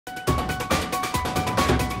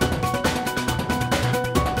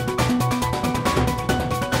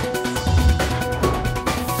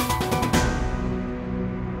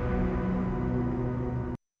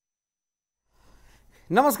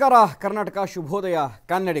ನಮಸ್ಕಾರ ಕರ್ನಾಟಕ ಶುಭೋದಯ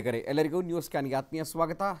ಕನ್ನಡಿಗರೇ ಎಲ್ಲರಿಗೂ ನ್ಯೂಸ್ ಕ್ಯಾನ್ಗೆ ಆತ್ಮೀಯ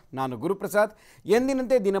ಸ್ವಾಗತ. ನಾನು ಗುರುಪ್ರಸಾದ್.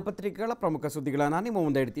 ಎಂದಿನಂತೆ ದಿನಪತ್ರಿಕೆಗಳ ಪ್ರಮುಖ ಸುದ್ದಿಗಳನ್ನು ನಿಮ್ಮ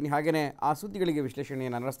ಮುಂದೆ ಇಡ್ತೀನಿ. ಹಾಗೆಯೇ ಆ ಸುದ್ದಿಗಳಿಗೆ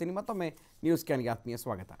ವಿಶ್ಲೇಷಣೆಯನ್ನು ನಡೆಸ್ತೀನಿ. ಮತ್ತೊಮ್ಮೆ ನ್ಯೂಸ್ ಕ್ಯಾನ್ಗೆ ಆತ್ಮೀಯ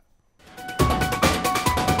ಸ್ವಾಗತ.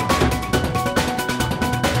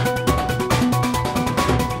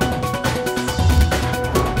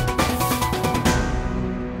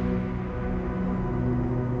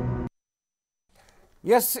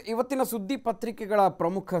 ಇವತ್ತಿನ ಸುದ್ದಿ ಪತ್ರಿಕೆಗಳ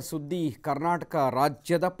ಪ್ರಮುಖ ಸುದ್ದಿ ಕರ್ನಾಟಕ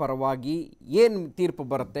ರಾಜ್ಯದ ಪರವಾಗಿ ಏನು ತೀರ್ಪು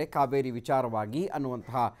ಬರುತ್ತೆ ಕಾವೇರಿ ವಿಚಾರವಾಗಿ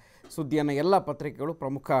ಅನ್ನುವಂತಹ ಸುದ್ದಿಯನ್ನು ಎಲ್ಲ ಪತ್ರಿಕೆಗಳು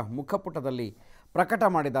ಪ್ರಮುಖ ಮುಖಪುಟದಲ್ಲಿ ಪ್ರಕಟ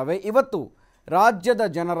ಮಾಡಿದ್ದಾವೆ. ಇವತ್ತು ರಾಜ್ಯದ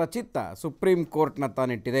ಜನರ ಚಿತ್ತ ಸುಪ್ರೀಂ ಕೋರ್ಟ್ನತ್ತ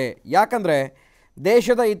ನೆಟ್ಟಿದೆ. ಯಾಕಂದರೆ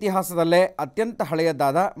ದೇಶದ ಇತಿಹಾಸದಲ್ಲೇ ಅತ್ಯಂತ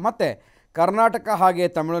ಹಳೆಯದಾದ ಮತ್ತು ಕರ್ನಾಟಕ ಹಾಗೆ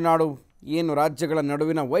ತಮಿಳುನಾಡು ಏನು ರಾಜ್ಯಗಳ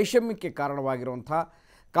ನಡುವಿನ ವೈಷಮ್ಯಕ್ಕೆ ಕಾರಣವಾಗಿರುವಂಥ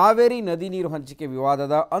ಕಾವೇರಿ ನದಿ ನೀರು ಹಂಚಿಕೆ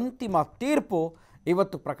ವಿವಾದದ ಅಂತಿಮ ತೀರ್ಪು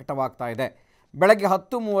ಇವತ್ತು ಪ್ರಕಟವಾಗ್ತಾ ಇದೆ. ಬೆಳಗ್ಗೆ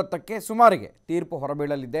 10:30ಕ್ಕೆ ಸುಮಾರಿಗೆ ತೀರ್ಪು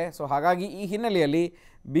ಹೊರಬೀಳಲಿದೆ. ಹಾಗಾಗಿ ಈ ಹಿನ್ನೆಲೆಯಲ್ಲಿ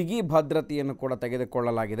ಬಿಗಿ ಭದ್ರತೆಯನ್ನು ಕೂಡ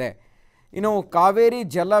ತೆಗೆದುಕೊಳ್ಳಲಾಗಿದೆ. ಇನ್ನು ಕಾವೇರಿ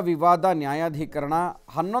ಜಲ ವಿವಾದ ನ್ಯಾಯಾಧೀಕರಣ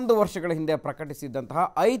 11 ವರ್ಷಗಳ ಹಿಂದೆ ಪ್ರಕಟಿಸಿದ್ದಂತಹ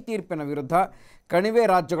ತೀರ್ಪಿನ ವಿರುದ್ಧ ಕಣಿವೆ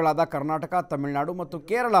ರಾಜ್ಯಗಳಾದ ಕರ್ನಾಟಕ, ತಮಿಳುನಾಡು ಮತ್ತು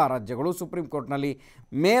ಕೇರಳ ರಾಜ್ಯಗಳು ಸುಪ್ರೀಂ ಕೋರ್ಟ್ನಲ್ಲಿ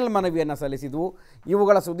ಮೇಲ್ಮನವಿಯನ್ನು ಸಲ್ಲಿಸಿದವು.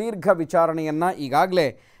 ಇವುಗಳ ಸುದೀರ್ಘ ವಿಚಾರಣೆಯನ್ನು ಈಗಾಗಲೇ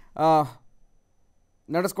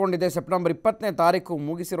ನಡೆಸ್ಕೊಂಡಿದೆ. ಸೆಪ್ಟೆಂಬರ್ 20ನೇ ತಾರೀಕು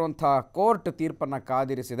ಮುಗಿಸಿರುವಂಥ ಕೋರ್ಟ್ ತೀರ್ಪನ್ನು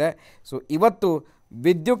ಕಾದಿರಿಸಿದೆ. ಇವತ್ತು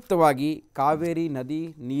ವಿದ್ಯುಕ್ತವಾಗಿ ಕಾವೇರಿ ನದಿ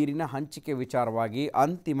ನೀರಿನ ಹಂಚಿಕೆ ವಿಚಾರವಾಗಿ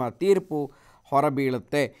ಅಂತಿಮ ತೀರ್ಪು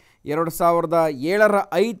ಹೊರಬೀಳುತ್ತೆ. 2007ರ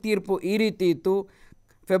ತೀರ್ಪು ಈ ರೀತಿ ಇತ್ತು.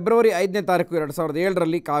 ಫೆಬ್ರವರಿ 5ನೇ ತಾರೀಕು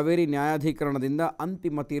 2007ರಲ್ಲಿ ಕಾವೇರಿ ನ್ಯಾಯಾಧೀಕರಣದಿಂದ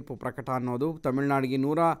ಅಂತಿಮ ತೀರ್ಪು ಪ್ರಕಟ ಅನ್ನೋದು ತಮಿಳುನಾಡಿಗೆ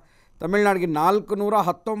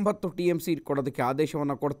 419 TMC ಕೊಡೋದಕ್ಕೆ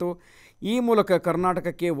ಆದೇಶವನ್ನು ಕೊಡ್ತು. ಈ ಮೂಲಕ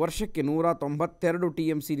ಕರ್ನಾಟಕಕ್ಕೆ ವರ್ಷಕ್ಕೆ 192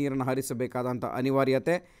 TMC ನೀರನ್ನು ಹರಿಸಬೇಕಾದಂಥ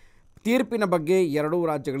ಅನಿವಾರ್ಯತೆ. ತೀರ್ಪಿನ ಬಗ್ಗೆ ಎರಡೂ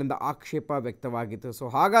ರಾಜ್ಯಗಳಿಂದ ಆಕ್ಷೇಪ ವ್ಯಕ್ತವಾಗಿತ್ತು.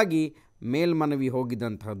 ಹಾಗಾಗಿ ಮೇಲ್ಮನವಿ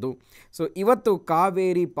ಹೋಗಿದ್ದಂಥದ್ದು. ಇವತ್ತು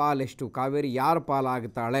ಕಾವೇರಿ ಪಾಲೆಷ್ಟು, ಕಾವೇರಿ ಯಾರು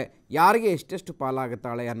ಪಾಲಾಗುತ್ತಾಳೆ, ಯಾರಿಗೆ ಎಷ್ಟೆಷ್ಟು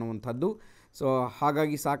ಪಾಲಾಗುತ್ತಾಳೆ ಅನ್ನುವಂಥದ್ದು.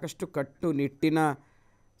 ಹಾಗಾಗಿ ಸಾಕಷ್ಟು ಕಟ್ಟುನಿಟ್ಟಿನ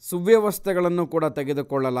ಸುವ್ಯವಸ್ಥೆಗಳನ್ನು ಕೂಡ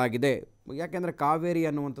ತೆಗೆದುಕೊಳ್ಳಲಾಗಿದೆ. ಯಾಕೆಂದರೆ ಕಾವೇರಿ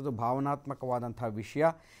ಅನ್ನುವಂಥದ್ದು ಭಾವನಾತ್ಮಕವಾದಂಥ ವಿಷಯ.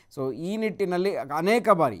 ಈ ನಿಟ್ಟಿನಲ್ಲಿ ಅನೇಕ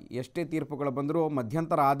ಬಾರಿ ಎಷ್ಟೇ ತೀರ್ಪುಗಳು ಬಂದರೂ,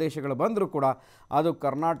 ಮಧ್ಯಂತರ ಆದೇಶಗಳು ಬಂದರೂ ಕೂಡ ಅದು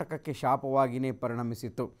ಕರ್ನಾಟಕಕ್ಕೆ ಶಾಪವಾಗಿಯೇ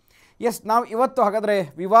ಪರಿಣಮಿಸಿತ್ತು. ನಾವು ಇವತ್ತು ಹಾಗಾದರೆ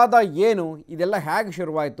ವಿವಾದ ಏನು, ಇದೆಲ್ಲ ಹೇಗೆ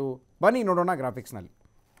ಶುರುವಾಯಿತು, ಬನ್ನಿ ನೋಡೋಣ ಗ್ರಾಫಿಕ್ಸ್ನಲ್ಲಿ.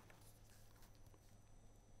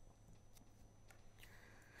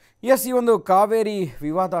 ಈ ಒಂದು ಕಾವೇರಿ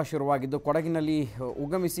ವಿವಾದ ಶುರುವಾಗಿದ್ದು ಕೊಡಗಿನಲ್ಲಿ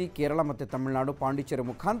ಉಗಮಿಸಿ ಕೇರಳ ಮತ್ತು ತಮಿಳುನಾಡು, ಪಾಂಡಿಚೇರಿ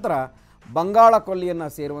ಮುಖಾಂತರ ಬಂಗಾಳ ಕೊಲ್ಲಿಯನ್ನು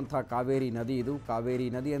ಸೇರುವಂಥ ಕಾವೇರಿ ನದಿ ಇದು. ಕಾವೇರಿ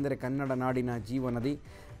ನದಿ ಅಂದರೆ ಕನ್ನಡ ನಾಡಿನ ಜೀವ ನದಿ.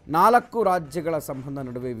 4 ರಾಜ್ಯಗಳ ಸಂಬಂಧ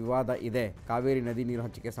ನಡುವೆ ವಿವಾದ ಇದೆ. ಕಾವೇರಿ ನದಿ ನೀರು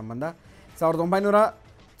ಹಂಚಿಕೆ ಸಂಬಂಧ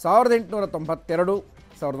 1892,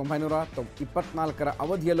 1924ರ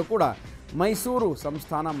ಅವಧಿಯಲ್ಲೂ ಕೂಡ ಮೈಸೂರು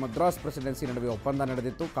ಸಂಸ್ಥಾನ, ಮದ್ರಾಸ್ ಪ್ರೆಸಿಡೆನ್ಸಿ ನಡುವೆ ಒಪ್ಪಂದ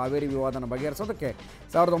ನಡೆದಿತ್ತು. ಕಾವೇರಿ ವಿವಾದನ ಬಗೆಹರಿಸೋದಕ್ಕೆ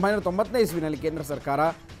 1990ನೇ ಇಸ್ವಿನಲ್ಲಿ ಕೇಂದ್ರ ಸರ್ಕಾರ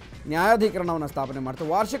ನ್ಯಾಯಾಧೀಕರಣವನ್ನು ಸ್ಥಾಪನೆ ಮಾಡ್ತು.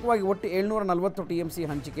 ವಾರ್ಷಿಕವಾಗಿ ಒಟ್ಟು 740 TMC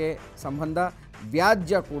ಹಂಚಿಕೆ ಸಂಬಂಧ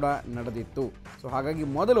ವ್ಯಾಜ್ಯ ಕೂಡ ನಡೆದಿತ್ತು. ಹಾಗಾಗಿ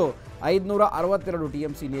ಮೊದಲು 562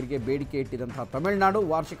 TMC ನೀರಿಗೆ ಬೇಡಿಕೆ ಇಟ್ಟಿದ್ದಂಥ ತಮಿಳುನಾಡು,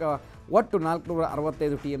 ವಾರ್ಷಿಕ ಒಟ್ಟು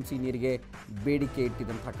 465 TMC ನೀರಿಗೆ ಬೇಡಿಕೆ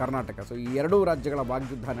ಇಟ್ಟಿದ್ದಂಥ ಕರ್ನಾಟಕ. ಈ ಎರಡೂ ರಾಜ್ಯಗಳ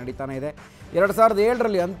ವಾಗ್ಯುದ್ಧ ನಡೀತಾನೆ ಇದೆ.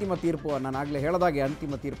 2007ರಲ್ಲಿ ಅಂತಿಮ ತೀರ್ಪು, ನಾನಾಗಲೇ ಹೇಳಿದಾಗೆ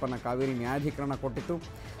ಅಂತಿಮ ತೀರ್ಪನ್ನು ಕಾವೇರಿ ನ್ಯಾಯಾಧೀಕರಣ ಕೊಟ್ಟಿತ್ತು.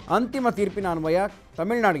 ಅಂತಿಮ ತೀರ್ಪಿನ ಅನ್ವಯ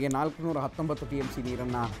ತಮಿಳುನಾಡಿಗೆ 419 TMC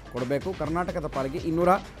ನೀರನ್ನು ಕೊಡಬೇಕು. ಕರ್ನಾಟಕದ ಪಾಲಿಗೆ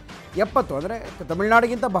 270, ಅಂದರೆ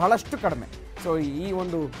ತಮಿಳುನಾಡಿಗಿಂತ ಬಹಳಷ್ಟು ಕಡಿಮೆ. ಈ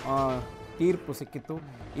ಒಂದು ತೀರ್ಪು ಸಿಕ್ಕಿತ್ತು.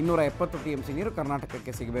 270 TMC ನೀರು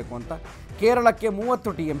ಕರ್ನಾಟಕಕ್ಕೆ ಸಿಗಬೇಕು ಅಂತ. ಕೇರಳಕ್ಕೆ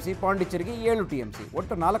 30 TMC, ಪಾಂಡಿಚೇರಿಗೆ 7 TMC,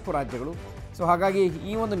 ಒಟ್ಟು 4 ರಾಜ್ಯಗಳು. ಹಾಗಾಗಿ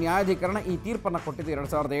ಈ ಒಂದು ನ್ಯಾಯಾಧೀಕರಣ ಈ ತೀರ್ಪನ್ನು ಕೊಟ್ಟಿದ್ದು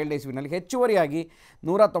 2007 ಇಸ್ವಿನಲ್ಲಿ. ಹೆಚ್ಚುವರಿಯಾಗಿ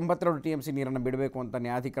 192 TMC ನೀರನ್ನು ಬಿಡಬೇಕು ಅಂತ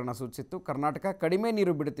ನ್ಯಾಯಾಧೀಕರಣ ಸೂಚಿಸಿತ್ತು. ಕರ್ನಾಟಕ ಕಡಿಮೆ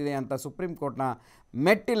ನೀರು ಬಿಡುತ್ತಿದೆ ಅಂತ ಸುಪ್ರೀಂ ಕೋರ್ಟ್ನ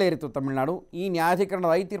ಮೆಟ್ಟಿಲೇರಿತು ತಮಿಳುನಾಡು. ಈ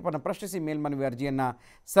ನ್ಯಾಯಾಧೀಕರಣದ ತೀರ್ಪನ್ನು ಪ್ರಶ್ನಿಸಿ ಮೇಲ್ಮನವಿ ಅರ್ಜಿಯನ್ನು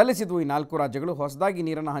ಸಲ್ಲಿಸಿದ್ವು ಈ 4 ರಾಜ್ಯಗಳು. ಹೊಸದಾಗಿ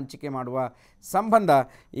ನೀರನ್ನು ಹಂಚಿಕೆ ಮಾಡುವ ಸಂಬಂಧ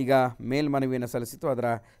ಈಗ ಮೇಲ್ಮನವಿಯನ್ನು ಸಲ್ಲಿಸಿತ್ತು. ಅದರ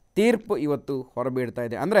ತೀರ್ಪು ಇವತ್ತು ಹೊರಬೀಳ್ತಾ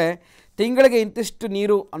ಇದೆ. ಅಂದರೆ ತಿಂಗಳಿಗೆ ಇಂತಿಷ್ಟು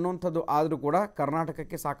ನೀರು ಅನ್ನುವಂಥದ್ದು ಆದರೂ ಕೂಡ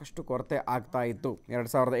ಕರ್ನಾಟಕಕ್ಕೆ ಸಾಕಷ್ಟು ಕೊರತೆ ಆಗ್ತಾ ಇತ್ತು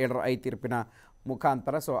 2007ರ ತೀರ್ಪಿನ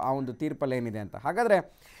ಮುಖಾಂತರ. ಆ ಒಂದು ತೀರ್ಪಲ್ಲೇನಿದೆ ಅಂತ. ಹಾಗಾದರೆ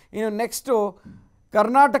ಇನ್ನು ನೆಕ್ಸ್ಟು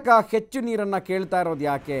ಕರ್ನಾಟಕ ಹೆಚ್ಚು ನೀರನ್ನು ಕೇಳ್ತಾ ಇರೋದು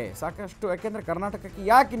ಯಾಕೆ, ಯಾಕೆಂದರೆ ಕರ್ನಾಟಕಕ್ಕೆ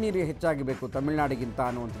ಯಾಕೆ ನೀರು ಹೆಚ್ಚಾಗಿ ಬೇಕು ತಮಿಳುನಾಡಿಗಿಂತ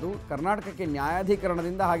ಅನ್ನುವಂಥದ್ದು. ಕರ್ನಾಟಕಕ್ಕೆ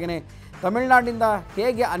ನ್ಯಾಯಾಧೀಕರಣದಿಂದ ಹಾಗೆಯೇ ತಮಿಳುನಾಡಿನಿಂದ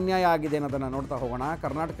ಹೇಗೆ ಅನ್ಯಾಯ ಆಗಿದೆ ಅನ್ನೋದನ್ನು ನೋಡ್ತಾ ಹೋಗೋಣ.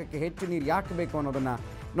 ಕರ್ನಾಟಕಕ್ಕೆ ಹೆಚ್ಚು ನೀರು ಯಾಕೆ ಬೇಕು ಅನ್ನೋದನ್ನು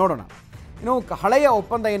ನೋಡೋಣ. ಇನ್ನು ಹಳೆಯ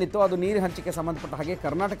ಒಪ್ಪಂದ ಏನಿತ್ತು ಅದು ನೀರು ಹಂಚಿಕೆ ಸಂಬಂಧಪಟ್ಟ ಹಾಗೆ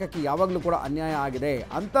ಕರ್ನಾಟಕಕ್ಕೆ ಯಾವಾಗಲೂ ಕೂಡ ಅನ್ಯಾಯ ಆಗಿದೆ.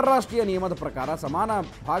 ಅಂತಾರಾಷ್ಟ್ರೀಯ ನಿಯಮದ ಪ್ರಕಾರ ಸಮಾನ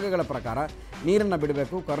ಭಾಗಗಳ ಪ್ರಕಾರ ನೀರನ್ನು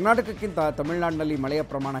ಬಿಡಬೇಕು. ಕರ್ನಾಟಕಕ್ಕಿಂತ ತಮಿಳುನಾಡಿನಲ್ಲಿ ಮಳೆಯ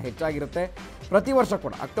ಪ್ರಮಾಣ ಹೆಚ್ಚಾಗಿರುತ್ತೆ. ಪ್ರತಿ ವರ್ಷ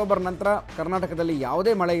ಕೂಡ ಅಕ್ಟೋಬರ್ ನಂತರ ಕರ್ನಾಟಕದಲ್ಲಿ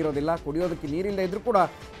ಯಾವುದೇ ಮಳೆ ಇರೋದಿಲ್ಲ. ಕುಡಿಯೋದಕ್ಕೆ ನೀರಿಲ್ಲದೆ ಇದ್ದರೂ ಕೂಡ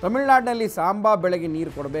ತಮಿಳುನಾಡಿನಲ್ಲಿ ಸಾಂಬಾ ಬೆಳೆಗೆ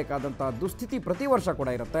ನೀರು ಕೊಡಬೇಕಾದಂಥ ದುಸ್ಥಿತಿ ಪ್ರತಿ ವರ್ಷ ಕೂಡ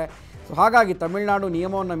ಇರುತ್ತೆ. ಸೊ ಹಾಗಾಗಿ ತಮಿಳುನಾಡು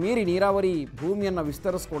ನಿಯಮವನ್ನು ಮೀರಿ ನೀರಾವರಿ ಭೂಮಿಯನ್ನು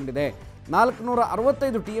ವಿಸ್ತರಿಸಿಕೊಂಡಿದೆ.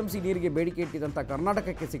 465 TMC ನೀರಿಗೆ ಬೇಡಿಕೆ ಇಟ್ಟಿದ್ದಂಥ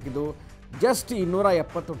ಕರ್ನಾಟಕಕ್ಕೆ ಸಿಕ್ಕಿದ್ದು ಜಸ್ಟ್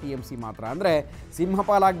 270 TMC ಮಾತ್ರ. ಅಂದರೆ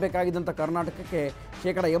ಸಿಂಹಪಾಲಾಗಬೇಕಾಗಿದ್ದಂಥ ಕರ್ನಾಟಕಕ್ಕೆ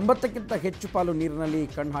 80% ಹೆಚ್ಚು ಪಾಲು ನೀರಿನಲ್ಲಿ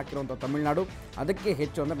ಕಣ್ಣು ಹಾಕಿರುವಂಥ ತಮಿಳುನಾಡು ಅದಕ್ಕೆ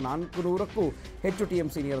ಹೆಚ್ಚು ಅಂದರೆ 400ಕ್ಕೂ ಹೆಚ್ಚು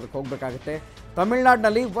TMC ನೀರು ಅದಕ್ಕೆ ಹೋಗಬೇಕಾಗುತ್ತೆ.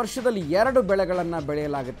 ತಮಿಳುನಾಡಿನಲ್ಲಿ ವರ್ಷದಲ್ಲಿ 2 ಬೆಳೆಗಳನ್ನು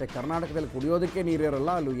ಬೆಳೆಯಲಾಗುತ್ತೆ. ಕರ್ನಾಟಕದಲ್ಲಿ ಕುಡಿಯೋದಕ್ಕೆ ನೀರು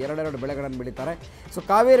ಇರೋಲ್ಲ, ಅಲ್ಲಿ 2 ಬೆಳೆಗಳನ್ನು ಬೆಳೀತಾರೆ. ಸೊ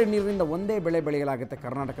ಕಾವೇರಿ ನೀರಿನಿಂದ ಒಂದೇ ಬೆಳೆ ಬೆಳೆಯಲಾಗುತ್ತೆ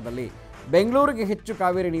ಕರ್ನಾಟಕದಲ್ಲಿ. ಬೆಂಗಳೂರಿಗೆ ಹೆಚ್ಚು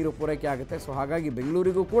ಕಾವೇರಿ ನೀರು ಪೂರೈಕೆ ಆಗುತ್ತೆ. ಸೊ ಹಾಗಾಗಿ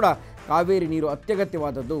ಬೆಂಗಳೂರಿಗೂ ಕೂಡ ಕಾವೇರಿ ನೀರು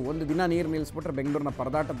ಅತ್ಯಗತ್ಯವಾದದ್ದು. ಒಂದು ದಿನ ನೀರು ನಿಲ್ಲಿಸ್ಬಿಟ್ರೆ ಬೆಂಗಳೂರಿನ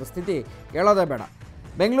ಪರದಾಟದ ಸ್ಥಿತಿ ಕೇಳೋದೇ ಬೇಡ.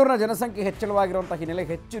 ಬೆಂಗಳೂರಿನ ಜನಸಂಖ್ಯೆ ಹೆಚ್ಚಳವಾಗಿರುವಂಥ ಹಿನ್ನೆಲೆ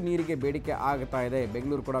ಹೆಚ್ಚು ನೀರಿಗೆ ಬೇಡಿಕೆ ಆಗ್ತಾ ಇದೆ.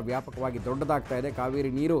 ಬೆಂಗಳೂರು ಕೂಡ ವ್ಯಾಪಕವಾಗಿ ದೊಡ್ಡದಾಗ್ತಾ ಇದೆ.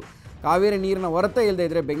 ಕಾವೇರಿ ನೀರಿನ ಹೊರತೆ ಇಲ್ಲದೆ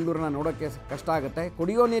ಇದ್ದರೆ ಬೆಂಗಳೂರನ್ನ ನೋಡೋಕ್ಕೆ ಕಷ್ಟ ಆಗುತ್ತೆ.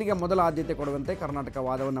 ಕುಡಿಯೋ ನೀರಿಗೆ ಮೊದಲ ಆದ್ಯತೆ ಕೊಡುವಂತೆ ಕರ್ನಾಟಕ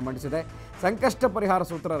ವಾದವನ್ನು ಮಂಡಿಸಿದೆ. ಸಂಕಷ್ಟ ಪರಿಹಾರ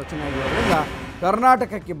ಸೂತ್ರ ರಚನೆಯಾಗಿರೋದ್ರಿಂದ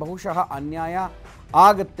ಕರ್ನಾಟಕಕ್ಕೆ ಬಹುಶಃ ಅನ್ಯಾಯ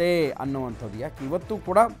ಆಗುತ್ತೆ ಅನ್ನುವಂಥದ್ದು. ಯಾಕೆ ಇವತ್ತು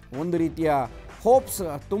ಕೂಡ ಒಂದು ರೀತಿಯ ಹೋಪ್ಸ್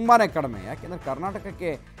ತುಂಬಾ ಕಡಿಮೆ. ಯಾಕೆಂದರೆ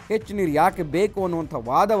ಕರ್ನಾಟಕಕ್ಕೆ ಹೆಚ್ಚು ನೀರು ಯಾಕೆ ಬೇಕು ಅನ್ನುವಂಥ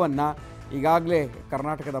ವಾದವನ್ನು ಈಗಾಗಲೇ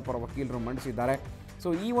ಕರ್ನಾಟಕದ ಪರ ವಕೀಲರು ಮಂಡಿಸಿದ್ದಾರೆ. ಸೊ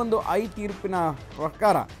ಈ ಒಂದು ತೀರ್ಪಿನ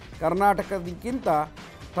ಪ್ರಕಾರ ಕರ್ನಾಟಕದಕ್ಕಿಂತ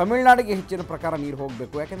ತಮಿಳುನಾಡಿಗೆ ಹೆಚ್ಚಿನ ಪ್ರಕಾರ ನೀರು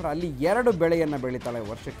ಹೋಗಬೇಕು. ಯಾಕೆಂದರೆ ಅಲ್ಲಿ 2 ಬೆಳೆಯನ್ನು ಬೆಳೀತಾಳೆ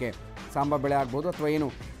ವರ್ಷಕ್ಕೆ. ಸಾಂಬಾ ಬೆಳೆ ಆಗ್ಬೋದು ಅಥವಾ ಏನು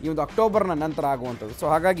ಈ ಒಂದು ಅಕ್ಟೋಬರ್ನ ನಂತರ ಆಗುವಂಥದ್ದು. ಸೊ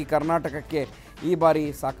ಹಾಗಾಗಿ ಕರ್ನಾಟಕಕ್ಕೆ ಈ ಬಾರಿ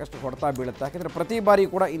ಸಾಕಷ್ಟು ಹೊಡೆತ ಬೀಳುತ್ತೆ. ಯಾಕೆಂದರೆ ಪ್ರತಿ ಬಾರಿ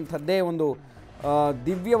ಕೂಡ ಇಂಥದ್ದೇ ಒಂದು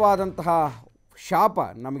ದಿವ್ಯವಾದಂತಹ ಶಾಪ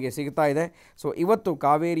ನಮಗೆ ಸಿಗ್ತಾ ಇದೆ. ಸೊ ಇವತ್ತು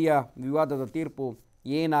ಕಾವೇರಿಯ ವಿವಾದದ ತೀರ್ಪು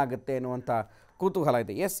ಏನಾಗುತ್ತೆ ಅನ್ನುವಂಥ ಕುತೂಹಲ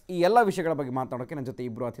ಇದೆ. ಈ ಎಲ್ಲ ವಿಷಯಗಳ ಬಗ್ಗೆ ಮಾತನಾಡೋಕ್ಕೆ ನನ್ನ ಜೊತೆ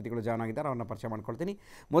ಇಬ್ಬರು ಅತಿಥಿಗಳು ಜಾಯ್ನ್ ಆಗಿದ್ದಾರೆ. ಅವರನ್ನು ಪರಿಚಯ ಮಾಡ್ಕೊಳ್ತೀನಿ.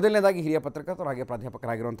 ಮೊದಲನೇದಾಗಿ ಹಿರಿಯ ಪತ್ರಕರ್ತರು ಹಾಗೆ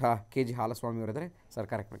ಪ್ರಾಧ್ಯಾಪಕರಾಗಿರುವಂಥ KG ಹಾಲಸ್ವಾಮಿ ಅವರಿದ್ದಾರೆ. ಸರ್,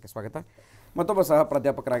 ಕಾರ್ಯಕ್ರಮಕ್ಕೆ ಸ್ವಾಗತ. ಮತ್ತೊಬ್ಬ ಸಹ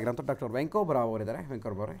ಪ್ರಾಧ್ಯಾಪಕರಾಗಿರುವಂಥ ಡಾಕ್ಟರ್ ವೆಂಕೋಬರಾವ್ ಅವರಿದ್ದಾರೆ.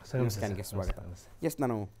 ವೆಂಕೋಬರಾವ್ ಅವರೇ, ಸ್ಕ್ಯಾನ್ಗೆ ಸ್ವಾಗತ.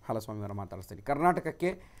 ನಾನು ಹಾಲಸ್ವಾಮಿ ಅವರ ಮಾತಾಡಿಸ್ತೀನಿ.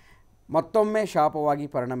 ಕರ್ನಾಟಕಕ್ಕೆ ಮತ್ತೊಮ್ಮೆ ಶಾಪವಾಗಿ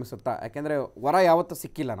ಪರಿಣಮಿಸುತ್ತಾ, ಯಾಕೆಂದರೆ ವರ ಯಾವತ್ತೂ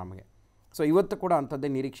ಸಿಕ್ಕಿಲ್ಲ ನಮಗೆ. ಸೊ ಇವತ್ತು ಕೂಡ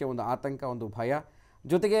ಅಂಥದ್ದೇ ನಿರೀಕ್ಷೆ, ಒಂದು ಆತಂಕ, ಒಂದು ಭಯ,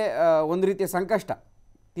 ಜೊತೆಗೆ ಒಂದು ರೀತಿಯ ಸಂಕಷ್ಟ.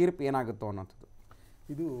 ತೀರ್ಪು ಏನಾಗುತ್ತೋ ಅನ್ನೋಂಥದ್ದು.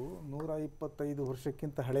 ಇದು 125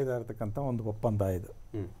 ವರ್ಷಕ್ಕಿಂತ ಹಳೆಯದಾಗಿರ್ತಕ್ಕಂಥ ಒಂದು ಒಪ್ಪಂದ. ಇದು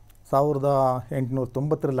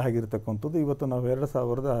 1890ರಲ್ಲಿ ಆಗಿರ್ತಕ್ಕಂಥದ್ದು. ಇವತ್ತು ನಾವು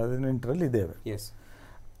 2018ರಲ್ಲಿ ಇದ್ದೇವೆ.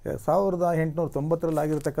 1890ರಲ್ಲಿ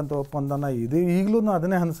ಆಗಿರ್ತಕ್ಕಂಥ ಒಪ್ಪಂದನ ಈಗಲೂ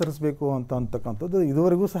ಅದನ್ನೇ ಅನುಸರಿಸಬೇಕು ಅಂತಕ್ಕಂಥದ್ದು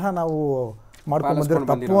ಇದುವರೆಗೂ ಸಹ ನಾವು ಮಾಡ್ಕೊಂಡ್ಬಂದಿರೋ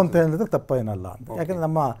ತಪ್ಪು ಅಂತ ಹೇಳಿದ್ರೆ ತಪ್ಪೇನಲ್ಲ ಅಂತ. ಯಾಕೆಂದರೆ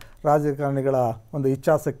ನಮ್ಮ ರಾಜಕಾರಣಿಗಳ ಒಂದು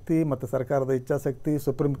ಇಚ್ಛಾಶಕ್ತಿ ಮತ್ತು ಸರ್ಕಾರದ ಇಚ್ಛಾಶಕ್ತಿ,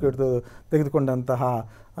 ಸುಪ್ರೀಂ ಕೋರ್ಟ್ ತೆಗೆದುಕೊಂಡಂತಹ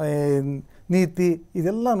ನೀತಿ,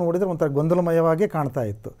 ಇದೆಲ್ಲ ನೋಡಿದರೆ ಒಂಥರ ಗೊಂದಲಮಯವಾಗೇ ಕಾಣ್ತಾ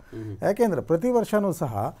ಇತ್ತು. ಯಾಕೆಂದರೆ ಪ್ರತಿ ವರ್ಷವೂ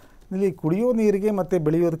ಸಹ ಇಲ್ಲಿ ಕುಡಿಯೋ ನೀರಿಗೆ ಮತ್ತು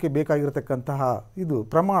ಬೆಳೆಯೋದಕ್ಕೆ ಬೇಕಾಗಿರತಕ್ಕಂತಹ ಇದು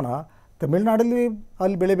ಪ್ರಮಾಣ ತಮಿಳುನಾಡಲ್ಲಿ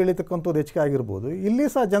ಅಲ್ಲಿ ಬೆಳೆ ಬೆಳೀತಕ್ಕಂಥದ್ದು ಹೆಚ್ಚಿಗೆ ಆಗಿರ್ಬೋದು. ಇಲ್ಲಿ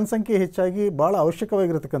ಸಹ ಜನಸಂಖ್ಯೆ ಹೆಚ್ಚಾಗಿ ಭಾಳ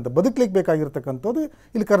ಅವಶ್ಯಕವಾಗಿರ್ತಕ್ಕಂಥ ಬದುಕಲಿಕ್ಕೆ ಬೇಕಾಗಿರ್ತಕ್ಕಂಥದ್ದು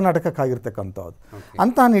ಇಲ್ಲಿ ಕರ್ನಾಟಕಕ್ಕಾಗಿರ್ತಕ್ಕಂಥದ್ದು.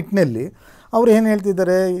 ಅಂತಹ ನಿಟ್ಟಿನಲ್ಲಿ ಅವರು ಏನು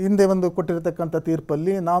ಹೇಳ್ತಿದ್ದಾರೆ, ಹಿಂದೆ ಒಂದು ಕೊಟ್ಟಿರತಕ್ಕಂಥ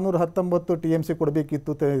ತೀರ್ಪಲ್ಲಿ 419 TMC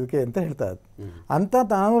ಕೊಡಬೇಕಿತ್ತು ಇದಕ್ಕೆ ಅಂತ ಹೇಳ್ತಾ ಇದ್ರು. ಅಂಥ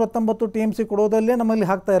 419 TMC ಕೊಡೋದಲ್ಲೇ ನಮ್ಮಲ್ಲಿ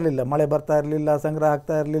ಆಗ್ತಾ ಇರಲಿಲ್ಲ. ಮಳೆ ಬರ್ತಾ ಇರಲಿಲ್ಲ, ಸಂಗ್ರಹ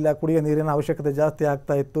ಆಗ್ತಾ ಇರಲಿಲ್ಲ, ಕುಡಿಯೋ ನೀರಿನ ಅವಶ್ಯಕತೆ ಜಾಸ್ತಿ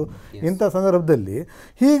ಆಗ್ತಾ ಇತ್ತು. ಇಂಥ ಸಂದರ್ಭದಲ್ಲಿ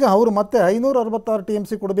ಈಗ ಅವರು ಮತ್ತೆ 566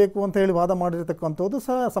 TMC ಕೊಡಬೇಕು ಅಂತ ಹೇಳಿ ವಾದ ಮಾಡಿರ್ತಕ್ಕಂಥದ್ದು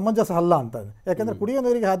ಸಹ ಸಮಂಜಸ ಅಲ್ಲ ಅಂತ. ಯಾಕೆಂದರೆ ಕುಡಿಯೋ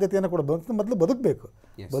ನೀರಿಗೆ ಆದ್ಯತೆಯನ್ನು ಕೊಡಬೇಕು, ಮೊದಲು ಬದುಕಬೇಕು,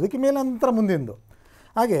 ಬದುಕಿ ಮೇಲೆ ನಂತರ ಮುಂದಿಂದು.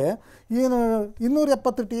 ಹಾಗೆ ಏನು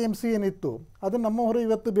 270 TMC ಏನಿತ್ತು ಅದು ನಮ್ಮವರು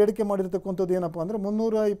ಇವತ್ತು ಬೇಡಿಕೆ ಮಾಡಿರ್ತಕ್ಕಂಥದ್ದು ಏನಪ್ಪ ಅಂದರೆ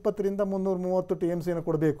 320ರಿಂದ 330 TMCನ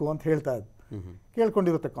ಕೊಡಬೇಕು ಅಂತ ಹೇಳ್ತಾ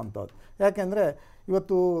ಕೇಳ್ಕೊಂಡಿರತಕ್ಕಂಥದ್ದು. ಯಾಕೆಂದರೆ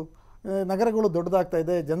ಇವತ್ತು ನಗರಗಳು ದೊಡ್ಡದಾಗ್ತಾ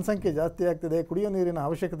ಇದೆ, ಜನಸಂಖ್ಯೆ ಜಾಸ್ತಿ ಆಗ್ತಿದೆ, ಕುಡಿಯೋ ನೀರಿನ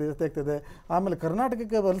ಅವಶ್ಯಕತೆ ಜಾಸ್ತಿ ಆಗ್ತಿದೆ. ಆಮೇಲೆ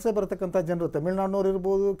ಕರ್ನಾಟಕಕ್ಕೆ ವಲಸೆ ಬರತಕ್ಕಂಥ ಜನರು ತಮಿಳುನಾಡಿನವ್ರು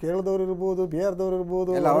ಇರ್ಬೋದು, ಕೇರಳದವ್ರು ಇರ್ಬೋದು, ಬಿಹಾರದವ್ರು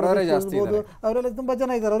ಇರ್ಬೋದು, ಅವರೆಲ್ಲ ತುಂಬ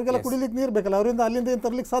ಜನ ಇದ್ದಾರೆ. ಅವರಿಗೆಲ್ಲ ಕುಡಿಲಿಕ್ಕೆ ನೀರು ಬೇಕಲ್ಲ, ಅವರಿಂದ ಅಲ್ಲಿಂದ ಏನು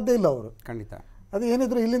ತರಲಿಕ್ಕೆ ಸಾಧ್ಯ ಇಲ್ಲ. ಅವರು ಖಂಡಿತ ಅದು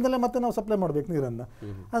ಏನಿದ್ರು ಇಲ್ಲಿಂದಲೇ ಮತ್ತೆ ನಾವು ಸಪ್ಲೈ ಮಾಡಬೇಕು ನೀರನ್ನು.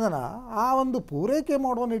 ಅದನ್ನು ಆ ಒಂದು ಪೂರೈಕೆ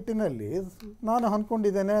ಮಾಡುವ ನಿಟ್ಟಿನಲ್ಲಿ ನಾನು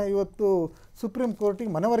ಅಂದ್ಕೊಂಡಿದ್ದೇನೆ ಇವತ್ತು ಸುಪ್ರೀಂ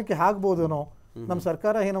ಕೋರ್ಟಿಗೆ ಮನವರಿಕೆ ಆಗ್ಬೋದೇನೋ. ನಮ್ಮ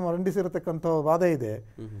ಸರ್ಕಾರ ಏನು ಮಂಡಿಸಿರತಕ್ಕಂಥ ವಾದ ಇದೆ,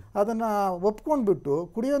 ಅದನ್ನು ಒಪ್ಕೊಂಡ್ಬಿಟ್ಟು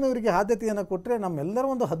ಕುಡಿಯೋ ನೀರಿಗೆ ಆದ್ಯತೆಯನ್ನು ಕೊಟ್ಟರೆ ನಮ್ಮೆಲ್ಲರ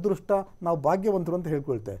ಒಂದು ಅದೃಷ್ಟ, ನಾವು ಭಾಗ್ಯವಂತರು ಅಂತ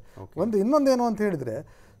ಹೇಳ್ಕೊಳ್ತೇವೆ. ಇನ್ನೊಂದೇನು ಅಂತ ಹೇಳಿದರೆ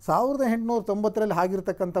 1890ರಲ್ಲಿ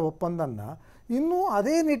ಆಗಿರ್ತಕ್ಕಂಥ ಒಪ್ಪಂದನ ಇನ್ನೂ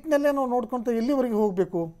ಅದೇ ನಿಟ್ಟಿನಲ್ಲೇ ನಾವು ನೋಡ್ಕೊತ ಎಲ್ಲಿವರೆಗೆ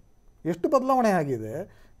ಹೋಗಬೇಕು, ಎಷ್ಟು ಬದಲಾವಣೆ ಆಗಿದೆ.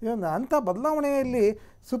 ಅಂಥ ಬದಲಾವಣೆಯಲ್ಲಿ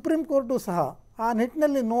ಸುಪ್ರೀಂ ಕೋರ್ಟು ಸಹ ಆ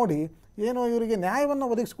ನಿಟ್ಟಿನಲ್ಲಿ ನೋಡಿ ಏನೋ ಇವರಿಗೆ ನ್ಯಾಯವನ್ನು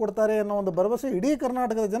ಒದಗಿಸ್ಕೊಡ್ತಾರೆ ಅನ್ನೋ ಒಂದು ಭರವಸೆ ಇಡೀ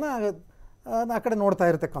ಕರ್ನಾಟಕದ ಜನ ಆ ಕಡೆ ನೋಡ್ತಾ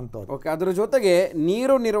ಇರತಕ್ಕಂಥದ್ದು. ಅದರ ಜೊತೆಗೆ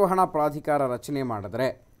ನೀರು ನಿರ್ವಹಣಾ ಪ್ರಾಧಿಕಾರ ರಚನೆ ಮಾಡಿದ್ರೆ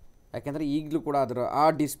ಯಾಕೆಂದರೆ ಈಗಲೂ ಕೂಡ ಆ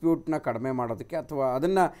ಡಿಸ್ಪ್ಯೂಟ್ನ ಕಡಿಮೆ ಮಾಡೋದಕ್ಕೆ ಅಥವಾ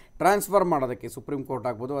ಅದನ್ನು ಟ್ರಾನ್ಸ್ಫರ್ ಮಾಡೋದಕ್ಕೆ ಸುಪ್ರೀಂ ಕೋರ್ಟ್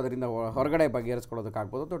ಆಗ್ಬೋದು, ಅದರಿಂದ ಹೊರಗಡೆ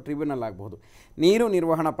ಬಗೆಹರಿಸ್ಕೊಳ್ಳೋದಕ್ಕಾಗ್ಬೋದು ಅಥವಾ ಟ್ರಿಬ್ಯುನಲ್ ಆಗ್ಬೋದು, ನೀರು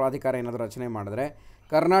ನಿರ್ವಹಣಾ ಪ್ರಾಧಿಕಾರ ಏನಾದರೂ ರಚನೆ ಮಾಡಿದ್ರೆ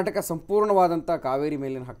ಕರ್ನಾಟಕ ಸಂಪೂರ್ಣವಾದಂಥ ಕಾವೇರಿ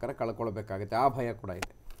ಮೇಲಿನ ಹಕ್ಕನ್ನು ಕಳ್ಕೊಳ್ಬೇಕಾಗುತ್ತೆ. ಆ ಭಯ ಕೂಡ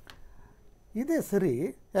ಇದೆ ಸರಿ.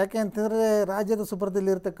 ಯಾಕೆ ಅಂತಂದರೆ ರಾಜ್ಯದ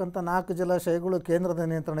ಸುಪರ್ದಲ್ಲಿರ್ತಕ್ಕಂಥ 4 ಜಲಾಶಯಗಳು ಕೇಂದ್ರದ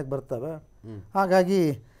ನಿಯಂತ್ರಣಕ್ಕೆ ಬರ್ತವೆ. ಹಾಗಾಗಿ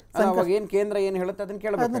ಏನು ಕೇಂದ್ರ ಏನು ಹೇಳುತ್ತೆ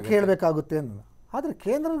ಅದನ್ನು ಕೇಳಬೇಕಾಗುತ್ತೆ ಅನ್ನೋದು. ಆದರೆ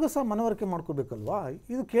ಕೇಂದ್ರಗೂ ಸಹ ಮನವರಿಕೆ ಮಾಡ್ಕೋಬೇಕಲ್ವಾ.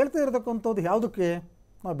 ಇದು ಕೇಳ್ತಾ ಇರತಕ್ಕಂಥದ್ದು ಯಾವುದಕ್ಕೆ?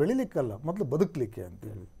 ನಾವು ಬೆಳಿಲಿಕ್ಕಲ್ಲ, ಮೊದಲು ಬದುಕಲಿಕ್ಕೆ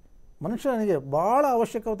ಅಂತೇಳಿ. ಮನುಷ್ಯನಿಗೆ ಭಾಳ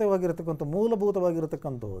ಅವಶ್ಯಕತೆವಾಗಿರತಕ್ಕಂಥ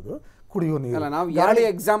ಮೂಲಭೂತವಾಗಿರತಕ್ಕಂಥದ್ದು ಕುಡಿಯೋ ನೀರು. ನಾವು ಎರಡು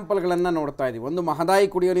ಎಕ್ಸಾಂಪಲ್ಗಳನ್ನು ನೋಡ್ತಾ ಇದ್ದೀವಿ. ಒಂದು ಮಹದಾಯಿ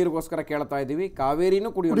ಕುಡಿಯೋ ನೀರಿಗೋಸ್ಕರ ಕೇಳ್ತಾ ಇದ್ದೀವಿ,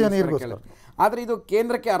 ಕಾವೇರಿನೂ ಕುಡಿಯೋ ನೀರಿಗೋಸ್ಕರ. ಆದರೆ ಇದು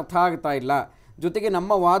ಕೇಂದ್ರಕ್ಕೆ ಅರ್ಥ ಆಗ್ತಾ ಇಲ್ಲ. ಜೊತೆಗೆ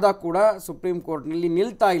ನಮ್ಮ ವಾದ ಕೂಡ ಸುಪ್ರೀಂ ಕೋರ್ಟ್ನಲ್ಲಿ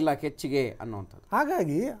ನಿಲ್ತಾ ಇಲ್ಲ ಹೆಚ್ಚಿಗೆ ಅನ್ನೋಂಥದ್ದು.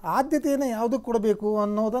 ಹಾಗಾಗಿ ಆದ್ಯತೆಯನ್ನು ಯಾವುದಕ್ಕೆ ಕೊಡಬೇಕು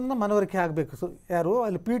ಅನ್ನೋದನ್ನು ಮನವರಿಕೆ ಆಗಬೇಕು. ಯಾರು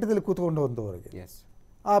ಅಲ್ಲಿ ಪೀಠದಲ್ಲಿ ಕೂತ್ಕೊಂಡವರಿಗೆ,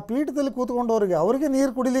 ಆ ಪೀಠದಲ್ಲಿ ಕೂತ್ಕೊಂಡವ್ರಿಗೆ ಅವ್ರಿಗೆ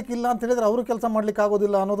ನೀರು ಕುಡಿಲಿಕ್ಕಿಲ್ಲ ಅಂತ ಹೇಳಿದ್ರೆ ಅವರು ಕೆಲಸ ಮಾಡ್ಲಿಕ್ಕೆ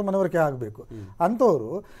ಆಗೋದಿಲ್ಲ ಅನ್ನೋದು ಮನವರಿಕೆ ಆಗಬೇಕು. ಅಂಥವ್ರು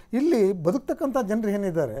ಇಲ್ಲಿ ಬದುಕ್ತಕ್ಕಂಥ ಜನರು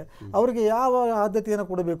ಏನಿದ್ದಾರೆ ಅವರಿಗೆ ಯಾವ ಆದ್ಯತೆಯನ್ನು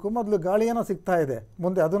ಕೊಡಬೇಕು? ಮೊದಲು ಗಾಳಿ ಏನೋ ಸಿಗ್ತಾ ಇದೆ,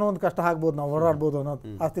 ಮುಂದೆ ಅದನ್ನೋ ಒಂದು ಕಷ್ಟ ಆಗ್ಬೋದು, ನಾವು ಹೋರಾಡ್ಬೋದು ಅನ್ನೋ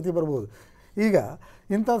ಆ ಸ್ಥಿತಿ ಬರ್ಬೋದು. ಈಗ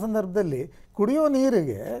ಇಂಥ ಸಂದರ್ಭದಲ್ಲಿ ಕುಡಿಯೋ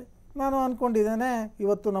ನೀರಿಗೆ ನಾನು ಅಂದ್ಕೊಂಡಿದ್ದೇನೆ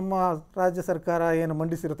ಇವತ್ತು ನಮ್ಮ ರಾಜ್ಯ ಸರ್ಕಾರ ಏನು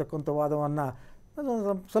ಮಂಡಿಸಿರತಕ್ಕಂಥ ವಾದವನ್ನು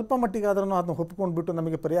ಸ್ವಲ್ಪ ಮಟ್ಟಿಗೆ ಆದ್ರೂ ಅದನ್ನು ಒಪ್ಕೊಂಡ್ಬಿಟ್ಟು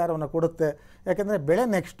ನಮಗೆ ಪರಿಹಾರವನ್ನು ಕೊಡುತ್ತೆ. ಯಾಕೆಂದರೆ ಬೆಳೆ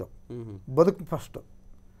ನೆಕ್ಸ್ಟು, ಬದುಕು ಫಸ್ಟು.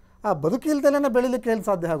 ಆ ಬದುಕಿಲ್ದಲೇ ಬೆಳಿಲಿಕ್ಕೆ ಏನು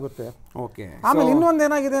ಸಾಧ್ಯ ಆಗುತ್ತೆ? ಆಮೇಲೆ ಇನ್ನೊಂದು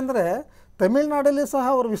ಏನಾಗಿದೆ ಅಂದರೆ ತಮಿಳುನಾಡಲ್ಲಿ ಸಹ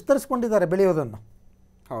ಅವರು ವಿಸ್ತರಿಸ್ಕೊಂಡಿದ್ದಾರೆ ಬೆಳೆಯೋದನ್ನು.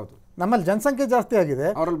 ಹೌದು, ನಮ್ಮಲ್ಲಿ ಜನಸಂಖ್ಯೆ ಜಾಸ್ತಿ ಆಗಿದೆ,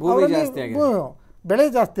 ಬೆಳೆ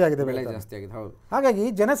ಜಾಸ್ತಿ ಆಗಿದೆ. ಹಾಗಾಗಿ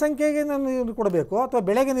ಜನಸಂಖ್ಯೆಗೆ ನೀರು ಕೊಡಬೇಕು ಅಥವಾ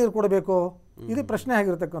ಬೆಳೆಗೆ ನೀರು ಕೊಡಬೇಕು? ಇದು ಪ್ರಶ್ನೆ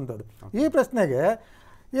ಆಗಿರತಕ್ಕಂಥದ್ದು. ಈ ಪ್ರಶ್ನೆಗೆ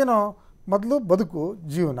ಏನು ಮೊದಲು ಬದುಕು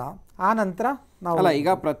ಜೀವನ, ಆ ನಂತರ ನಾವು ಅಲ್ಲ. ಈಗ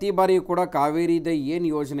ಪ್ರತಿ ಬಾರಿಯೂ ಕೂಡ ಕಾವೇರಿದ ಏನು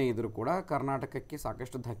ಯೋಜನೆ ಇದ್ರೂ ಕೂಡ ಕರ್ನಾಟಕಕ್ಕೆ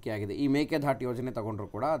ಸಾಕಷ್ಟು ಧಕ್ಕೆ ಆಗಿದೆ. ಈ ಮೇಕೆದಾಟು ಯೋಜನೆ ತಗೊಂಡ್ರು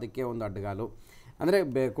ಕೂಡ ಅದಕ್ಕೆ ಒಂದು ಅಡ್ಡಗಾಲು. ಅಂದರೆ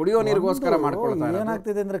ಕುಡಿಯೋ ನೀರಿಗೋಸ್ಕರ ಮಾಡ್ಕೊಳ್ತಾರೆ.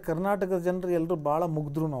 ಏನಾಗ್ತಿದೆ ಅಂದರೆ ಕರ್ನಾಟಕದ ಜನರು ಎಲ್ಲರೂ ಭಾಳ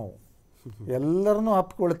ಮುಗ್ದ್ರು. ನಾವು ಎಲ್ಲರನ್ನೂ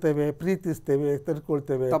ಅಪ್ಕೊಳ್ತೇವೆ, ಪ್ರೀತಿಸ್ತೇವೆ,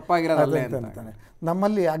 ತೆರ್ಕೊಳ್ತೇವೆ. ತಪ್ಪಾಗಿರೋದಂತಾನೆ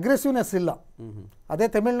ನಮ್ಮಲ್ಲಿ ಅಗ್ರೆಸಿವ್ನೆಸ್ ಇಲ್ಲ. ಅದೇ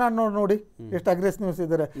ತಮಿಳ್ನಾಡು ನೋಡಿ ಎಷ್ಟು ಅಗ್ರೆಸಿವ್ನೆಸ್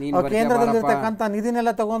ಇದ್ದಾರೆ. ಕೇಂದ್ರದಲ್ಲಿರ್ತಕ್ಕಂಥ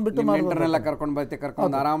ನಿಧಿನೆಲ್ಲ ತಗೊಂಡ್ಬಿಟ್ಟು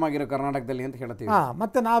ಕರ್ಕೊಂಡು ಆರಾಮಾಗಿರೋ ಕರ್ನಾಟಕದಲ್ಲಿ ಅಂತ ಹೇಳ್ತೀವಿ.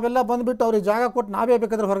 ಮತ್ತೆ ನಾವೆಲ್ಲ ಬಂದ್ಬಿಟ್ಟು ಅವ್ರಿಗೆ ಜಾಗ ಕೊಟ್ಟು ನಾವೇ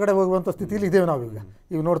ಬೇಕಾದ್ರೆ ಹೊರಗಡೆ ಹೋಗುವಂಥ ಸ್ಥಿತಿಲಿ ಇದ್ದೇವೆ ನಾವೀಗ.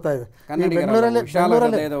 ಈಗ ನೋಡ್ತಾ ಇದ್ದೇವೆ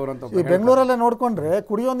ಈ ಬೆಂಗಳೂರಲ್ಲೇ ನೋಡ್ಕೊಂಡ್ರೆ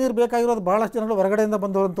ಕುಡಿಯೋ ನೀರು ಬೇಕಾಗಿರೋದು ಬಹಳಷ್ಟು ಜನಗಳು ಹೊರಗಡೆಯಿಂದ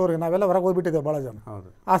ಬಂದವರಂತವ್ರಿಗೆ. ನಾವೆಲ್ಲ ಹೊರಗೆ ಹೋಗ್ಬಿಟ್ಟಿದ್ದೇವೆ ಭಾಳ ಜನ.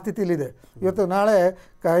 ಆ ಸ್ಥಿತಿಲಿದೆ ಇವತ್ತು. ನಾಳೆ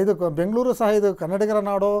ಇದು ಬೆಂಗಳೂರು ಸಹ ಇದು ಕನ್ನಡಿಗರ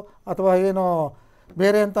ನಾಡೋ ಅಥವಾ ಏನೋ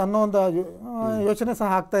ಬೇರೆ ಅಂತ ಅನ್ನೋ ಒಂದು ಯೋಚನೆ ಸಹ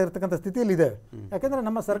ಆಗ್ತಾ ಇರ್ತಕ್ಕಂಥ ಸ್ಥಿತಿಯಲ್ಲಿದೆ. ಯಾಕೆಂದರೆ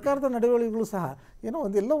ನಮ್ಮ ಸರ್ಕಾರದ ನಡವಳಿಕೆಗಳು ಸಹ ಏನೋ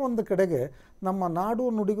ಎಲ್ಲೋ ಒಂದು ಕಡೆಗೆ ನಮ್ಮ ನಾಡು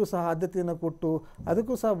ನುಡಿಗೂ ಸಹ ಆದ್ಯತೆಯನ್ನು ಕೊಟ್ಟು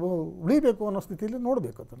ಅದಕ್ಕೂ ಸಹ ಉಳಿಬೇಕು ಅನ್ನೋ ಸ್ಥಿತಿಯಲ್ಲಿ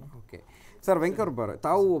ನೋಡಬೇಕು ಅದನ್ನು. ಓಕೆ ಸರ್, ವೆಂಕಟೇಶ್ವರ ಬರ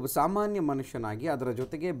ತಾವು ಒಬ್ಬ ಸಾಮಾನ್ಯ ಮನುಷ್ಯನಾಗಿ ಅದರ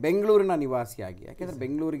ಜೊತೆಗೆ ಬೆಂಗಳೂರಿನ ನಿವಾಸಿಯಾಗಿ,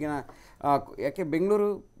 ಯಾಕೆ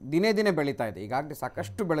ಬೆಂಗಳೂರು ದಿನೇ ದಿನೇ ಬೆಳೀತಾ ಇದೆ. ಈಗಾಗಲೇ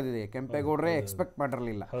ಸಾಕಷ್ಟು ಬೆಳೆದಿದೆ. ಕೆಂಪೇಗೌಡರೇ ಎಕ್ಸ್ಪೆಕ್ಟ್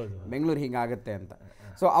ಮಾಡಿರಲಿಲ್ಲ ಬೆಂಗಳೂರು ಹೀಗಾಗುತ್ತೆ ಅಂತ.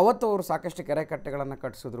 ಸೊ ಅವತ್ತು ಅವರು ಸಾಕಷ್ಟು ಕೆರೆ ಕಟ್ಟೆಗಳನ್ನು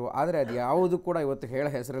ಕಟ್ಟಿಸಿದ್ರು. ಆದರೆ ಅದು ಯಾವುದು ಕೂಡ ಇವತ್ತು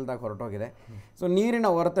ಹೆಸರಿಲ್ದಾಗ ಹೊರಟೋಗಿದೆ. ಸೊ ನೀರಿನ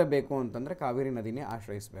ಹೊರತೆ ಬೇಕು ಅಂತಂದರೆ ಕಾವೇರಿ ನದಿನೇ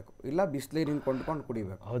ಆಶ್ರಯಿಸಬೇಕು, ಇಲ್ಲ ಬಿಸ್ಲೇರಿನ ಕೊಂಡ್ಕೊಂಡು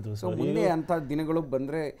ಕುಡಿಬೇಕು. ಸೊ ಮುಂದೆ ಅಂಥ ದಿನಗಳು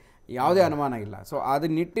ಬಂದರೆ ಯಾವುದೇ ಅನುಮಾನ ಇಲ್ಲ. ಸೊ ಅದ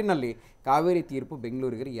ನಿಟ್ಟಿನಲ್ಲಿ ಕಾವೇರಿ ತೀರ್ಪು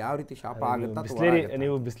ಬೆಂಗಳೂರಿಗೆ ಯಾವ ರೀತಿ ಶಾಪ ಆಗುತ್ತೆ?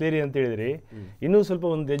 ನೀವು ಬಿಸ್ಲೇರಿ ಅಂತ ಹೇಳಿದ್ರಿ, ಇನ್ನೂ ಸ್ವಲ್ಪ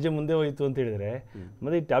ಒಂದು ಹೆಜ್ಜೆ ಮುಂದೆ ಹೋಯಿತು ಅಂತ ಹೇಳಿದ್ರೆ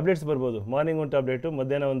ಮತ್ತೆ ಈ ಟ್ಯಾಬ್ಲೆಟ್ಸ್ ಬರ್ಬೋದು. ಮಾರ್ನಿಂಗ್ ಒಂದು ಟ್ಯಾಬ್ಲೆಟ್,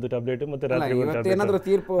 ಮಧ್ಯಾಹ್ನ ಒಂದು ಟ್ಯಾಬ್ಲೆಟ್, ಮತ್ತೆ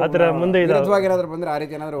ರಾತ್ರಿ ಆತರ ಮುಂದೆ ಬಂದ್ರೆ ಆ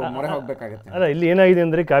ರೀತಿ ಏನಾದರೂ ಮೊರೆ ಹೋಗಬೇಕಾಗುತ್ತೆ. ಅಲ್ಲ, ಇಲ್ಲಿ ಏನಾಗಿದೆ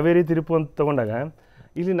ಅಂದ್ರೆ ಕಾವೇರಿ ತೀರ್ಪು ಅಂತ ತಗೊಂಡಾಗ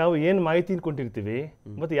ಇಲ್ಲಿ ನಾವು ಏನು ಮಾಹಿತಿ ಕೊಟ್ಟಿರ್ತೀವಿ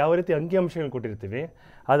ಮತ್ತು ಯಾವ ರೀತಿ ಅಂಕಿಅಂಶಗಳನ್ನ ಕೊಟ್ಟಿರ್ತೀವಿ,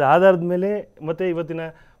 ಅದು ಆಧಾರದ ಮೇಲೆ ಮತ್ತು ಇವತ್ತಿನ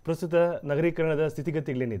ಪ್ರಸ್ತುತ ನಗರೀಕರಣದ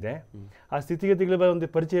ಸ್ಥಿತಿಗತಿಗಳೇನಿದೆ ಆ ಸ್ಥಿತಿಗತಿಗಳ ಒಂದು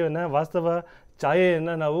ಪರಿಚಯವನ್ನು, ವಾಸ್ತವ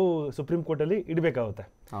ಛಾಯೆಯನ್ನು ನಾವು ಸುಪ್ರೀಂ ಕೋರ್ಟಲ್ಲಿ ಇಡಬೇಕಾಗುತ್ತೆ.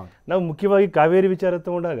 ನಾವು ಮುಖ್ಯವಾಗಿ ಕಾವೇರಿ ವಿಚಾರ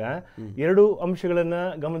ತಗೊಂಡಾಗ 2 ಅಂಶಗಳನ್ನು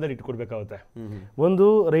ಗಮನದಲ್ಲಿ ಇಟ್ಕೊಡ್ಬೇಕಾಗುತ್ತೆ. ಒಂದು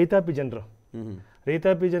ರೈತಾಪಿ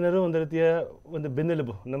ಜನರು ಒಂದು ರೀತಿಯ ಒಂದು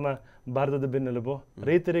ಬೆನ್ನೆಲುಬು, ನಮ್ಮ ಭಾರತದ ಬೆನ್ನೆಲುಬು.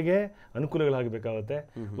 ರೈತರಿಗೆ ಅನುಕೂಲಗಳಾಗಬೇಕಾಗುತ್ತೆ.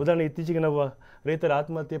 ಉದಾಹರಣೆ, ಇತ್ತೀಚೆಗೆ ನಾವು ರೈತರ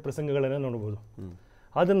ಆತ್ಮಹತ್ಯೆ ಪ್ರಸಂಗಗಳನ್ನು ನೋಡ್ಬೋದು.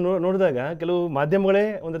 ಅದನ್ನು ನೋಡಿದಾಗ ಕೆಲವು ಮಾಧ್ಯಮಗಳೇ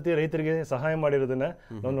ಒಂದು ರೀತಿಯ ರೈತರಿಗೆ ಸಹಾಯ ಮಾಡಿರೋದನ್ನ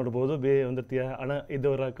ನಾವು ನೋಡ್ಬೋದು, ಒಂದು ರೀತಿಯ ಹಣ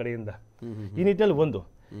ಇದ್ದವರ ಕಡೆಯಿಂದ. ಈ ನಿಟ್ಟಿನಲ್ಲಿ ಒಂದು.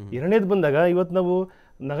 ಎರಡನೇದು ಬಂದಾಗ ಇವತ್ತು ನಾವು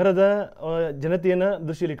ನಗರದ ಜನತೆಯನ್ನ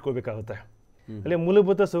ದೃಷ್ಟಿಯಲ್ಲಿ ಇಟ್ಕೋಬೇಕಾಗುತ್ತೆ. ಅಲ್ಲಿ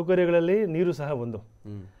ಮೂಲಭೂತ ಸೌಕರ್ಯಗಳಲ್ಲಿ ನೀರು ಸಹ ಒಂದು.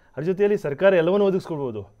 ಅದ್ರ ಜೊತೆಯಲ್ಲಿ ಸರ್ಕಾರ ಎಲ್ಲವನ್ನೂ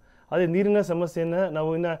ಒದಗಿಸ್ಕೊಳ್ಬೋದು. ಅದೇ ನೀರಿನ ಸಮಸ್ಯೆಯನ್ನ ನಾವು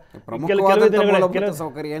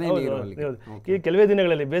ಕೆಲವೇ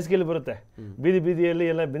ದಿನಗಳಲ್ಲಿ ಬೇಸಿಗೆಯಲ್ಲಿ ಬರುತ್ತೆ, ಬೀದಿಯಲ್ಲಿ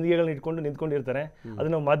ಎಲ್ಲ ಬಿಂದಿಗೆಗಳನ್ನ ಇಟ್ಕೊಂಡು ನಿಂತ್ಕೊಂಡಿರ್ತಾರೆ.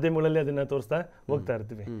 ಅದನ್ನ ನಾವು ಮಾಧ್ಯಮಗಳಲ್ಲಿ ಅದನ್ನ ತೋರಿಸ್ತಾ ಹೋಗ್ತಾ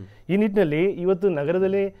ಇರ್ತೀವಿ. ಈ ನಿಟ್ಟಿನಲ್ಲಿ ಇವತ್ತು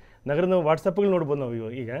ನಗರದ ವಾಟ್ಸಪ್ಗಳು ನೋಡ್ಬೋದು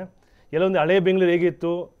ನಾವು. ಈಗ ಕೆಲವೊಂದು ಹಳೆಯ ಬೆಂಗಳೂರು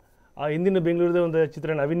ಹೇಗಿತ್ತು, ಆ ಹಿಂದಿನ ಬೆಂಗಳೂರದ ಒಂದು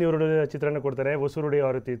ಚಿತ್ರಣ, ಅವಿನ್ಯೂರು ಚಿತ್ರಣ ಕೊಡ್ತಾರೆ, ಹೊಸೂರುಡಿ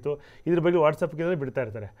ಯಾವ ರೀತಿ ಇತ್ತು, ಇದ್ರ ಬಗ್ಗೆ ವಾಟ್ಸಪ್ಗೆ ಬಿಡ್ತಾ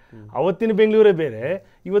ಇರ್ತಾರೆ. ಅವತ್ತಿನ ಬೆಂಗಳೂರೇ ಬೇರೆ,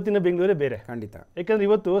 ಇವತ್ತಿನ ಬೆಂಗಳೂರೇ ಬೇರೆ. ಖಂಡಿತ. ಯಾಕಂದ್ರೆ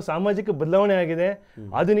ಇವತ್ತು ಸಾಮಾಜಿಕ ಬದಲಾವಣೆ ಆಗಿದೆ,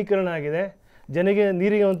 ಆಧುನೀಕರಣ ಆಗಿದೆ, ಜನಗೆ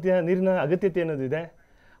ನೀರಿನ ಅಗತ್ಯತೆ ಅನ್ನೋದಿದೆ.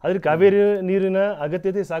 ಆದರೆ ಕಾವೇರಿ ನೀರಿನ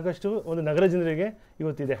ಅಗತ್ಯತೆ ಸಾಕಷ್ಟು ಒಂದು ನಗರ ಜನರಿಗೆ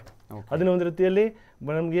ಇವತ್ತಿದೆ. ಅದನ್ನ ಒಂದು ರೀತಿಯಲ್ಲಿ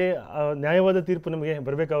ನಮಗೆ ನ್ಯಾಯವಾದ ತೀರ್ಪು ನಮಗೆ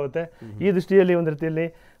ಬರಬೇಕಾಗುತ್ತೆ. ಈ ದೃಷ್ಟಿಯಲ್ಲಿ ಒಂದು ರೀತಿಯಲ್ಲಿ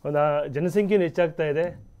ಒಂದು ಜನಸಂಖ್ಯೆಯನ್ನು ಹೆಚ್ಚಾಗ್ತಾ ಇದೆ.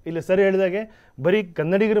 ಇಲ್ಲಿ ಸರಿ ಹೇಳಿದಾಗೆ ಬರೀ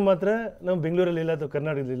ಕನ್ನಡಿಗರು ಮಾತ್ರ ನಮ್ಮ ಬೆಂಗಳೂರಲ್ಲಿ ಇಲ್ಲ ಅಥವಾ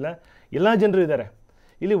ಕರ್ನಾಟಕದಲ್ಲಿಲ್ಲ, ಎಲ್ಲ ಜನರು ಇದ್ದಾರೆ.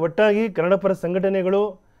 ಇಲ್ಲಿ ಒಟ್ಟಾಗಿ ಕನ್ನಡ ಪರ ಸಂಘಟನೆಗಳು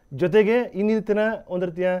ಜೊತೆಗೆ ಇನ್ನಿತರ ಒಂದು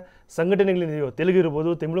ರೀತಿಯ ಸಂಘಟನೆಗಳಿದೆಯೋ, ತೆಲುಗು ಇರ್ಬೋದು,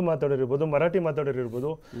 ತಮಿಳು ಮಾತಾಡೋರಿರ್ಬೋದು, ಮರಾಠಿ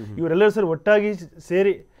ಮಾತಾಡೋರಿರ್ಬೋದು, ಇವರೆಲ್ಲರೂ ಸರ್ ಒಟ್ಟಾಗಿ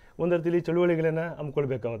ಸೇರಿ ಒಂದು ರೀತಿಯಲ್ಲಿ ಚಳುವಳಿಗಳನ್ನು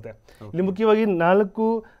ಹಮ್ಮಿಕೊಳ್ಬೇಕಾಗುತ್ತೆ. ಇಲ್ಲಿ ಮುಖ್ಯವಾಗಿ 4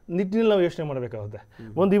 ನಿಟ್ಟಿನಲ್ಲಿ ನಾವು ಯೋಚನೆ ಮಾಡಬೇಕಾಗುತ್ತೆ.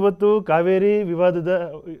 ಒಂದು ಇವತ್ತು ಕಾವೇರಿ ವಿವಾದದ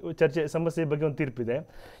ಚರ್ಚೆ ಸಮಸ್ಯೆ ಬಗ್ಗೆ ಒಂದು ತೀರ್ಪಿದೆ.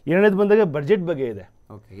 ಎರಡನೇದು ಬಂದಾಗ ಬಜೆಟ್ ಬಗ್ಗೆ ಇದೆ.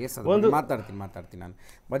 ಒಂದು ಮಾತಾಡ್ತೀನಿ ನಾನು.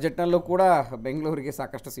 ಬಜೆಟ್ನಲ್ಲೂ ಕೂಡ ಬೆಂಗಳೂರಿಗೆ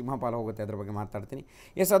ಸಾಕಷ್ಟು ಸಿಂಹಪಾಲು ಹೋಗುತ್ತೆ, ಅದ್ರ ಬಗ್ಗೆ ಮಾತಾಡ್ತೀನಿ.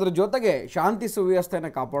 ಅದ್ರ ಜೊತೆಗೆ ಶಾಂತಿ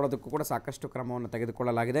ಸುವ್ಯವಸ್ಥೆಯನ್ನು ಕಾಪಾಡೋದಕ್ಕೂ ಕೂಡ ಸಾಕಷ್ಟು ಕ್ರಮವನ್ನು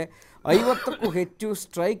ತೆಗೆದುಕೊಳ್ಳಲಾಗಿದೆ. 50ಕ್ಕೂ ಹೆಚ್ಚು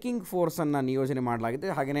ಸ್ಟ್ರೈಕಿಂಗ್ ಫೋರ್ಸನ್ನು ನಿಯೋಜನೆ ಮಾಡಲಾಗಿದೆ.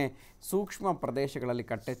 ಹಾಗೆಯೇ ಸೂಕ್ಷ್ಮ ಪ್ರದೇಶಗಳಲ್ಲಿ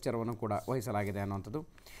ಕಟ್ಟೆಚ್ಚರವನ್ನು ಕೂಡ ವಹಿಸಲಾಗಿದೆ ಅನ್ನುವಂಥದ್ದು.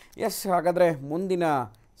 ಹಾಗಾದರೆ ಮುಂದಿನ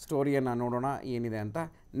ಸ್ಟೋರಿಯನ್ನು ನೋಡೋಣ ಏನಿದೆ ಅಂತ.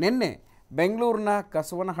 ನಿನ್ನೆ ಬೆಂಗಳೂರಿನ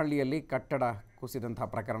ಕಸವನಹಳ್ಳಿಯಲ್ಲಿ ಕಟ್ಟಡ ಕುಸಿದಂತಹ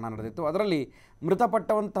ಪ್ರಕರಣ ನಡೆದಿತ್ತು. ಅದರಲ್ಲಿ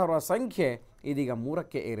ಮೃತಪಟ್ಟಂಥವರ ಸಂಖ್ಯೆ ಇದೀಗ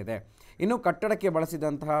 3ಕ್ಕೆ ಏರಿದೆ. ಇನ್ನು ಕಟ್ಟಡಕ್ಕೆ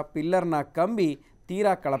ಬಳಸಿದಂತಹ ಪಿಲ್ಲರ್ನ ಕಂಬಿ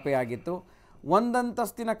ತೀರಾ ಕಳಪೆಯಾಗಿತ್ತು.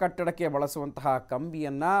 ಒಂದಂತಸ್ತಿನ ಕಟ್ಟಡಕ್ಕೆ ಬಳಸುವಂತಹ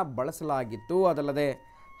ಕಂಬಿಯನ್ನು ಬಳಸಲಾಗಿತ್ತು. ಅದಲ್ಲದೆ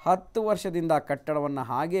 10 ವರ್ಷದಿಂದ ಕಟ್ಟಡವನ್ನು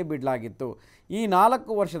ಹಾಗೇ ಬಿಡಲಾಗಿತ್ತು. ಈ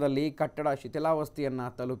 4 ವರ್ಷದಲ್ಲಿ ಕಟ್ಟಡ ಶಿಥಿಲಾವಸ್ಥೆಯನ್ನು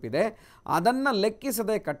ತಲುಪಿದೆ. ಅದನ್ನು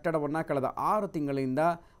ಲೆಕ್ಕಿಸದೆ ಕಟ್ಟಡವನ್ನು ಕಳೆದ 6 ತಿಂಗಳಿಂದ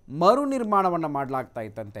ಮರು ನಿರ್ಮಾಣವನ್ನು ಮಾಡಲಾಗ್ತಾ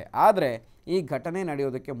ಇತ್ತಂತೆ. ಆದರೆ ಈ ಘಟನೆ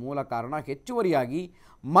ನಡೆಯೋದಕ್ಕೆ ಮೂಲ ಕಾರಣ ಹೆಚ್ಚುವರಿಯಾಗಿ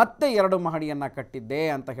ಮತ್ತೆ 2 ಮಹಡಿಯನ್ನು ಕಟ್ಟಿದ್ದೆ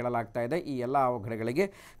ಅಂತ ಹೇಳಲಾಗ್ತಾ ಇದೆ. ಈ ಎಲ್ಲ ಅವಘಡಗಳಿಗೆ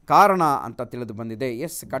ಕಾರಣ ಅಂತ ತಿಳಿದು ಬಂದಿದೆ.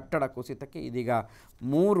 ಕಟ್ಟಡ ಕುಸಿತಕ್ಕೆ ಇದೀಗ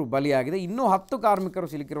 3 ಬಲಿಯಾಗಿದೆ. ಇನ್ನೂ 10 ಕಾರ್ಮಿಕರು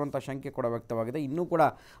ಸಿಲುಕಿರುವಂಥ ಶಂಕೆ ಕೂಡ ವ್ಯಕ್ತವಾಗಿದೆ. ಇನ್ನೂ ಕೂಡ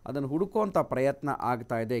ಅದನ್ನು ಹುಡುಕುವಂಥ ಪ್ರಯತ್ನ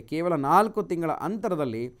ಆಗ್ತಾ ಇದೆ. ಕೇವಲ 4 ತಿಂಗಳ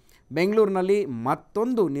ಅಂತರದಲ್ಲಿ ಬೆಂಗಳೂರಿನಲ್ಲಿ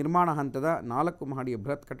ಮತ್ತೊಂದು ನಿರ್ಮಾಣ ಹಂತದ 4 ಮಹಡಿಯ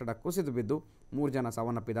ಬೃಹತ್ ಕಟ್ಟಡ ಕುಸಿದು ಬಿದ್ದು 3 ಜನ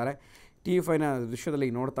ಸಾವನ್ನಪ್ಪಿದ್ದಾರೆ. TV5ನ ದೃಶ್ಯದಲ್ಲಿ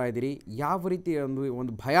ನೋಡ್ತಾ ಇದ್ದೀರಿ ಯಾವ ರೀತಿ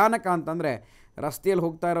ಒಂದು ಭಯಾನಕ ಅಂತಂದರೆ, ರಸ್ತೆಯಲ್ಲಿ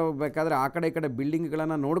ಹೋಗ್ತಾ ಇರಬೇಕಾದ್ರೆ ಆ ಕಡೆ ಈ ಕಡೆ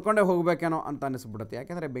ಬಿಲ್ಡಿಂಗ್ಗಳನ್ನು ನೋಡ್ಕೊಂಡೇ ಹೋಗಬೇಕೇನೋ ಅಂತ ಅನ್ನಿಸ್ಬಿಡುತ್ತೆ.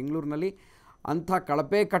 ಯಾಕೆಂದರೆ ಬೆಂಗಳೂರಿನಲ್ಲಿ ಅಂಥ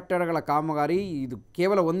ಕಳಪೆ ಕಟ್ಟಡಗಳ ಕಾಮಗಾರಿ ಇದು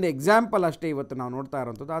ಕೇವಲ ಒಂದು ಎಕ್ಸಾಂಪಲ್ ಅಷ್ಟೇ ಇವತ್ತು ನಾವು ನೋಡ್ತಾ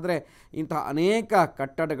ಇರೋವಂಥದ್ದು. ಆದರೆ ಇಂಥ ಅನೇಕ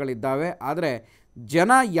ಕಟ್ಟಡಗಳಿದ್ದಾವೆ. ಆದರೆ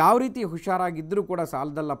ಜನ ಯಾವ ರೀತಿ ಹುಷಾರಾಗಿದ್ದರೂ ಕೂಡ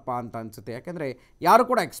ಸಾಲದಲ್ಲಪ್ಪ ಅಂತ ಅನಿಸುತ್ತೆ. ಯಾಕೆಂದರೆ ಯಾರು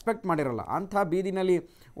ಕೂಡ ಎಕ್ಸ್ಪೆಕ್ಟ್ ಮಾಡಿರಲ್ಲ ಅಂಥ ಬೀದಿನಲ್ಲಿ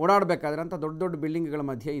ಓಡಾಡಬೇಕಾದ್ರೆ ಅಂಥ ದೊಡ್ಡ ದೊಡ್ಡ ಬಿಲ್ಡಿಂಗ್ಗಳ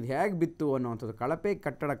ಮಧ್ಯೆ ಇದು ಹೇಗೆ ಬಿತ್ತು ಅನ್ನುವಂಥದ್ದು. ಕಳಪೆ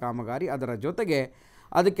ಕಟ್ಟಡ ಕಾಮಗಾರಿ, ಅದರ ಜೊತೆಗೆ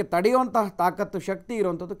ಅದಕ್ಕೆ ತಡೆಯುವಂತಹ ತಾಕತ್ತು ಶಕ್ತಿ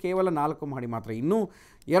ಇರುವಂಥದ್ದು ಕೇವಲ 4 ಮಹಡಿ ಮಾತ್ರ. ಇನ್ನೂ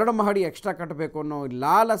 2 ಮಹಡಿ ಎಕ್ಸ್ಟ್ರಾ ಕಟ್ಟಬೇಕು ಅನ್ನೋ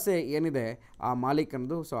ಲಾಲಸೆ ಏನಿದೆ ಆ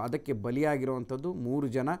ಮಾಲೀಕನದು. ಅದಕ್ಕೆ ಬಲಿಯಾಗಿರುವಂಥದ್ದು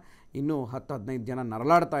 3 ಜನ, ಇನ್ನೂ 10-15 ಜನ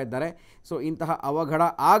ನರಳಾಡ್ತಾ ಇದ್ದಾರೆ. ಇಂತಹ ಅವಘಡ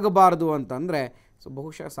ಆಗಬಾರ್ದು ಅಂತಂದರೆ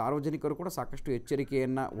ಬಹುಶಃ ಸಾರ್ವಜನಿಕರು ಕೂಡ ಸಾಕಷ್ಟು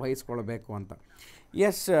ಎಚ್ಚರಿಕೆಯನ್ನು ವಹಿಸ್ಕೊಳ್ಬೇಕು ಅಂತ.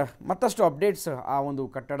 ಮತ್ತಷ್ಟು ಅಪ್ಡೇಟ್ಸ್ ಆ ಒಂದು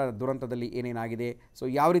ಕಟ್ಟಡ ದುರಂತದಲ್ಲಿ ಏನೇನಾಗಿದೆ,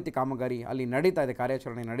 ಯಾವ ರೀತಿ ಕಾಮಗಾರಿ ಅಲ್ಲಿ ನಡೀತಾ ಇದೆ,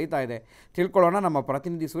 ಕಾರ್ಯಾಚರಣೆ ನಡೀತಾ ಇದೆ ತಿಳ್ಕೊಳ್ಳೋಣ. ನಮ್ಮ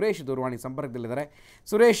ಪ್ರತಿನಿಧಿ ಸುರೇಶ್ ದೂರವಾಣಿ ಸಂಪರ್ಕದಲ್ಲಿದ್ದಾರೆ.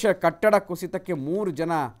 ಸುರೇಶ್, ಕಟ್ಟಡ ಕುಸಿತಕ್ಕೆ 3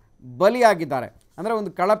 ಜನ ಬಲಿಯಾಗಿದ್ದಾರೆ ಅಂದರೆ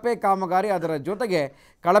ಒಂದು ಕಳಪೆ ಕಾಮಗಾರಿ, ಅದರ ಜೊತೆಗೆ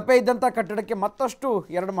ಕಳಪೆ ಇದ್ದಂಥ ಕಟ್ಟಡಕ್ಕೆ ಮತ್ತಷ್ಟು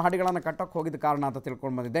 2 ಮಹಡಿಗಳನ್ನು ಕಟ್ಟಕ್ಕೆ ಹೋಗಿದ್ದ ಕಾರಣ ಅಂತ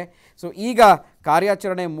ತಿಳ್ಕೊಂಡು ಬಂದಿದೆ. ಈಗ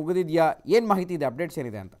ಕಾರ್ಯಾಚರಣೆ ಮುಗಿದಿದೆಯಾ, ಏನು ಮಾಹಿತಿ ಇದೆ, ಅಪ್ಡೇಟ್ಸ್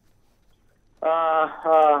ಏನಿದೆ ಅಂತ?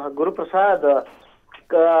 ಗುರುಪ್ರಸಾದ್,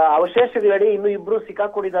 ಅವಶೇಷಗಳಡಿ ಇನ್ನು 2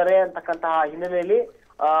 ಸಿಕ್ಕಾಕೊಂಡಿದ್ದಾರೆ ಅಂತಕ್ಕಂತಹ ಹಿನ್ನೆಲೆಯಲ್ಲಿ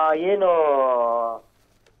ಏನು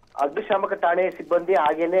ಅಗ್ನಿಶಾಮಕ ಠಾಣೆ ಸಿಬ್ಬಂದಿ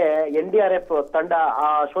ಹಾಗೇನೆ NDRF ತಂಡ ಆ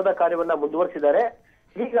ಶೋಧ ಕಾರ್ಯವನ್ನ ಮುಂದುವರಿಸಿದ್ದಾರೆ.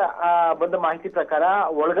 ಈಗ ಬಂದ ಮಾಹಿತಿ ಪ್ರಕಾರ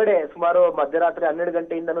ಒಳಗಡೆ ಸುಮಾರು ಮಧ್ಯರಾತ್ರಿ 12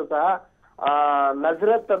 ಗಂಟೆಯಿಂದನೂ ಸಹ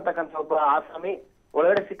ನಜರತ್ ಅಂತಕ್ಕಂಥ ಒಬ್ಬ ಆಸಾಮಿ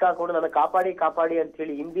ಒಳಗಡೆ ಸಿಕ್ಕಾಕೊಂಡು ನನ್ನ ಕಾಪಾಡಿ ಅಂತ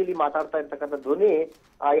ಹೇಳಿ ಹಿಂದಿಲಿ ಮಾತಾಡ್ತಾ ಇರ್ತಕ್ಕಂಥ ಧ್ವನಿ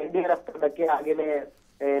NDRF ತಂಡಕ್ಕೆ ಹಾಗೇನೆ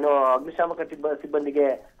ಏನು ಅಗ್ನಿಶಾಮಕ ಸಿಬ್ಬಂದಿಗೆ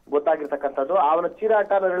ಗೊತ್ತಾಗಿರ್ತಕ್ಕಂಥದ್ದು. ಅವನ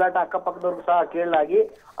ಚೀರಾಟ ನರಳಾಟ ಅಕ್ಕಪಕ್ಕದವ್ರಿಗೂ ಸಹ ಕೇಳಲಾಗಿ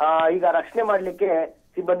ಈಗ ರಕ್ಷಣೆ ಮಾಡ್ಲಿಕ್ಕೆ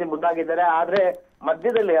ಸಿಬ್ಬಂದಿ ಮುಂದಾಗಿದ್ದಾರೆ. ಆದ್ರೆ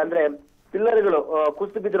ಮಧ್ಯದಲ್ಲಿ ಅಂದ್ರೆ ಪಿಲ್ಲರ್ಗಳು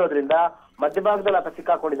ಕುಸಿದು ಬಿದ್ದಿರೋದ್ರಿಂದ ಮಧ್ಯಭಾಗದಲ್ಲಿ ಆತ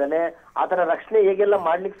ಸಿಕ್ಕಾಕೊಂಡಿದ್ದಾನೆ. ಆತನ ರಕ್ಷಣೆ ಹೇಗೆಲ್ಲ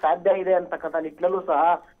ಮಾಡ್ಲಿಕ್ಕೆ ಸಾಧ್ಯ ಇದೆ ಅಂತಕ್ಕಂಥ ನಿಟ್ಟಿನಲ್ಲೂ ಸಹ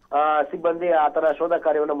ಸಿಬ್ಬಂದಿ ಆತನ ಶೋಧ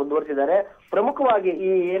ಕಾರ್ಯವನ್ನು ಮುಂದುವರಿಸಿದ್ದಾರೆ. ಪ್ರಮುಖವಾಗಿ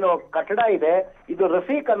ಈ ಏನು ಕಟ್ಟಡ ಇದೆ ಇದು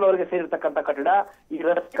ರಫೀಕ್ ಅನ್ನೋರಿಗೆ ಸೇರಿರ್ತಕ್ಕಂಥ ಕಟ್ಟಡ. ಈ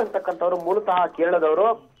ರಫೀಕ್ ಅಂತಕ್ಕಂಥವ್ರು ಮೂಲತಃ ಕೇರಳದವರು.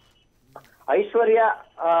 ಐಶ್ವರ್ಯ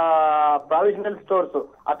ಪ್ರಾವಿಷನಲ್ ಸ್ಟೋರ್ಸ್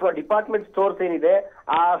ಅಥವಾ ಡಿಪಾರ್ಟ್ಮೆಂಟ್ ಸ್ಟೋರ್ಸ್ ಏನಿದೆ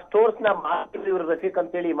ಆ ಸ್ಟೋರ್ಸ್ ನ ಮಾಹಿತಿ ಇವರು ರಫೀಕ್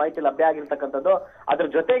ಅಂತೇಳಿ ಮಾಹಿತಿ ಲಭ್ಯ ಆಗಿರ್ತಕ್ಕಂಥದ್ದು. ಅದ್ರ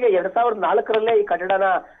ಜೊತೆಗೆ 2004ರಲ್ಲೇ ಈ ಕಟ್ಟಡನ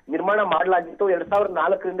ನಿರ್ಮಾಣ ಮಾಡಲಾಗಿತ್ತು.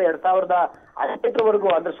 2004ರಿಂದ 2018ರವರೆಗೂ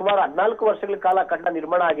ಅಂದ್ರೆ ಸುಮಾರು 14 ವರ್ಷಗಳ ಕಾಲ ಕಟ್ಟಡ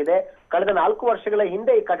ನಿರ್ಮಾಣ ಆಗಿದೆ. ಕಳೆದ 4 ವರ್ಷಗಳ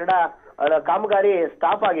ಹಿಂದೆ ಈ ಕಟ್ಟಡ ಕಾಮಗಾರಿ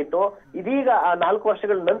ಸ್ಟಾಪ್ ಆಗಿತ್ತು. ಇದೀಗ 4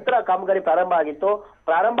 ವರ್ಷಗಳ ನಂತರ ಕಾಮಗಾರಿ ಪ್ರಾರಂಭ ಆಗಿತ್ತು.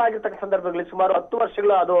 ಪ್ರಾರಂಭ ಆಗಿರ್ತಕ್ಕಂಥ ಸಂದರ್ಭಗಳಲ್ಲಿ ಸುಮಾರು 10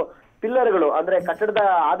 ವರ್ಷಗಳು ಅದು ಪಿಲ್ಲರ್ಗಳು ಅಂದ್ರೆ ಕಟ್ಟಡದ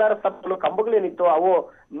ಆಧಾರ ಸ್ತಂಭಗಳು ಕಂಬಗಳೇನಿತ್ತು ಅವು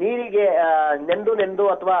ನೀರಿಗೆ ನೆಂದು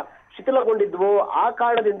ಅಥವಾ ಶಿಥಿಲಗೊಂಡಿದ್ವು. ಆ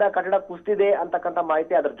ಕಾರಣದಿಂದ ಕಟ್ಟಡ ಕುಸಿದಿದೆ ಅಂತಕ್ಕಂಥ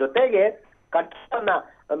ಮಾಹಿತಿ. ಅದ್ರ ಜೊತೆಗೆ ಕಟ್ಟಡನ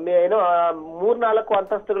ಏನೋ 3-4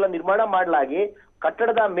 ಅಂತಸ್ತುಗಳ ನಿರ್ಮಾಣ ಮಾಡಲಾಗಿ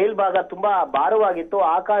ಕಟ್ಟಡದ ಮೇಲ್ಭಾಗ ತುಂಬಾ ಭಾರವಾಗಿತ್ತು.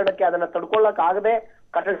 ಆ ಕಾರಣಕ್ಕೆ ಅದನ್ನ ತಡ್ಕೊಳ್ಳಕ್ ಆಗದೆ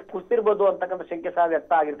ಕಟ್ಟಡ ಕುಸಿದಿರ್ಬೋದು ಅಂತಕ್ಕಂಥ ಶಂಕೆ ಸಹ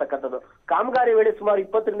ವ್ಯಕ್ತ ಆಗಿರ್ತಕ್ಕಂಥದ್ದು. ಕಾಮಗಾರಿ ವೇಳೆ ಸುಮಾರು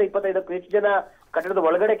 20ರಿಂದ 25ಕ್ಕೂ ಹೆಚ್ಚು ಜನ ಕಟ್ಟಡದ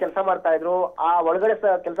ಒಳಗಡೆ ಕೆಲಸ ಮಾಡ್ತಾ ಇದ್ರು. ಆ ಒಳಗಡೆ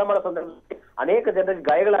ಕೆಲಸ ಮಾಡೋ ಸಂದರ್ಭದಲ್ಲಿ ಅನೇಕ ಜನರಿಗೆ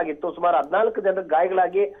ಗಾಯಗಳಾಗಿತ್ತು. ಸುಮಾರು 14 ಜನರಿಗೆ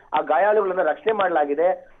ಗಾಯಗಳಾಗಿ ಆ ಗಾಯಾಳುಗಳನ್ನ ರಕ್ಷಣೆ ಮಾಡಲಾಗಿದೆ.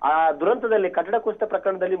 ಆ ದುರಂತದಲ್ಲಿ ಕಟ್ಟಡ ಕುಸಿತ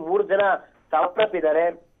ಪ್ರಕರಣದಲ್ಲಿ 3 ಜನ ಸಾವನ್ನಪ್ಪಿದ್ದಾರೆ.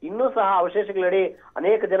 ಇನ್ನೂ ಸಹ ಅವಶೇಷಗಳಡಿ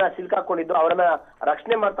ಅನೇಕ ಜನ ಸಿಲುಕಾಕೊಂಡಿದ್ದು ಅವರನ್ನ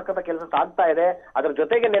ರಕ್ಷಣೆ ಮಾಡ್ತಕ್ಕಂಥ ಕೆಲಸ ಸಾಗ್ತಾ ಇದೆ. ಅದ್ರ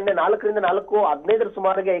ಜೊತೆಗೆ ನಿನ್ನೆ 4ರಿಂದ 4:15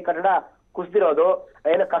 ಸುಮಾರಿಗೆ ಈ ಕಟ್ಟಡ ಕುಸಿದಿರೋದು.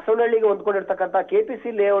 ಏನು ಕಸವನಹಳ್ಳಿಗೆ ಹೊಂದ್ಕೊಂಡಿರ್ತಕ್ಕಂಥ ಕೆಪಿಸಿ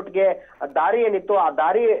ಲೇಔಟ್ಗೆ ದಾರಿ ಏನಿತ್ತು ಆ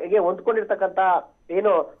ದಾರಿಗೆ ಹೊಂದ್ಕೊಂಡಿರ್ತಕ್ಕಂಥ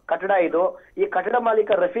ಏನು ಕಟ್ಟಡ ಇದು. ಈ ಕಟ್ಟಡ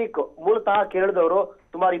ಮಾಲೀಕ ರಫೀಕ್ ಮೂಲತಃ ಕೇರಳದವರು.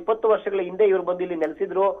 ಸುಮಾರು 20 ವರ್ಷಗಳ ಹಿಂದೆ ಇವರು ಬಂದು ಇಲ್ಲಿ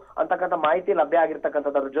ನೆಲೆಸಿದ್ರು ಅಂತಕ್ಕಂಥ ಮಾಹಿತಿ ಲಭ್ಯ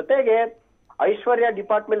ಆಗಿರ್ತಕ್ಕಂಥದ್ದು. ಅದ್ರ ಜೊತೆಗೆ ಐಶ್ವರ್ಯ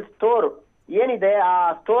ಡಿಪಾರ್ಟ್ಮೆಂಟ್ ಸ್ಟೋರ್ ಏನಿದೆ ಆ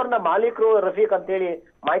ಸ್ಟೋರ್ ನ ಮಾಲೀಕರು ರಫೀಕ್ ಅಂತ ಹೇಳಿ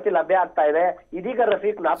ಮಾಹಿತಿ ಲಭ್ಯ ಆಗ್ತಾ ಇದೆ. ಇದೀಗ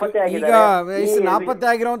ರಫೀಕ್ ನಾಪತ್ತೆ ಆಗಿದ್ದಾರೆ. ನಾಪತ್ತೆ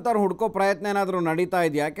ಆಗಿರುವಂತವ್ರು ಹುಡ್ಕೋ ಪ್ರಯತ್ನ ಏನಾದರೂ ನಡೀತಾ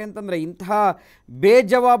ಇದೆಯಾ? ಯಾಕೆಂತಂದ್ರೆ ಇಂತಹ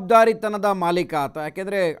ಬೇಜವಾಬ್ದಾರಿತನದ ಮಾಲೀಕ ಆತ.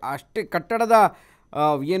 ಯಾಕೆಂದ್ರೆ ಅಷ್ಟೇ ಕಟ್ಟಡದ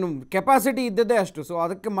ಏನು ಕೆಪಾಸಿಟಿ ಇದ್ದದ್ದೇ ಅಷ್ಟು. ಸೊ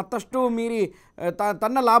ಅದಕ್ಕೆ ಮತ್ತಷ್ಟು ಮೀರಿ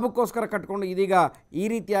ತನ್ನ ಲಾಭಕ್ಕೋಸ್ಕರ ಕಟ್ಕೊಂಡು ಇದೀಗ ಈ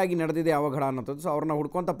ರೀತಿಯಾಗಿ ನಡೆದಿದೆ ಅವಘಡ ಅನ್ನೋದು. ಸೊ ಅವ್ರನ್ನ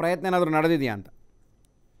ಹುಡ್ಕೋಂಥ ಪ್ರಯತ್ನ ಏನಾದರೂ ನಡೆದಿದೆಯಾ ಅಂತ?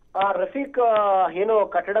 ರಫೀಕ್ ಏನು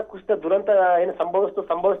ಕಟ್ಟಡ ಕುಸಿತ ದುರಂತ ಏನು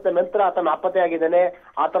ಸಂಭವಿಸಿದ ನಂತರ ಆತ ನಾಪತ್ತೆ ಆಗಿದ್ದಾನೆ.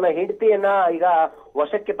 ಆತನ ಹೆಂಡತಿಯನ್ನ ಈಗ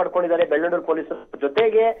ವಶಕ್ಕೆ ಪಡ್ಕೊಂಡಿದ್ದಾರೆ ಬೆಳ್ಳಂಡೂರು ಪೊಲೀಸರು.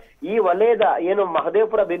 ಜೊತೆಗೆ ಈ ವಲಯದ ಏನು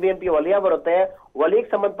ಮಹದೇವಪುರ ಬಿಬಿಎಂಪಿ ವಲಯ ಬರುತ್ತೆ,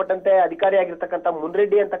 ವಲಯಕ್ಕೆ ಸಂಬಂಧಪಟ್ಟಂತೆ ಅಧಿಕಾರಿಯಾಗಿರ್ತಕ್ಕಂಥ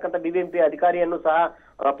ಮುನ್ರೆಡ್ಡಿ ಅಂತಕ್ಕಂಥ ಬಿಬಿಎಂಪಿ ಅಧಿಕಾರಿಯನ್ನು ಸಹ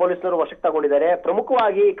ಪೊಲೀಸರು ವಶಕ್ಕೆ ತಗೊಂಡಿದ್ದಾರೆ.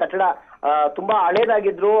 ಪ್ರಮುಖವಾಗಿ ಕಟ್ಟಡ ತುಂಬಾ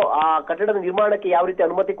ಹಳೇದಾಗಿದ್ರು. ಆ ಕಟ್ಟಡದ ನಿರ್ಮಾಣಕ್ಕೆ ಯಾವ ರೀತಿ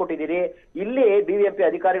ಅನುಮತಿ ಕೊಟ್ಟಿದ್ದೀರಿ, ಇಲ್ಲಿ ಬಿಬಿಎಂಪಿ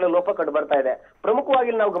ಅಧಿಕಾರಿಗಳ ಲೋಪ ಕಂಡು ಬರ್ತಾ ಇದೆ.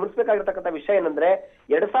 ಪ್ರಮುಖವಾಗಿ ನಾವು ಗಮನಿಸಬೇಕಾಗಿರ್ತಕ್ಕಂಥ ವಿಷಯ ಏನಂದ್ರೆ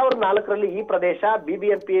 2004ರಲ್ಲಿ ಈ ಪ್ರದೇಶ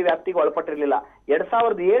ಬಿಬಿಎಂಪಿ ವ್ಯಾಪ್ತಿಗೆ ಒಳಪಟ್ಟಿರಲಿಲ್ಲ.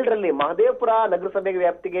 2007ರಲ್ಲಿ ಮಹದೇವಪುರ ನಗರಸಭೆಗೆ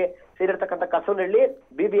ವ್ಯಾಪ್ತಿಗೆ ಸೇರಿರ್ತಕ್ಕಂಥ ಕಸವನಹಳ್ಳಿ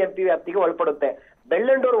ಬಿಬಿಎಂಪಿ ವ್ಯಾಪ್ತಿಗೆ ಒಳಪಡುತ್ತೆ.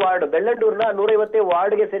 ಬೆಳ್ಳಂಡೂರು ವಾರ್ಡ್, ಬೆಳ್ಳಂಡೂರ್ನ 150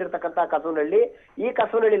 ವಾರ್ಡ್ಗೆ ಸೇರಿರ್ತಕ್ಕಂಥ ಕಸವನಹಳ್ಳಿ. ಈ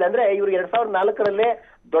ಕಸವನಹಳ್ಳಿ ಅಂದ್ರೆ ಇವರು 2004ರಲ್ಲೇ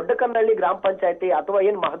ದೊಡ್ಡಕನ್ನಹಳ್ಳಿ ಗ್ರಾಮ ಪಂಚಾಯತಿ ಅಥವಾ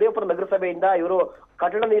ಏನ್ ಮಹದೇವಪುರ ನಗರಸಭೆಯಿಂದ ಇವರು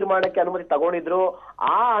ಕಟ್ಟಡ ನಿರ್ಮಾಣಕ್ಕೆ ಅನುಮತಿ ತಗೊಂಡಿದ್ರು.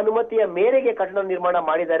 ಆ ಅನುಮತಿಯ ಮೇರೆಗೆ ಕಟ್ಟಡ ನಿರ್ಮಾಣ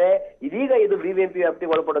ಮಾಡಿದ್ದಾರೆ. ಇದೀಗ ಇದು ಬಿಬಿಎಂಪಿ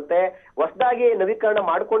ವ್ಯಾಪ್ತಿಗೆ ಒಳಪಡುತ್ತೆ. ಹೊಸದಾಗಿ ನವೀಕರಣ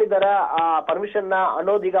ಮಾಡ್ಕೊಂಡಿದ್ದಾರ ಆ ಪರ್ಮಿಷನ್ ನ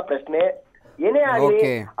ಅನ್ನೋದೀಗ ಪ್ರಶ್ನೆ. ಏನೇ ಆಗಲಿ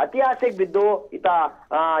ಅತಿ ಆಸೆಗೆ ಬಿದ್ದು ಈತ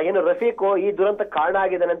ಏನು ರಫೀಕ್ ಈ ದುರಂತ ಕಾರಣ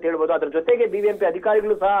ಆಗಿದ್ದಾನೆ ಅಂತ ಹೇಳ್ಬೋದು. ಅದ್ರ ಜೊತೆಗೆ ಬಿಬಿಎಂಪಿ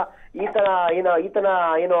ಅಧಿಕಾರಿಗಳು ಸಹ ಈತನ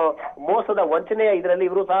ಏನು ಮೋಸದ ವಂಚನೆಯ ಇದರಲ್ಲಿ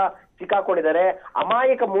ಇವರು ಸಹ ಸಿಕ್ಕಾಕೊಂಡಿದ್ದಾರೆ.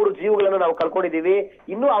 ಅಮಾಯಕ 3 ಜೀವಗಳನ್ನು ನಾವು ಕಳ್ಕೊಂಡಿದೀವಿ.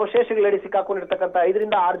 ಇನ್ನೂ ಅವಶೇಷಗಳಡಿ ಸಿಕ್ಕಾಕೊಂಡಿರ್ತಕ್ಕಂಥ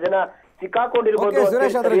 5ರಿಂದ 6 ಜನ ಸಿಕ್ಕಾಕೊಂಡಿರ್ಬೋದು.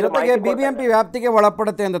 ಸುರೇಶ್, ಅದರ ಜೊತೆಗೆ ಬಿಬಿಎಂಪಿ ವ್ಯಾಪ್ತಿಗೆ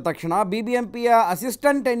ಒಳಪಡುತ್ತೆ ಅಂದ ತಕ್ಷಣ ಬಿಬಿಎಂಪಿಯ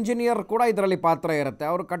ಅಸಿಸ್ಟೆಂಟ್ ಎಂಜಿನಿಯರ್ ಕೂಡ ಇದರಲ್ಲಿ ಪಾತ್ರ ಇರುತ್ತೆ.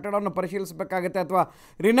 ಅವರು ಕಟ್ಟಡವನ್ನು ಪರಿಶೀಲಿಸಬೇಕಾಗುತ್ತೆ ಅಥವಾ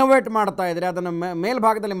ರಿನೋವೇಟ್ ಮಾಡ್ತಾ ಇದ್ರೆ ಅದನ್ನು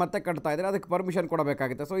ಮೇಲ್ಭಾಗದಲ್ಲಿ ಮತ್ತೆ ಕಟ್ತಾ ಇದ್ರೆ ಅದಕ್ಕೆ ಪರ್ಮಿಷನ್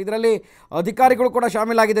ಕೊಡಬೇಕಾಗುತ್ತೆ. ಸೊ ಇದರಲ್ಲಿ ಅಧಿಕಾರಿಗಳು ಕೂಡ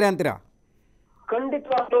ಶಾಮೀಲಾಗಿದ್ದಾರೆ ಅಂತೀರಾ?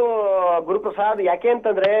 ಖಂಡಿತವಾಗ್ಲೂ ಗುರುಪ್ರಸಾದ್. ಯಾಕೆ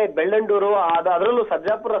ಅಂತಂದ್ರೆ ಬೆಳ್ಳಂಡೂರು ಅದರಲ್ಲೂ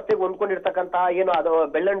ಸರ್ಜಾಪುರ ರಸ್ತೆಗೆ ಹೊಂದ್ಕೊಂಡಿರ್ತಕ್ಕಂತ ಏನು ಅದು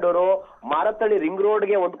ಬೆಳ್ಳಂಡೂರು ಮಾರತ್ತಳ್ಳಿ ರಿಂಗ್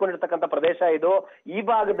ರೋಡ್ಗೆ ಹೊಂದ್ಕೊಂಡಿರ್ತಕ್ಕಂಥ ಪ್ರದೇಶ ಇದು. ಈ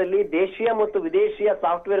ಭಾಗದಲ್ಲಿ ದೇಶೀಯ ಮತ್ತು ವಿದೇಶಿಯ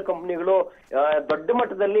ಸಾಫ್ಟ್ವೇರ್ ಕಂಪನಿಗಳು ದೊಡ್ಡ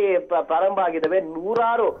ಮಟ್ಟದಲ್ಲಿ ಪ್ರಾರಂಭ ಆಗಿದ್ದಾವೆ.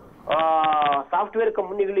 100 ಸಾಫ್ಟ್ವೇರ್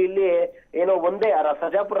ಕಂಪನಿಗಳು ಇಲ್ಲಿ ಏನೋ ಒಂದೇ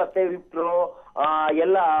ಸರ್ಜಾಪುರ ರಸ್ತೆ ವಿಪ್ರೋ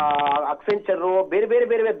ಎಲ್ಲ ಅಕ್ಸೆಂಚರ್ ಬೇರೆ ಬೇರೆ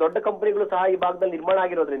ಬೇರೆ ದೊಡ್ಡ ಕಂಪನಿಗಳು ಸಹ ಈ ಭಾಗದಲ್ಲಿ ನಿರ್ಮಾಣ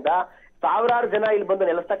ಆಗಿರೋದ್ರಿಂದ ಸಾವಿರಾರು ಜನ ಇಲ್ಲಿ ಬಂದು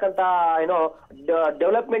ನೆಲೆಸ್ತಕ್ಕಂತ ಏನೋ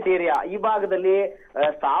ಡೆವಲಪ್ಮೆಂಟ್ ಏರಿಯಾ. ಈ ಭಾಗದಲ್ಲಿ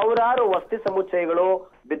ಸಾವಿರಾರು ವಸತಿ ಸಮುಚ್ಚಯಗಳು,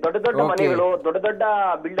 ದೊಡ್ಡ ದೊಡ್ಡ ಮನೆಗಳು, ದೊಡ್ಡ ದೊಡ್ಡ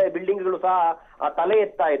ಬಿಲ್ಡಿಂಗ್ಗಳು ಸಹ ತಲೆ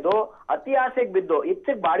ಎತ್ತಾ ಇದ್ದು ಅತಿ ಆಸೆಗೆ ಬಿದ್ದು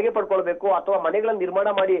ಹೆಚ್ಚಿಗೆ ಬಾಡಿಗೆ ಪಡ್ಕೊಳ್ಬೇಕು ಅಥವಾ ಮನೆಗಳನ್ನ ನಿರ್ಮಾಣ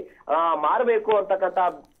ಮಾಡಿ ಮಾರಬೇಕು ಅಂತಕ್ಕಂತ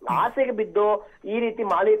ಆಸೆಗೆ ಬಿದ್ದು ಈ ರೀತಿ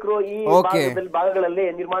ಮಾಲೀಕರು ಈ ಭಾಗಗಳಲ್ಲಿ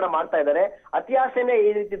ನಿರ್ಮಾಣ ಮಾಡ್ತಾ ಇದ್ದಾರೆ. ಅತಿ ಆಸೆನೆ ಈ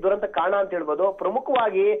ರೀತಿ ದುರಂತ ಕಾರಣ ಅಂತ ಹೇಳ್ಬೋದು.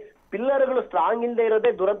 ಪ್ರಮುಖವಾಗಿ ಪಿಲ್ಲರ್ಗಳು ಸ್ಟ್ರಾಂಗ್ ಇಲ್ಲದೆ ಇರೋದೇ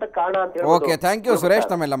ದುರಂತ ಕಾರಣ ಅಂತ ಹೇಳ್ಬೋದು. ಓಕೆ, ಥ್ಯಾಂಕ್ ಯು ಸುರೇಶ್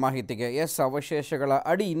ತಮ್ಮೆಲ್ಲ ಮಾಹಿತಿಗೆ. ಎಸ್, ಅವಶೇಷಗಳ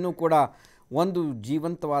ಅಡಿ ಇನ್ನೂ ಕೂಡ ಒಂದು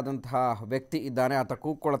ಜೀವಂತವಾದಂತಹ ವ್ಯಕ್ತಿ ಇದ್ದಾನೆ, ಆತ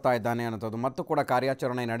ಕೂಗ್ಕೊಳ್ತಾ ಇದ್ದಾನೆ ಅನ್ನೋದು ಮತ್ತು ಕೂಡ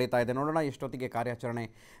ಕಾರ್ಯಾಚರಣೆ ನಡೀತಾ ಇದೆ. ನೋಡೋಣ ಎಷ್ಟೊತ್ತಿಗೆ ಕಾರ್ಯಾಚರಣೆ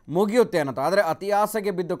ಮುಗಿಯುತ್ತೆ ಅನ್ನೋದು. ಆದರೆ ಅತಿ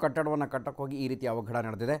ಆಸೆಗೆ ಬಿದ್ದು ಕಟ್ಟಡವನ್ನು ಕಟ್ಟಕ್ಕೆ ಹೋಗಿ ಈ ರೀತಿ ಅವಘಡ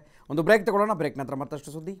ನಡೆದಿದೆ. ಒಂದು ಬ್ರೇಕ್ ತಗೊಳ್ಳೋಣ. ಬ್ರೇಕ್ ನಂತರ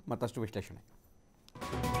ಮತ್ತಷ್ಟು ಸುದ್ದಿ, ಮತ್ತಷ್ಟು ವಿಶ್ಲೇಷಣೆ.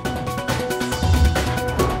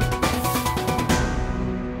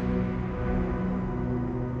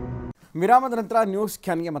 ವಿರಾಮದ ನಂತರ ನ್ಯೂಸ್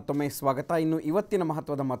ಸ್ಕ್ಯಾನ್ಗೆ ಮತ್ತೊಮ್ಮೆ ಸ್ವಾಗತ. ಇನ್ನು ಇವತ್ತಿನ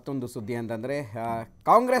ಮಹತ್ವದ ಮತ್ತೊಂದು ಸುದ್ದಿ ಅಂತಂದರೆ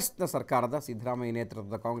ಕಾಂಗ್ರೆಸ್ನ ಸರ್ಕಾರದ, ಸಿದ್ದರಾಮಯ್ಯ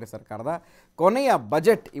ನೇತೃತ್ವದ ಕಾಂಗ್ರೆಸ್ ಸರ್ಕಾರದ ಕೊನೆಯ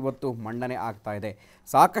ಬಜೆಟ್ ಇವತ್ತು ಮಂಡನೆ ಆಗ್ತಾ ಇದೆ.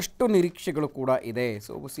 ಸಾಕಷ್ಟು ನಿರೀಕ್ಷೆಗಳು ಕೂಡ ಇದೆ.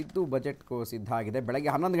 ಸೊ ಸಿದ್ದು ಬಜೆಟ್ಗೂ ಸಿದ್ಧ ಆಗಿದೆ.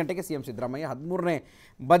 ಬೆಳಗ್ಗೆ 11 ಗಂಟೆಗೆ CM ಸಿದ್ದರಾಮಯ್ಯ 13ನೇ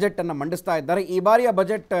ಬಜೆಟನ್ನು ಮಂಡಿಸ್ತಾ ಇದ್ದಾರೆ. ಈ ಬಾರಿಯ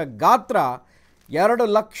ಬಜೆಟ್ ಗಾತ್ರ 2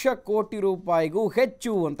 ಲಕ್ಷ ಕೋಟಿ ರೂಪಾಯಿಗೂ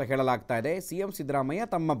ಹೆಚ್ಚು ಅಂತ ಹೇಳಲಾಗ್ತಾ ಇದೆ. CM ಸಿದ್ದರಾಮಯ್ಯ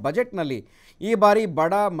ತಮ್ಮ ಬಜೆಟ್ನಲ್ಲಿ ಈ ಬಾರಿ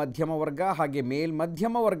ಬಡ ಮಧ್ಯಮ ವರ್ಗ ಹಾಗೆ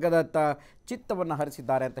ಮೇಲ್ಮಧ್ಯಮ ವರ್ಗದತ್ತ ಚಿತ್ತವನ್ನು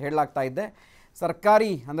ಹರಿಸಿದ್ದಾರೆ ಅಂತ ಹೇಳಲಾಗ್ತಾ ಇದೆ.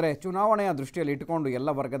 ಸರ್ಕಾರಿ ಅಂದರೆ ಚುನಾವಣೆಯ ದೃಷ್ಟಿಯಲ್ಲಿ ಇಟ್ಟುಕೊಂಡು ಎಲ್ಲ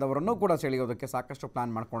ವರ್ಗದವರನ್ನೂ ಕೂಡ ಸೆಳೆಯೋದಕ್ಕೆ ಸಾಕಷ್ಟು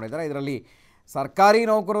ಪ್ಲಾನ್ ಮಾಡ್ಕೊಂಡಿದ್ದಾರೆ. ಇದರಲ್ಲಿ ಸರ್ಕಾರಿ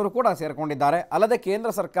ನೌಕರರು ಕೂಡ ಸೇರಿಕೊಂಡಿದ್ದಾರೆ. ಅಲ್ಲದೆ ಕೇಂದ್ರ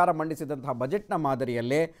ಸರ್ಕಾರ ಮಂಡಿಸಿದಂತಹ ಬಜೆಟ್ನ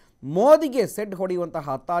ಮಾದರಿಯಲ್ಲೇ ಮೋದಿಗೆ ಸೆಡ್ ಹೊಡೆಯುವಂತಹ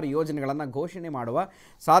 16 ಯೋಜನೆಗಳನ್ನು ಘೋಷಣೆ ಮಾಡುವ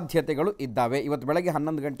ಸಾಧ್ಯತೆಗಳು ಇದ್ದಾವೆ. ಇವತ್ತು ಬೆಳಗ್ಗೆ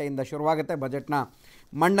 11 ಗಂಟೆಯಿಂದ ಶುರುವಾಗುತ್ತೆ ಬಜೆಟ್ನ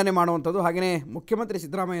ಮಂಡನೆ ಮಾಡುವಂಥದ್ದು. ಹಾಗೆಯೇ ಮುಖ್ಯಮಂತ್ರಿ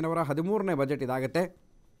ಸಿದ್ದರಾಮಯ್ಯನವರ 13ನೇ ಬಜೆಟ್ ಇದಾಗುತ್ತೆ.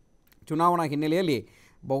 ಚುನಾವಣಾ ಹಿನ್ನೆಲೆಯಲ್ಲಿ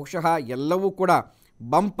ಬಹುಶಃ ಎಲ್ಲವೂ ಕೂಡ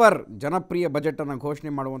ಬಂಪರ್ ಜನಪ್ರಿಯ ಬಜೆಟನ್ನು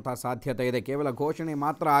ಘೋಷಣೆ ಮಾಡುವಂತಹ ಸಾಧ್ಯತೆ ಇದೆ. ಕೇವಲ ಘೋಷಣೆ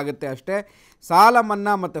ಮಾತ್ರ ಆಗುತ್ತೆ ಅಷ್ಟೇ. ಸಾಲ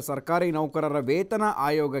ಮನ್ನಾ ಮತ್ತು ಸರ್ಕಾರಿ ನೌಕರರ ವೇತನ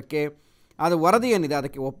ಆಯೋಗಕ್ಕೆ ಅದು ವರದಿ ಏನಿದೆ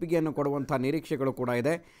ಅದಕ್ಕೆ ಒಪ್ಪಿಗೆಯನ್ನು ಕೊಡುವಂಥ ನಿರೀಕ್ಷೆಗಳು ಕೂಡ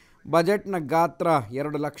ಇದೆ. ಬಜೆಟ್ನ ಗಾತ್ರ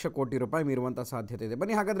 2 ಲಕ್ಷ ಕೋಟಿ ರೂಪಾಯಿ ಮೀರುವಂಥ ಸಾಧ್ಯತೆ ಇದೆ.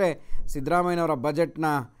 ಬನ್ನಿ ಹಾಗಾದರೆ ಸಿದ್ದರಾಮಯ್ಯನವರ ಬಜೆಟ್ನ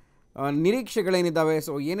ನಿರೀಕ್ಷೆಗಳೇನಿದ್ದಾವೆ,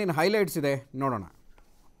 ಸೊ ಏನೇನು ಹೈಲೈಟ್ಸ್ ಇದೆ ನೋಡೋಣ.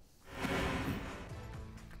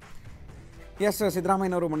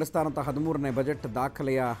 ಸಿದ್ದರಾಮಯ್ಯನವರು ಮಂಡಿಸ್ತಾ ಇರುವಂಥ 13ನೇ ಬಜೆಟ್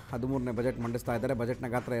ದಾಖಲೆಯ 13ನೇ ಬಜೆಟ್ ಮಂಡಿಸ್ತಾ ಇದ್ದಾರೆ. ಬಜೆಟ್ನ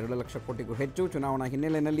ಗಾತ್ರ 2 ಲಕ್ಷ ಕೋಟಿಗೂ ಹೆಚ್ಚು. ಚುನಾವಣಾ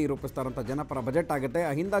ಹಿನ್ನೆಲೆಯಲ್ಲಿ ರೂಪಿಸ್ತಾ ಇರುವಂಥ ಜನಪರ ಬಜೆಟ್ ಆಗುತ್ತೆ.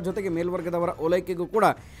 ಅಹಿಂದ ಜೊತೆಗೆ ಮೇಲ್ವರ್ಗದವರ ಓಲೈಕೆಗೂ ಕೂಡ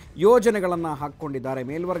ಯೋಜನೆಗಳನ್ನು ಹಾಕ್ಕೊಂಡಿದ್ದಾರೆ.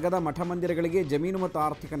 ಮೇಲ್ವರ್ಗದ ಮಠ ಮಂದಿರಗಳಿಗೆ ಜಮೀನು ಮತ್ತು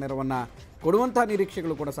ಆರ್ಥಿಕ ನೆರವನ್ನು ಕೊಡುವಂಥ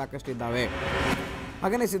ನಿರೀಕ್ಷೆಗಳು ಕೂಡ ಸಾಕಷ್ಟಿದ್ದಾವೆ.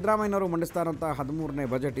 ಹಾಗೆಯೇ ಸಿದ್ದರಾಮಯ್ಯನವರು ಮಂಡಿಸ್ತಾ ಇರುವಂಥ 13ನೇ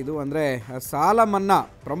ಬಜೆಟ್ ಇದು. ಅಂದರೆ ಸಾಲ ಮನ್ನಾ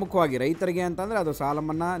ಪ್ರಮುಖವಾಗಿ ರೈತರಿಗೆ ಅಂತಂದರೆ ಅದು ಸಾಲ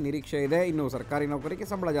ಮನ್ನಾ ನಿರೀಕ್ಷೆ ಇದೆ. ಇನ್ನು ಸರ್ಕಾರಿ ನೌಕರಿಗೆ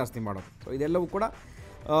ಸಂಬಳ ಜಾಸ್ತಿ ಮಾಡೋದು. ಸೊ ಇದೆಲ್ಲವೂ ಕೂಡ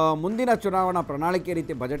ಮುಂದಿನ ಚುನಾವಣಾ ಪ್ರಣಾಳಿಕೆ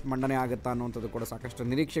ರೀತಿ ಬಜೆಟ್ ಮಂಡನೆ ಆಗುತ್ತಾ ಅನ್ನುವಂಥದ್ದು ಕೂಡ ಸಾಕಷ್ಟು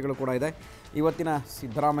ನಿರೀಕ್ಷೆಗಳು ಕೂಡ ಇದೆ. ಇವತ್ತಿನ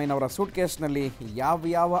ಸಿದ್ದರಾಮಯ್ಯನವರ ಸೂಟ್ ಕೇಸ್ನಲ್ಲಿ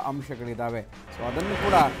ಯಾವ್ಯಾವ ಅಂಶಗಳಿದ್ದಾವೆ, ಸೊ ಅದನ್ನು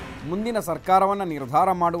ಕೂಡ ಮುಂದಿನ ಸರ್ಕಾರವನ್ನು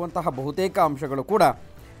ನಿರ್ಧಾರ ಮಾಡುವಂತಹ ಬಹುತೇಕ ಅಂಶಗಳು ಕೂಡ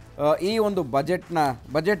ಈ ಒಂದು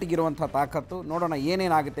ಬಜೆಟ್ಗಿರುವಂಥ ತಾಕತ್ತು. ನೋಡೋಣ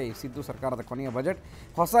ಏನೇನಾಗುತ್ತೆ ಈ ಸಿದ್ದು ಸರ್ಕಾರದ ಕೊನೆಯ ಬಜೆಟ್.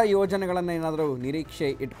 ಹೊಸ ಯೋಜನೆಗಳನ್ನು ಏನಾದರೂ ನಿರೀಕ್ಷೆ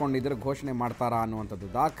ಇಟ್ಕೊಂಡಿದ್ದರೆ ಘೋಷಣೆ ಮಾಡ್ತಾರಾ ಅನ್ನುವಂಥದ್ದು.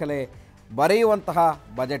 ದಾಖಲೆ ಬರೆಯುವಂತಹ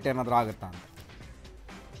ಬಜೆಟ್ ಏನಾದರೂ ಆಗುತ್ತಾ ಅಂತ.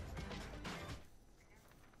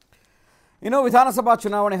 ಇನ್ನು ವಿಧಾನಸಭಾ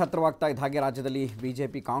ಚುನಾವಣೆ ಹತ್ತಿರವಾಗ್ತಾ ಇದ್ದ ಹಾಗೆ ರಾಜ್ಯದಲ್ಲಿ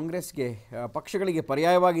ಬಿಜೆಪಿ ಕಾಂಗ್ರೆಸ್ಗೆ ಪಕ್ಷಗಳಿಗೆ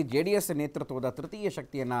ಪರ್ಯಾಯವಾಗಿ JDS ನೇತೃತ್ವದ ತೃತೀಯ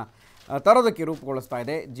ಶಕ್ತಿಯನ್ನು ತರೋದಕ್ಕೆ ರೂಪುಗೊಳಿಸ್ತಾ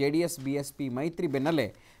ಇದೆ. JDS BSP ಮೈತ್ರಿ ಬೆನ್ನಲ್ಲೇ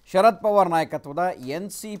ಶರದ್ ಪವಾರ್ ನಾಯಕತ್ವದ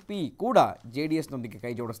NCP ಕೂಡ JDSನೊಂದಿಗೆ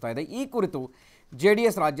ಕೈ ಜೋಡಿಸ್ತಾ ಇದೆ. ಈ ಕುರಿತು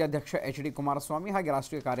JDS ರಾಜ್ಯಾಧ್ಯಕ್ಷ HD ಕುಮಾರಸ್ವಾಮಿ ಹಾಗೆ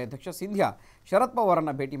ರಾಷ್ಟ್ರೀಯ ಕಾರ್ಯಾಧ್ಯಕ್ಷ ಸಿಂಧ್ಯಾ ಶರದ್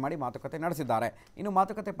ಪವಾರನ್ನು ಭೇಟಿ ಮಾಡಿ ಮಾತುಕತೆ ನಡೆಸಿದ್ದಾರೆ. ಇನ್ನು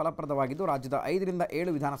ಮಾತುಕತೆ ಫಲಪ್ರದವಾಗಿದ್ದು ರಾಜ್ಯದ 5ರಿಂದ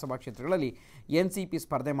 7 ವಿಧಾನಸಭಾ ಕ್ಷೇತ್ರಗಳಲ್ಲಿ NCP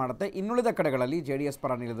ಸ್ಪರ್ಧೆ ಮಾಡುತ್ತೆ. ಇನ್ನುಳಿದ ಕಡೆಗಳಲ್ಲಿ JDS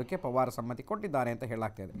ಪರ ನಿಲ್ಲೋದಕ್ಕೆ ಪವಾರ್ ಸಮ್ಮತಿ ಕೊಟ್ಟಿದ್ದಾರೆ ಅಂತ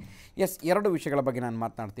ಹೇಳಲಾಗ್ತಾ ಇದೆ. 2 ವಿಷಯಗಳ ಬಗ್ಗೆ ನಾನು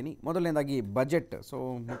ಮಾತನಾಡ್ತೀನಿ. ಮೊದಲನೇದಾಗಿ ಬಜೆಟ್. ಸೊ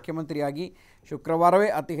ಮುಖ್ಯಮಂತ್ರಿಯಾಗಿ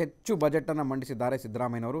ಶುಕ್ರವಾರವೇ ಅತಿ ಹೆಚ್ಚು ಬಜೆಟನ್ನು ಮಂಡಿಸಿದ್ದಾರೆ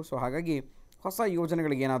ಸಿದ್ದರಾಮಯ್ಯನವರು. ಸೊ ಹಾಗಾಗಿ ಹೊಸ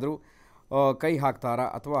ಯೋಜನೆಗಳಿಗೇನಾದರೂ ಕೈ ಹಾಕ್ತಾರಾ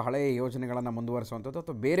ಅಥವಾ ಹಳೆಯ ಯೋಜನೆಗಳನ್ನು ಮುಂದುವರಿಸುವಂಥದ್ದು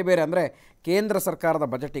ಅಥವಾ ಬೇರೆ ಬೇರೆ, ಅಂದರೆ ಕೇಂದ್ರ ಸರ್ಕಾರದ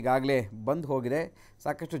ಬಜೆಟ್ ಈಗಾಗಲೇ ಬಂದು ಹೋಗಿದೆ.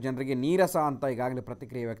 ಸಾಕಷ್ಟು ಜನರಿಗೆ ನೀರಸ ಅಂತ ಈಗಾಗಲೇ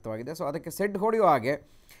ಪ್ರತಿಕ್ರಿಯೆ ವ್ಯಕ್ತವಾಗಿದೆ. ಸೊ ಅದಕ್ಕೆ ಸೆಡ್ ಹೊಡೆಯೋ ಹಾಗೆ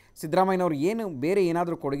ಸಿದ್ದರಾಮಯ್ಯನವರು ಬೇರೆ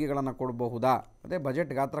ಏನಾದರೂ ಕೊಡುಗೆಗಳನ್ನು ಕೊಡಬಹುದಾ? ಅದೇ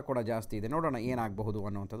ಬಜೆಟ್ ಗಾತ್ರ ಕೂಡ ಜಾಸ್ತಿ ಇದೆ, ನೋಡೋಣ ಏನಾಗಬಹುದು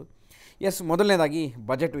ಅನ್ನುವಂಥದ್ದು. ಮೊದಲನೇದಾಗಿ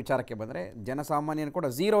ಬಜೆಟ್ ವಿಚಾರಕ್ಕೆ ಬಂದರೆ ಜನಸಾಮಾನ್ಯನು ಕೂಡ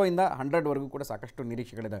 0ಇಂದ 100ವರೆಗೂ ಕೂಡ ಸಾಕಷ್ಟು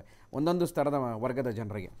ನಿರೀಕ್ಷೆಗಳಿದೆ ಒಂದೊಂದು ಸ್ತರದ ವರ್ಗದ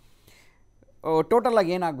ಜನರಿಗೆ.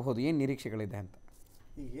 ಟೋಟಲಾಗಿ ಏನಾಗಬಹುದು, ಏನು ನಿರೀಕ್ಷೆಗಳಿದೆ ಅಂತ.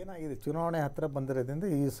 ಈಗ ಏನಾಗಿದೆ, ಚುನಾವಣೆ ಹತ್ತಿರ ಬಂದಿರೋದ್ರಿಂದ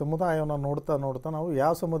ಈ ಸಮುದಾಯವನ್ನು ನೋಡ್ತಾ ನಾವು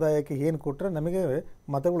ಯಾವ ಸಮುದಾಯಕ್ಕೆ ಏನು ಕೊಟ್ಟರೆ ನಮಗೆ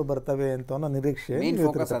ಮತಗಳು ಬರ್ತವೆ ಅಂತ ಅನ್ನೋ ನಿರೀಕ್ಷೆ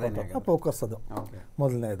ಫೋಕಸ್ ಅದು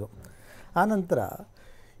ಮೊದಲನೇದು. ಆನಂತರ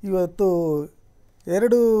ಇವತ್ತು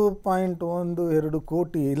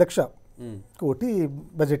 2.12 ಲಕ್ಷ ಕೋಟಿ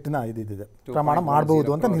ಬಜೆಟ್ನ ಇದಿದೆ ಪ್ರಮಾಣ ಮಾಡ್ಬೋದು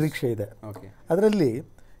ಅಂತ ನಿರೀಕ್ಷೆ ಇದೆ. ಅದರಲ್ಲಿ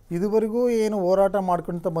ಇದುವರೆಗೂ ಏನು ಹೋರಾಟ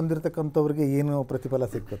ಮಾಡ್ಕೊಳ್ತಾ ಬಂದಿರತಕ್ಕಂಥವ್ರಿಗೆ ಏನು ಪ್ರತಿಫಲ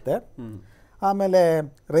ಸಿಕ್ಕುತ್ತೆ, ಆಮೇಲೆ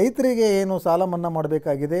ರೈತರಿಗೆ ಏನು ಸಾಲ ಮನ್ನಾ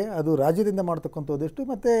ಮಾಡಬೇಕಾಗಿದೆ ಅದು ರಾಜ್ಯದಿಂದ ಮಾಡ್ತಕ್ಕಂಥದ್ದೆಷ್ಟು,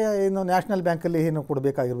 ಮತ್ತು ಏನು ನ್ಯಾಷನಲ್ ಬ್ಯಾಂಕಲ್ಲಿ ಏನು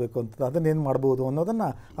ಕೊಡಬೇಕಾಗಿರಬೇಕು ಅಂತ ಅದನ್ನೇನು ಮಾಡ್ಬೋದು ಅನ್ನೋದನ್ನು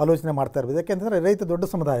ಆಲೋಚನೆ ಮಾಡ್ತಾ ಇರ್ಬೋದು. ಯಾಕೆಂತಂದರೆ ರೈತ ದೊಡ್ಡ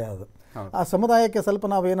ಸಮುದಾಯ ಅದು. ಆ ಸಮುದಾಯಕ್ಕೆ ಸ್ವಲ್ಪ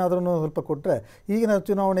ನಾವೇನಾದ್ರೂ ಸ್ವಲ್ಪ ಕೊಟ್ಟರೆ ಈಗಿನ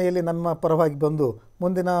ಚುನಾವಣೆಯಲ್ಲಿ ನಮ್ಮ ಪರವಾಗಿ ಬಂದು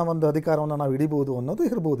ಮುಂದಿನ ಒಂದು ಅಧಿಕಾರವನ್ನು ನಾವು ಹಿಡಿಬೋದು ಅನ್ನೋದು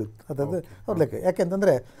ಇರ್ಬೋದು. ಅದಾದ ಅವ್ರ ಲೆಕ್ಕ.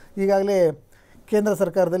 ಯಾಕೆಂತಂದರೆ ಈಗಾಗಲೇ ಕೇಂದ್ರ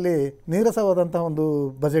ಸರ್ಕಾರದಲ್ಲಿ ನೀರಸವಾದಂಥ ಒಂದು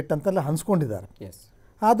ಬಜೆಟ್ ಅಂತೆಲ್ಲ ಹಂಚ್ಕೊಂಡಿದ್ದಾರೆ.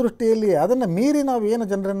 ಆ ದೃಷ್ಟಿಯಲ್ಲಿ ಅದನ್ನು ಮೀರಿ ನಾವು ಏನು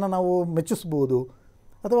ಜನರನ್ನು ನಾವು ಮೆಚ್ಚಿಸ್ಬೋದು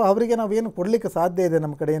ಅಥವಾ ಅವರಿಗೆ ನಾವೇನು ಕೊಡಲಿಕ್ಕೆ ಸಾಧ್ಯ ಇದೆ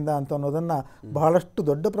ನಮ್ಮ ಕಡೆಯಿಂದ ಅಂತ ಅನ್ನೋದನ್ನು ಬಹಳಷ್ಟು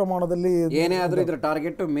ದೊಡ್ಡ ಪ್ರಮಾಣದಲ್ಲಿ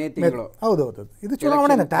ಹೌದೌದು, ಇದು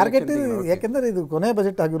ಚುನಾವಣೆ ಟಾರ್ಗೆಟ್. ಯಾಕೆಂದರೆ ಇದು ಕೊನೆಯ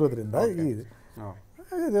ಬಜೆಟ್ ಆಗಿರೋದ್ರಿಂದ ಇದು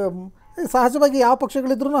ಸಹಜವಾಗಿ ಯಾವ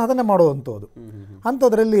ಪಕ್ಷಗಳಿದ್ರೂ ಅದನ್ನೇ ಮಾಡುವಂಥದ್ದು.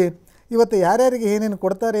 ಅಂಥದ್ರಲ್ಲಿ ಇವತ್ತು ಯಾರ್ಯಾರಿಗೆ ಏನೇನು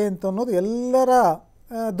ಕೊಡ್ತಾರೆ ಅಂತ ಅನ್ನೋದು ಎಲ್ಲರ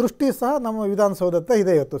ದೃಷ್ಟಿ ಸಹ ನಮ್ಮ ವಿಧಾನಸೌಧತ್ತ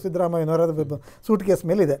ಇದೆ. ಇವತ್ತು ಸಿದ್ದರಾಮಯ್ಯನವರ ಸೂಟ್ ಕೇಸ್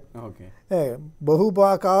ಮೇಲಿದೆ.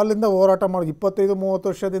 ಕಾಲಿಂದ ಹೋರಾಟ ಮಾಡಿ 25-30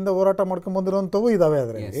 ವರ್ಷದಿಂದ ಹೋರಾಟ ಮಾಡ್ಕೊಂಡ್ಬಂದಿರುವಂಥವು ಇದ್ದಾವೆ.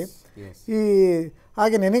 ಅದರಲ್ಲಿ ಈ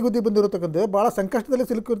ಹಾಗೆ ನೆನೆಗುದ್ದಿ ಬಂದಿರತಕ್ಕಂಥ ಭಾಳ ಸಂಕಷ್ಟದಲ್ಲಿ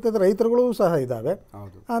ಸಿಲುಕಿರ್ತದೆ ರೈತರುಗಳು ಸಹ ಇದ್ದಾವೆ.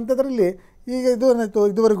 ಅಂಥದ್ರಲ್ಲಿ ಈಗ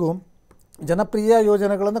ಇದುವರೆಗೂ ಜನಪ್ರಿಯ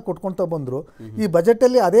ಯೋಜನೆಗಳನ್ನು ಕೊಟ್ಕೊಳ್ತಾ ಬಂದರು. ಈ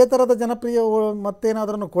ಬಜೆಟಲ್ಲಿ ಅದೇ ಥರದ ಜನಪ್ರಿಯ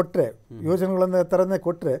ಮತ್ತೇನಾದ್ರೂ ಕೊಟ್ಟರೆ ಯೋಜನೆಗಳನ್ನ ಥರನೇ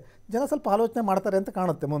ಕೊಟ್ಟರೆ ಜನ ಸ್ವಲ್ಪ ಆಲೋಚನೆ ಮಾಡ್ತಾರೆ ಅಂತ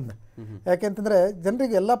ಕಾಣುತ್ತೆ ಮುಂದೆ. ಯಾಕೆಂತಂದರೆ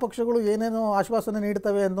ಜನರಿಗೆ ಎಲ್ಲ ಪಕ್ಷಗಳು ಏನೇನೋ ಆಶ್ವಾಸನೆ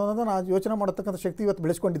ನೀಡ್ತವೆ ಅನ್ನೋದನ್ನು ಯೋಚನೆ ಮಾಡತಕ್ಕಂಥ ಶಕ್ತಿ ಇವತ್ತು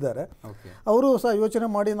ಬೆಳೆಸ್ಕೊಂಡಿದ್ದಾರೆ. ಅವರು ಸಹ ಯೋಚನೆ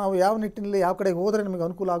ಮಾಡಿ ನಾವು ಯಾವ ನಿಟ್ಟಿನಲ್ಲಿ ಯಾವ ಕಡೆಗೆ ಹೋದರೆ ನಮಗೆ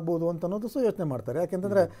ಅನುಕೂಲ ಆಗ್ಬೋದು ಅಂತ ಅನ್ನೋದು ಸಹ ಯೋಚನೆ ಮಾಡ್ತಾರೆ.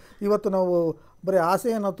 ಯಾಕೆಂತಂದರೆ ಇವತ್ತು ನಾವು ಬರೀ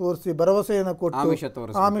ಆಸೆಯನ್ನು ತೋರಿಸಿ ಭರವಸೆಯನ್ನು ಕೊಟ್ಟು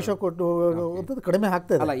ಆಮಿಷ ಕೊಟ್ಟು ಅಂತದ್ದು ಕಡಿಮೆ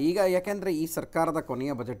ಆಗ್ತಾ ಇದೆ. ಅಲ್ಲ ಈಗ ಯಾಕೆಂದರೆ ಈ ಸರ್ಕಾರದ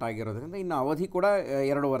ಕೊನೆಯ ಬಜೆಟ್ ಆಗಿರೋದ್ರಿಂದ ಇನ್ನು ಅವಧಿ ಕೂಡ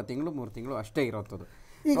 2.5 ತಿಂಗಳು 3 ತಿಂಗಳು ಅಷ್ಟೇ ಇರೋದು.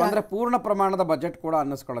 ಈಗ ಅಂದರೆ ಪೂರ್ಣ ಪ್ರಮಾಣದ ಬಜೆಟ್ ಕೂಡ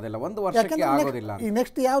ಅನ್ನಿಸ್ಕೊಳ್ಳೋದಿಲ್ಲ, 1 ವರ್ಷಕ್ಕೆ ಆಗೋದಿಲ್ಲ. ಈ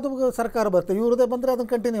ನೆಕ್ಸ್ಟ್ ಯಾವುದು ಸರ್ಕಾರ ಬರುತ್ತೆ ಇವ್ರದೇ ಬಂದರೆ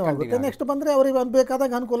ಅದನ್ನು ಕಂಟಿನ್ಯೂ ಆಗುತ್ತೆ. ನೆಕ್ಸ್ಟ್ ಬಂದರೆ ಅವ್ರಿಗೆ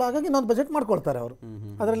ಬೇಕಾದಾಗ ಅನುಕೂಲ ಆಗಾಗಿ ಇನ್ನೊಂದು ಬಜೆಟ್ ಮಾಡ್ಕೊಳ್ತಾರೆ ಅವರು,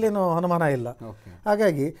 ಅದರಲ್ಲೇನು ಅನುಮಾನ ಇಲ್ಲ.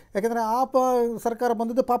 ಹಾಗಾಗಿ ಯಾಕೆಂದರೆ ಸರ್ಕಾರ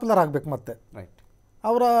ಬಂದಿದ್ದು ಪಾಪ್ಯುಲರ್ ಆಗಬೇಕು, ಮತ್ತೆ ರೈಟ್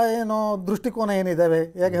ಅವರ ಏನೋ ದೃಷ್ಟಿಕೋನ ಏನಿದ್ದಾವೆ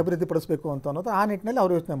ಹೇಗೆ ಅಭಿವೃದ್ಧಿ ಪಡಿಸಬೇಕು ಅಂತ ಅನ್ನೋದು ಆ ನಿಟ್ಟಿನಲ್ಲಿ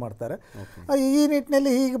ಅವರು ಯೋಚನೆ ಮಾಡ್ತಾರೆ. ಈ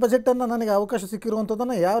ನಿಟ್ಟಿನಲ್ಲಿ ಈಗ ಬಜೆಟನ್ನು ನನಗೆ ಅವಕಾಶ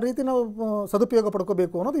ಸಿಕ್ಕಿರುವಂಥದ್ದನ್ನು ಯಾವ ರೀತಿ ನಾವು ಸದುಪಯೋಗ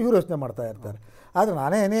ಪಡ್ಕೋಬೇಕು ಅನ್ನೋದು ಇವರು ಯೋಚನೆ ಮಾಡ್ತಾ ಇರ್ತಾರೆ. ಆದರೆ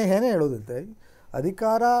ನಾನೇ ಏನೇ ಹೇಳೋದಂತೆ,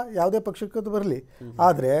 ಅಧಿಕಾರ ಯಾವುದೇ ಪಕ್ಷಕ್ಕೂ ಬರಲಿ,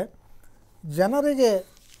 ಆದರೆ ಜನರಿಗೆ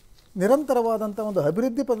ನಿರಂತರವಾದಂಥ ಒಂದು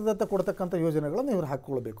ಅಭಿವೃದ್ಧಿ ಪದದತ್ತ ಕೊಡ್ತಕ್ಕಂಥ ಯೋಜನೆಗಳನ್ನು ಇವರು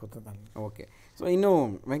ಹಾಕ್ಕೊಳ್ಬೇಕು ಅಂತ ನಾನು. ಓಕೆ. ಸೊ ಇನ್ನು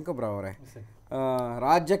ವೆಂಕಬ್ರಾವ್ ಅವರೇ,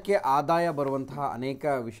 ರಾಜ್ಯಕ್ಕೆ ಆದಾಯ ಬರುವಂತಹ ಅನೇಕ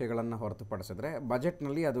ವಿಷಯಗಳನ್ನು ಹೊರತುಪಡಿಸಿದ್ರೆ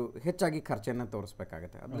ಬಜೆಟ್ನಲ್ಲಿ ಅದು ಹೆಚ್ಚಾಗಿ ಖರ್ಚನ್ನು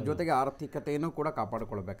ತೋರಿಸ್ಬೇಕಾಗತ್ತೆ, ಅದ್ರ ಜೊತೆಗೆ ಆರ್ಥಿಕತೆಯನ್ನು ಕೂಡ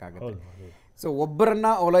ಕಾಪಾಡಿಕೊಳ್ಬೇಕಾಗತ್ತೆ. ಸೊ ಒಬ್ಬರನ್ನ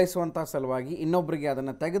ಓಲೈಸುವಂಥ ಸಲುವಾಗಿ ಇನ್ನೊಬ್ಬರಿಗೆ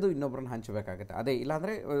ಅದನ್ನು ತೆಗೆದು ಇನ್ನೊಬ್ಬರನ್ನ ಹಂಚಬೇಕಾಗುತ್ತೆ. ಅದೇ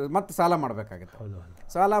ಇಲ್ಲಾಂದರೆ ಮತ್ತೆ ಸಾಲ ಮಾಡಬೇಕಾಗುತ್ತೆ.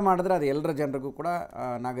 ಸಾಲ ಮಾಡಿದ್ರೆ ಅದು ಎಲ್ಲರ ಜನರಿಗೂ ಕೂಡ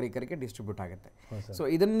ನಾಗರಿಕರಿಗೆ ಡಿಸ್ಟ್ರಿಬ್ಯೂಟ್ ಆಗುತ್ತೆ. ಸೊ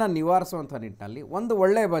ಇದನ್ನು ನಿವಾರಿಸುವಂಥ ನಿಟ್ಟಿನಲ್ಲಿ ಒಂದು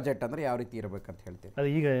ಒಳ್ಳೆಯ ಬಜೆಟ್ ಅಂದರೆ ಯಾವ ರೀತಿ ಇರಬೇಕಂತ ಹೇಳ್ತೀವಿ? ಅದು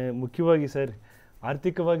ಈಗ ಮುಖ್ಯವಾಗಿ ಸರ್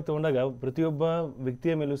ಆರ್ಥಿಕವಾಗಿ ತಗೊಂಡಾಗ ಪ್ರತಿಯೊಬ್ಬ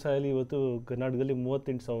ವ್ಯಕ್ತಿಯ ಮೇಲೂ ಸಹ ಇವತ್ತು ಕರ್ನಾಟಕದಲ್ಲಿ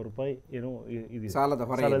 38,000 ರೂಪಾಯಿ ಏನೋ ಇದೆ ಸಾಲದ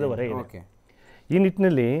ಹೊರೆ ಇದೆ. ಈ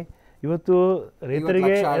ನಿಟ್ಟಿನಲ್ಲಿ ಇವತ್ತು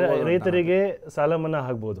ರೈತರಿಗೆ ಸಾಲ ಮನ್ನಾ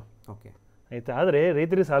ಆಗ್ಬೋದು, ಆಯ್ತಾ. ಆದರೆ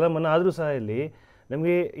ರೈತರಿಗೆ ಸಾಲ ಮನ್ನಾ ಆದರೂ ಸಹ ಇಲ್ಲಿ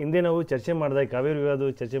ನಮಗೆ ಹಿಂದೆ ನಾವು ಚರ್ಚೆ ಮಾಡಿದಾಗ ಕಾವೇರಿ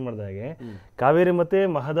ವಿವಾದ ಚರ್ಚೆ ಮಾಡಿದಾಗೆ ಕಾವೇರಿ ಮತ್ತು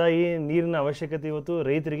ಮಹದಾಯಿ ನೀರಿನ ಅವಶ್ಯಕತೆ ಇವತ್ತು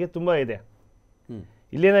ರೈತರಿಗೆ ತುಂಬ ಇದೆ.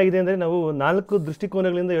 ಇಲ್ಲೇನಾಗಿದೆ ಅಂದರೆ ನಾವು 4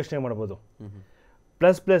 ದೃಷ್ಟಿಕೋನಗಳಿಂದ ಯೋಚನೆ ಮಾಡ್ಬೋದು.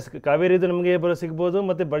 ಪ್ಲಸ್ ಕಾವೇರಿದು ನಮಗೆ ಸಿಗ್ಬೋದು,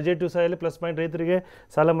 ಮತ್ತು ಬಜೆಟು ಸಹ ಇಲ್ಲಿ ಪ್ಲಸ್ ಪಾಯಿಂಟ್ ರೈತರಿಗೆ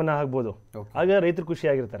ಸಾಲ ಮನ್ನಾ ಆಗ್ಬೋದು, ಆಗ ರೈತರು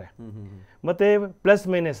ಖುಷಿಯಾಗಿರ್ತಾರೆ. ಮತ್ತು ಪ್ಲಸ್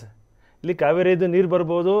ಮೈನಸ್ ಇಲ್ಲಿ ಕಾವೇರಿದು ನೀರು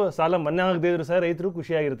ಬರ್ಬೋದು, ಸಾಲ ಮನ್ನಾ ಆಗದೇ ಇದ್ರು ಸಹ ರೈತರು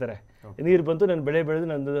ಖುಷಿಯಾಗಿರ್ತಾರೆ. ನೀರು ಬಂತು, ನನ್ನ ಬೆಳೆ ಬೆಳೆದು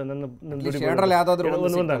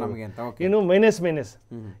ಇನ್ನು ಮೈನಸ್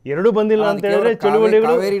ಎರಡೂ ಬಂದಿಲ್ಲ ಅಂತ ಹೇಳಿದ್ರೆ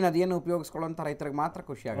ಚಳುವಳಿಗಳು ಕಾವೇರಿ ನದಿಯನ್ನು ಉಪಯೋಗಿಸ್ಕೊಳ್ಳುವಂಥ ರೈತರಿಗೆ ಮಾತ್ರ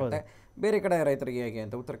ಖುಷಿ ಆಗುತ್ತೆ, ಬೇರೆ ಕಡೆ ರೈತರಿಗೆ ಹೇಗೆ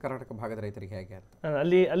ಅಂತ, ಉತ್ತರ ಕರ್ನಾಟಕ ಭಾಗದ ರೈತರಿಗೆ ಹೇಗೆ ಅಂತ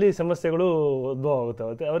ಅಲ್ಲಿ ಸಮಸ್ಯೆಗಳು ಉದ್ಭವ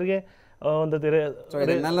ಆಗುತ್ತೆ ಅವರಿಗೆ. ಒಂದು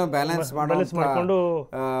ಬ್ಯಾಲೆನ್ಸ್ ಮಾಡಿಕೊಂಡು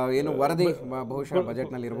ಏನು ವರದಿ ಬಹುಶಃ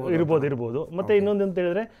ಬಜೆಟ್ನಲ್ಲಿ ಇರ್ಬೋದು. ಮತ್ತೆ ಇನ್ನೊಂದು ಅಂತ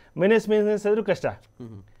ಹೇಳಿದ್ರೆ ಮೈನಸ್ ಆದ್ರೂ ಕಷ್ಟ,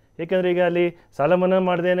 ಯಾಕಂದ್ರೆ ಈಗ ಅಲ್ಲಿ ಸಾಲ ಮನ್ನಾ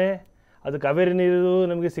ಮಾಡ್ದೇನೆ ಅದು ಕಾವೇರಿ ನೀರು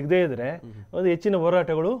ನಮಗೆ ಸಿಗದೇ ಇದ್ರೆ ಒಂದು ಹೆಚ್ಚಿನ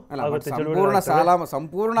ಹೋರಾಟಗಳು ಆಗುತ್ತೆ.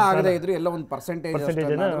 ಸಂಪೂರ್ಣ ಆಗದೇ ಇದ್ರು ಎಲ್ಲ ಒಂದು ಪರ್ಸೆಂಟೇಜ್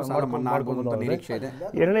ನಿರೀಕ್ಷೆ ಇದೆ.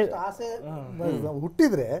 ಎರಡನೇ ಆಸೆ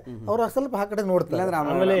ಹುಟ್ಟಿದ್ರೆ ಅವ್ರು ಸ್ವಲ್ಪ ಆ ಕಡೆ ನೋಡ್ತಾರೆ,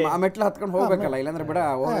 ಆಮೇಲೆ ಆ ಮೆಟ್ಲು ಹತ್ಕೊಂಡು ಹೋಗ್ಬೇಕಲ್ಲ, ಇಲ್ಲಾಂದ್ರೆ ಬಿಡ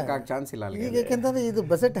ಹೋಗಕ್ಕೆ ಜಾನ್ಸ್ ಇಲ್ಲ. ಈಗ ಯಾಕೆಂತಂದ್ರೆ ಇದು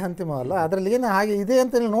ಬಜೆಟ್ ಅಂತಿಮ ಅಲ್ಲ, ಅದ್ರಲ್ಲಿ ಏನು ಹಾಗೆ ಇದೆ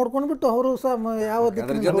ಅಂತ ನೋಡ್ಕೊಂಡ್ಬಿಟ್ಟು ಅವರು ಸಹ ಯಾವ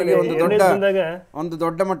ಜೊತೆಗೆ ಒಂದು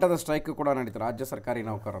ದೊಡ್ಡ ಮಟ್ಟದ ಸ್ಟ್ರೈಕ್ ಕೂಡ ನಡೀತು ರಾಜ್ಯ ಸರ್ಕಾರಿ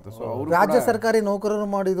ನೌಕರರು. ಸೊ ಅವರು ರಾಜ್ಯ ಸರ್ಕಾರಿ ನೌಕರರು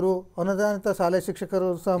ಮಾಡಿದ್ರು, ಅನುದಾನಿತ ಶಾಲೆ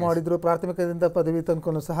ಶಿಕ್ಷಕರು ಸಹ ಮಾಡಿದ್ರು, ಪ್ರಾಥಮಿಕದಿಂದ ಪದವಿ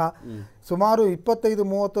ತನಕನೂ ಸಹ ಸುಮಾರು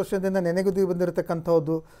 25-30 ವರ್ಷದಿಂದ ನೆನೆಗುದಿ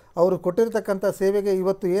ಬಂದಿರತಕ್ಕಂಥದ್ದು. ಅವರು ಕೊಟ್ಟಿರತಕ್ಕಂಥ ಸೇವೆಗೆ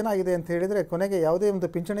ಇವತ್ತು ಏನಾಗಿದೆ ಅಂತ ಹೇಳಿದರೆ ಕೊನೆಗೆ ಯಾವುದೇ ಒಂದು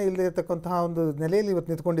ಪಿಂಚಣಿ ಇಲ್ಲದೆ ಇರತಕ್ಕಂತಹ ಒಂದು ನೆಲೆಯಲ್ಲಿ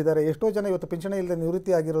ಇವತ್ತು ನಿಂತ್ಕೊಂಡಿದ್ದಾರೆ. ಎಷ್ಟೋ ಜನ ಇವತ್ತು ಪಿಂಚಣಿ ಇಲ್ಲದೆ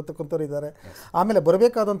ನಿವೃತ್ತಿ ಆಗಿರತಕ್ಕಂಥವ್ರು ಇದ್ದಾರೆ. ಆಮೇಲೆ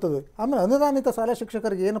ಬರಬೇಕಾದಂಥದ್ದು, ಆಮೇಲೆ ಅನುದಾನಿತ ಶಾಲಾ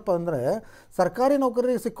ಶಿಕ್ಷಕರಿಗೆ ಏನಪ್ಪ ಅಂದರೆ ಸರ್ಕಾರಿ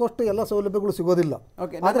ನೌಕರರಿಗೆ ಸಿಕ್ಕಷ್ಟು ಎಲ್ಲ ಸೌಲಭ್ಯಗಳು ಸಿಗೋದಿಲ್ಲ.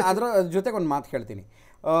 ಆದರೆ ಅದರ ಜೊತೆಗೆ ಒಂದು ಮಾತು ಹೇಳ್ತೀನಿ,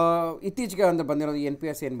 ಇತ್ತೀಚೆಗೆ ಒಂದು ಬಂದಿರೋದು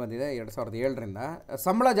NPS ಏನು ಬಂದಿದೆ 2007ರಿಂದ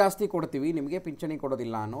ಸಂಬಳ ಜಾಸ್ತಿ ಕೊಡ್ತೀವಿ ನಿಮಗೆ ಪಿಂಚಣಿ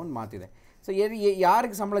ಕೊಡೋದಿಲ್ಲ ಅನ್ನೋ ಒಂದು ಮಾತಿದೆ. ಸೊ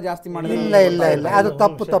ಯಾರಿಗೆ ಸಂಬಳ ಜಾಸ್ತಿ ಮಾಡಿದ್ರೆ ಇಲ್ಲ ಅದು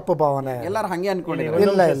ತಪ್ಪು ಭಾವನೆ, ಎಲ್ಲರೂ ಹಂಗೆ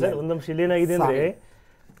ಅನ್ಕೊಂಡಿದ್ದಾರೆ. ಒಂದಂಶ ಏನಾಗಿದೆ ಅಂದ್ರೆ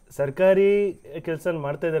ಸರ್ಕಾರಿ ಕೆಲಸ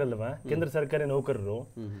ಮಾಡ್ತಾ ಇದಾರಲ್ವಾ ಕೇಂದ್ರ ಸರ್ಕಾರಿ ನೌಕರರು,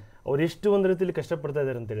 ಅವ್ರು ಎಷ್ಟು ಒಂದು ರೀತಿಯಲ್ಲಿ ಕಷ್ಟಪಡ್ತಾ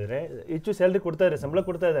ಇದಾರೆ ಅಂತ ಹೇಳಿದ್ರೆ ಹೆಚ್ಚು ಸ್ಯಾಲ್ರಿ ಕೊಡ್ತಾ ಇದ್ದಾರೆ, ಸಂಬಳ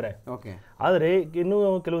ಕೊಡ್ತಾ ಇದ್ದಾರೆ. ಆದರೆ ಇನ್ನೂ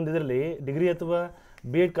ಕೆಲವೊಂದು ಇದರಲ್ಲಿ ಡಿಗ್ರಿ ಅಥವಾ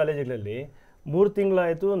B.Ed ಕಾಲೇಜುಗಳಲ್ಲಿ 3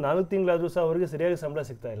 ತಿಂಗಳಾಯಿತು 4 ತಿಂಗಳಾದ್ರೂ ಸಹ ಅವರಿಗೆ ಸರಿಯಾಗಿ ಸಂಬಳ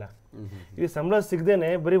ಸಿಗ್ತಾ ಇಲ್ಲ. ಈ ಸಂಬಳ ಸಿಗದೇನೆ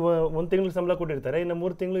ಬರೀ 1 ತಿಂಗಳು ಸಂಬಳ ಕೊಟ್ಟಿರ್ತಾರೆ, ಇನ್ನು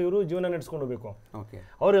 3 ತಿಂಗಳು ಇವರು ಜೀವನ ನಡೆಸ್ಕೊಂಡು ಹೋಗ್ಬೇಕು.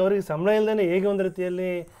 ಅವರಿಗೆ ಸಂಬಳ ಇಲ್ಲದೇ ಹೇಗೆ ಒಂದು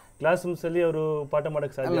ರೀತಿಯಲ್ಲಿ ಕ್ಲಾಸ್ ರೂಮ್ಸಲ್ಲಿ ಅವರು ಪಾಠ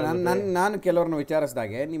ಮಾಡಕ್ಕೆ ಸಾಧ್ಯ? ನಾನು ಕೆಲವ್ರನ್ನ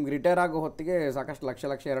ವಿಚಾರಿಸಿದಾಗೆ ನಿಮ್ಗೆ ರಿಟೈರ್ ಆಗೋ ಹೊತ್ತಿಗೆ ಸಾಕಷ್ಟು ಲಕ್ಷ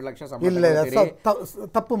 2 ಲಕ್ಷ ಇಲ್ಲ,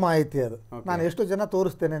 ತಪ್ಪು ಮಾಹಿತಿ ಅದು. ನಾನು ಎಷ್ಟು ಜನ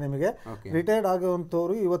ತೋರಿಸ್ತೇನೆ ನಿಮಗೆ, ರಿಟೈರ್ಡ್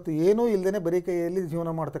ಆಗುವಂಥವ್ರು ಇವತ್ತು ಏನೂ ಇಲ್ಲದೇ ಬರೀ ಕೈಯಲ್ಲಿ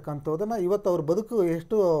ಜೀವನ ಮಾಡ್ತಕ್ಕಂಥದ್ದನ್ನ ಇವತ್ತು ಅವ್ರ ಬದುಕು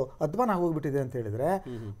ಎಷ್ಟು ಅಧ್ವಾನ ಹೋಗ್ಬಿಟ್ಟಿದೆ ಅಂತ ಹೇಳಿದ್ರೆ,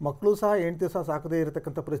 ಮಕ್ಕಳು ಸಹ ಹೆಂಡತಿ ಸಹ ಸಾಕದೇ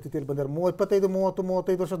ಇರತಕ್ಕಂಥ ಪರಿಸ್ಥಿತಿಯಲ್ಲಿ ಬಂದಿದ್ದಾರೆ.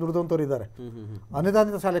 25-30-35 ವರ್ಷ ದುಡಿದಂಥವ್ರು ಇದ್ದಾರೆ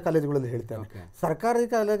ಅನುದಾನಿತ ಶಾಲೆ ಕಾಲೇಜುಗಳಲ್ಲಿ ಹೇಳ್ತಾರೆ. ಸರ್ಕಾರಿ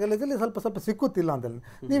ಕಾಲೇಜಲ್ಲಿ ಸ್ವಲ್ಪ ಸಿಕ್ಕುತ್ತಿಲ್ಲ ಅಂತ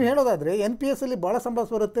ನೀವು ಹೇಳೋದಾದ್ರೆ NPS ಅಲ್ಲಿ ಬಹಳ ಸಂಬಳ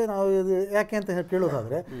ಬರುತ್ತೆ. ನಾವು ಯಾಕೆ ಅಂತ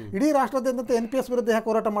ಕೇಳೋದಾದ್ರೆ ಇಡೀ ರಾಷ್ಟ್ರದಾದ್ಯಂತ NPS ವಿರುದ್ಧ ಯಾಕೆ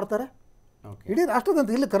ಹೋರಾಟ ಮಾಡ್ತಾರೆ? ಇಡೀ ರಾಷ್ಟ್ರದಂತ,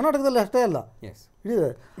 ಇಲ್ಲಿ ಕರ್ನಾಟಕದಲ್ಲಿ ಅಷ್ಟೇ ಅಲ್ಲ, ಇಡೀ.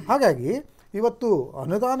 ಹಾಗಾಗಿ ಇವತ್ತು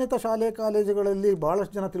ಅನುದಾನಿತ ಶಾಲೆ ಕಾಲೇಜುಗಳಲ್ಲಿ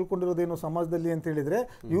ಭಾಳಷ್ಟು ಜನ ತಿಳ್ಕೊಂಡಿರೋದೇನು ಸಮಾಜದಲ್ಲಿ ಅಂತ ಹೇಳಿದರೆ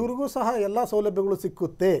ಇವ್ರಿಗೂ ಸಹ ಎಲ್ಲ ಸೌಲಭ್ಯಗಳು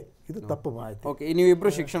ಸಿಕ್ಕುತ್ತೆ. ಇದು ತಪ್ಪು ಮಾಹಿತಿ. ಓಕೆ,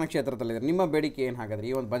 ನೀವಿಬ್ಬರು ಶಿಕ್ಷಣ ಕ್ಷೇತ್ರದಲ್ಲಿದ್ದೀರಿ, ನಿಮ್ಮ ಬೇಡಿಕೆ ಏನು ಹಾಗಾದ್ರೆ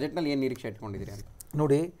ಈ ಒಂದು ಬಜೆಟ್ನಲ್ಲಿ ಏನು ನಿರೀಕ್ಷೆ ಇಟ್ಕೊಂಡಿದ್ದೀರಿ ಅಂತ?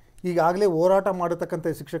 ನೋಡಿ, ಈಗಾಗಲೇ ಹೋರಾಟ ಮಾಡತಕ್ಕಂಥ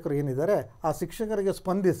ಶಿಕ್ಷಕರು ಏನಿದ್ದಾರೆ ಆ ಶಿಕ್ಷಕರಿಗೆ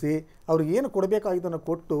ಸ್ಪಂದಿಸಿ ಅವ್ರಿಗೆ ಏನು ಕೊಡಬೇಕಾಗಿದ್ದನ್ನು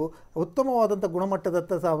ಕೊಟ್ಟು ಉತ್ತಮವಾದಂಥ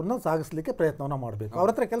ಗುಣಮಟ್ಟದತ್ತ ಅವ್ರನ್ನ ಸಾಗಿಸಲಿಕ್ಕೆ ಪ್ರಯತ್ನವನ್ನು ಮಾಡಬೇಕು. ಅವ್ರ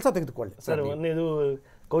ಹತ್ರ ಕೆಲಸ ತೆಗೆದುಕೊಳ್ಳಿ. ಸರ್, ಒಂದೇದು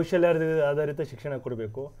ಕೌಶಲ್ಯ ಆಧಾರಿತ ಶಿಕ್ಷಣ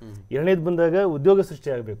ಕೊಡಬೇಕು. ಎರಡನೇದು ಬಂದಾಗ ಉದ್ಯೋಗ ಸೃಷ್ಟಿ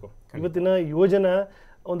ಆಗಬೇಕು. ಇವತ್ತಿನ ಯುವಜನ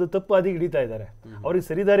ಒಂದು ತಪ್ಪು ಹಾದಿಗೆ ಹಿಡಿತಾ ಇದ್ದಾರೆ. ಅವ್ರಿಗೆ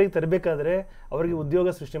ಸರಿದಾರಿಗೆ ತರಬೇಕಾದ್ರೆ ಅವರಿಗೆ ಉದ್ಯೋಗ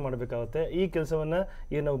ಸೃಷ್ಟಿ ಮಾಡಬೇಕಾಗುತ್ತೆ. ಈ ಕೆಲಸವನ್ನ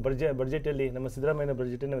ಏನು ನಾವು ಬಜೆಟಲ್ಲಿ ನಮ್ಮ ಸಿದ್ದರಾಮಯ್ಯ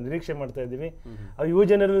ಬಜೆಟಲ್ಲಿ ನಾವು ನಿರೀಕ್ಷೆ ಮಾಡ್ತಾ ಇದ್ದೀವಿ. ಆ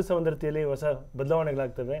ಯುವಜನರು ಸಹ ಒಂದು ರೀತಿಯಲ್ಲಿ ಹೊಸ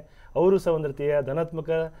ಬದಲಾವಣೆಗಳಾಗ್ತವೆ. ಅವರು ಸಹ ಒಂದು ರೀತಿಯ ಧನಾತ್ಮಕ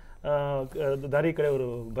ದಾರಿ ಕಡೆ ಅವರು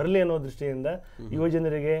ಬರಲಿ ಅನ್ನೋ ದೃಷ್ಟಿಯಿಂದ,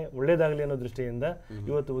 ಯುವಜನರಿಗೆ ಒಳ್ಳೇದಾಗಲಿ ಅನ್ನೋ ದೃಷ್ಟಿಯಿಂದ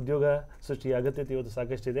ಇವತ್ತು ಉದ್ಯೋಗ ಸೃಷ್ಟಿಯ ಅಗತ್ಯತೆ ಇವತ್ತು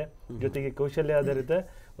ಸಾಕಷ್ಟಿದೆ. ಜೊತೆಗೆ ಕೌಶಲ್ಯ ಆಧಾರಿತ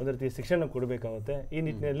ಒಂದು ರೀತಿ ಶಿಕ್ಷಣ ಕೊಡಬೇಕಾಗುತ್ತೆ. ಈ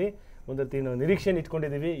ನಿಟ್ಟಿನಲ್ಲಿ ಒಂದು ರೀತಿ ನಾವು ನಿರೀಕ್ಷೆಯನ್ನು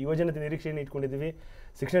ಇಟ್ಕೊಂಡಿದ್ದೀವಿ, ಯುವಜನತೆ ನಿರೀಕ್ಷೆಯನ್ನು ಇಟ್ಕೊಂಡಿದ್ದೀವಿ.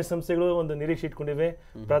 ಶಿಕ್ಷಣ ಸಂಸ್ಥೆಗಳು ಒಂದು ನಿರೀಕ್ಷೆ ಇಟ್ಕೊಂಡಿವೆ.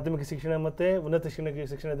 ಪ್ರಾಥಮಿಕ ಶಿಕ್ಷಣ ಮತ್ತೆ ಉನ್ನತ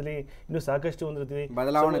ಶಿಕ್ಷಣದಲ್ಲಿ ಇನ್ನೂ ಸಾಕಷ್ಟು ಒಂದು ರೀತಿ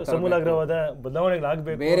ಸಮೂಲಾಗ್ರವಾದ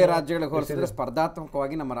ಬದಲಾವಣೆಗಳಾಗಬೇಕು. ಬೇರೆ ರಾಜ್ಯಗಳಿಗೆ ಹೋಲಿಸಿದ್ರೆ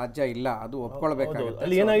ಸ್ಪರ್ಧಾತ್ಮಕವಾಗಿ ನಮ್ಮ ರಾಜ್ಯ ಇಲ್ಲ, ಅದು ಒಪ್ಕೊಳ್ಬೇಕಾಗುತ್ತೆ.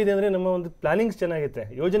 ಅಲ್ಲಿ ಏನಾಗಿದೆ ಅಂದ್ರೆ ನಮ್ಮ ಒಂದು ಪ್ಲಾನಿಂಗ್ ಚೆನ್ನಾಗಿರುತ್ತೆ,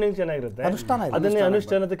 ಯೋಜನೆ ಚೆನ್ನಾಗಿರುತ್ತೆ, ಅದನ್ನೇ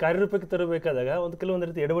ಅನುಷ್ಠಾನತೆ ಕಾರ್ಯರೂಪಕ್ಕೆ ತರಬೇಕಾದಾಗ ಒಂದು ಕೆಲವೊಂದು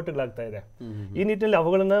ರೀತಿ ಎಡವಟ್ಟುಗಳಾಗ್ತಾ ಇದೆ. ಈ ನಿಟ್ಟಿನಲ್ಲಿ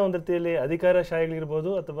ಅವುಗಳನ್ನ ಒಂದು ರೀತಿಯಲ್ಲಿ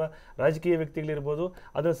ಅಧಿಕಾರಶಾಹಿಗಳಿರ್ಬೋದು ಅಥವಾ ರಾಜಕೀಯ ವ್ಯಕ್ತಿಗಳಿರ್ಬೋದು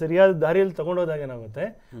ಅದನ್ನ ಸರಿಯಾದ ದಾರಿಯಲ್ಲಿ ತಗೊಂಡೋದಾಗ ಏನಾಗುತ್ತೆ,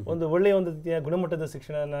 ಒಂದು ಒಳ್ಳೆಯ ಒಂದು ರೀತಿಯ ಗುಣಮಟ್ಟದ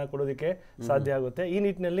ಶಿಕ್ಷಣ ಕೊಡೋದಕ್ಕೆ ಸಾಧ್ಯ ಆಗುತ್ತೆ. ಈ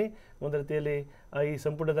ನಿಟ್ಟಿನಲ್ಲಿ ಒಂದು ರೀತಿಯಲ್ಲಿ ಈ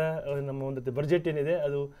ಸಂಪುಟದ ನಮ್ಮ ಒಂದು ರೀತಿ ಬಜೆಟ್ ಏನಿದೆ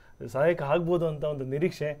ಅದು ಸಹಾಯಕ ಆಗ್ಬೋದು ಅಂತ ಒಂದು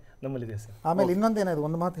ನಿರೀಕ್ಷೆ ನಮ್ಮಲ್ಲಿದೆ ಸರ್. ಆಮೇಲೆ ಇನ್ನೊಂದೇನಾದ್ರು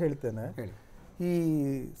ಒಂದು ಮಾತು ಹೇಳ್ತೇನೆ. ಈ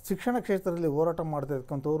ಶಿಕ್ಷಣ ಕ್ಷೇತ್ರದಲ್ಲಿ ಹೋರಾಟ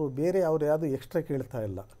ಮಾಡ್ತಿರ್ತಕ್ಕಂಥವ್ರು ಬೇರೆ ಯಾವುದು ಎಕ್ಸ್ಟ್ರಾ ಕೇಳ್ತಾ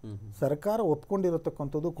ಇಲ್ಲ. ಸರ್ಕಾರ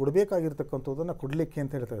ಒಪ್ಕೊಂಡಿರತಕ್ಕಂಥದ್ದು ಕೊಡಬೇಕಾಗಿರ್ತಕ್ಕಂಥದ್ದನ್ನು ಕೊಡಲಿಕ್ಕೆ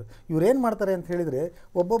ಅಂತ ಹೇಳ್ತಾರೆ. ಇವ್ರೇನು ಮಾಡ್ತಾರೆ ಅಂತ ಹೇಳಿದರೆ,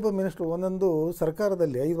 ಒಬ್ಬೊಬ್ಬ ಮಿನಿಸ್ಟ್ರು ಒಂದೊಂದು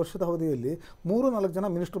ಸರ್ಕಾರದಲ್ಲಿ 5 ವರ್ಷದ ಅವಧಿಯಲ್ಲಿ 3-4 ಜನ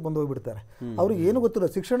ಮಿನಿಸ್ಟ್ರು ಬಂದು ಹೋಗ್ಬಿಡ್ತಾರೆ. ಅವ್ರಿಗೆ ಏನು ಗೊತ್ತಿಲ್ಲ,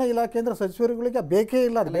 ಶಿಕ್ಷಣ ಇಲಾಖೆ ಅಂದ್ರೆ ಸಚಿವರುಗಳಿಗೆ ಬೇಕೇ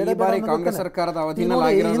ಇಲ್ಲ.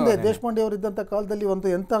 ಹಿಂದೆ ದೇಶಪಾಂಡೆ ಅವರು ಇದ್ದಂಥ ಕಾಲದಲ್ಲಿ ಒಂದು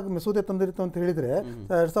ಎಂಥ ಮಸೂದೆ ತಂದಿತ್ತು ಅಂತ ಹೇಳಿದರೆ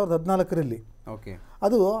 2014ರಲ್ಲಿ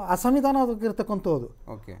ಅದು ಅಸಂವಿಧಾನವಾಗಿರ್ತಕ್ಕಂಥದ್ದು.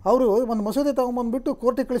 ಅವರು ಒಂದು ಮಸೂದೆ ತಗೊಂಡ್ಬಂದ್ಬಿಟ್ಟು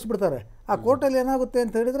ಕೋರ್ಟಿಗೆ ಕಳಿಸ್ಬಿಡ್ತಾರೆ. ಆ ಕೋರ್ಟಲ್ಲಿ ಏನಾಗುತ್ತೆ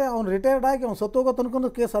ಅಂತ ಹೇಳಿದ್ರೆ ಅವ್ನು ರಿಟೈರ್ಡ್ ಆಗಿ ಅವ್ನು ಸತ್ತೋಗೋ ತನಕ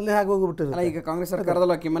ಕೇಸ್ ಅಲ್ಲೇ ಆಗಿ ಹೋಗ್ಬಿಟ್ಟಿದೆ. ಈಗ ಕಾಂಗ್ರೆಸ್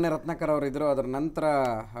ಸರ್ಕಾರದಲ್ಲಿ ಕಿಮ್ಮನೆ ರತ್ನಾಕರ್ ಅವರು ಇದ್ರು, ಅದರ ನಂತರ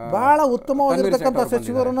ಬಹಳ ಉತ್ತಮವಾಗಿರ್ತಕ್ಕಂಥ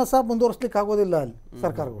ಸಚಿವರನ್ನ ಸಹ ಮುಂದುವರಿಸಲಿಕ್ಕೆ ಆಗೋದಿಲ್ಲ ಅಲ್ಲಿ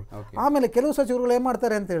ಸರ್ಕಾರಗಳು. ಆಮೇಲೆ ಕೆಲವು ಸಚಿವರುಗಳು ಏನ್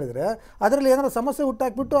ಮಾಡ್ತಾರೆ ಅಂತ ಹೇಳಿದ್ರೆ ಅದರಲ್ಲಿ ಏನಾದ್ರು ಸಮಸ್ಯೆ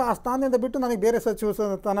ಹುಟ್ಟಾಕ್ಬಿಟ್ಟು ಆ ಸ್ಥಾನದಿಂದ ಬಿಟ್ಟು ನನಗೆ ಬೇರೆ ಸಚಿವ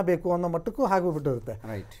ಸ್ಥಾನ ಬೇಕು ಅನ್ನೋ ಮಟ್ಟಕ್ಕೂ ಆಗೋಗ್ಬಿಟ್ಟಿರುತ್ತೆ.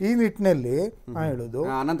 ಈ ನಿಟ್ಟಿನಲ್ಲಿ ನಾ ಹೇಳುದು,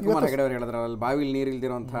 ಅನಂತಕುಮಾರ್ ಹೆಗಡೆ ಅವರು ಹೇಳಿದ್ರು ಬಾವಿಲಿ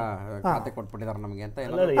ನೀರಿಲ್ದಿರುವಂತ ಖಾತೆ ಕೊಟ್ಬಿಟ್ಟಿದ್ದಾರೆ ನಮಗೆ ಅಂತ.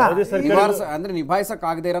 ಅಂದ್ರೆ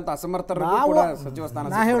ನಿಭಾಯಿಸಕ್ಕಾಗದೇ ಇರೋಂಥ ಅಸಮರ್ಥರು ಕೂಡ ಸಚಿವ ಸ್ಥಾನ.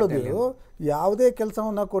 ನಾ ಹೇಳುದು, ಯಾವುದೇ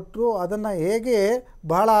ಕೆಲಸವನ್ನು ಕೊಟ್ಟರು ಅದನ್ನು ಹೇಗೆ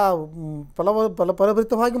ಬಹಳ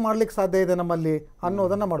ಫಲಭರಿತವಾಗಿ ಮಾಡ್ಲಿಕ್ಕೆ ಸಾಧ್ಯ ಇದೆ ನಮ್ಮಲ್ಲಿ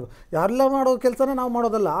ಅನ್ನೋದನ್ನು ಮಾಡಬೇಕು. ಯಾರೆಲ್ಲ ಮಾಡೋ ಕೆಲಸನ ನಾವು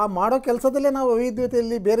ಮಾಡೋದಲ್ಲ, ಆ ಮಾಡೋ ಕೆಲಸದಲ್ಲೇ ನಾವು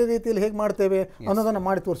ವೈವಿಧ್ಯತೆಯಲ್ಲಿ ಬೇರೆ ರೀತಿಯಲ್ಲಿ ಹೇಗೆ ಮಾಡ್ತೇವೆ ಅನ್ನೋದನ್ನು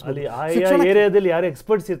ಮಾಡಿ ತೋರಿಸ್ಬೇಕು. ಏರಿಯಾದಲ್ಲಿ ಯಾರು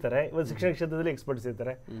ಎಕ್ಸ್ಪರ್ಟ್ಸ್ ಇರ್ತಾರೆ, ಶಿಕ್ಷಣ ಕ್ಷೇತ್ರದಲ್ಲಿ ಎಕ್ಸ್ಪರ್ಟ್ಸ್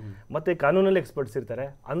ಇರ್ತಾರೆ, ಮತ್ತೆ ಕಾನೂನಲ್ಲಿ ಎಕ್ಸ್ಪರ್ಟ್ಸ್ ಇರ್ತಾರೆ,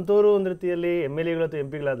 ಅಂಥವ್ರು ಒಂದು ರೀತಿಯಲ್ಲಿ MLAಗಳು ಅಥವಾ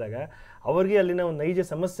MP ಗಳಾದಾಗ ಅವರಿಗೆ ಅಲ್ಲಿನ ಒಂದು ನೈಜ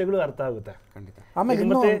ಸಮಸ್ಯೆಗಳು ಅರ್ಥ ಆಗುತ್ತೆ. ಆಮೇಲೆ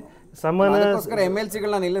ಮತ್ತೆ ಸಮಾನ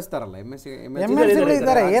MLCಗಳನ್ನ ನಿಲ್ಲಿಸ್ತಾರಲ್ಲ, MLCಗಳು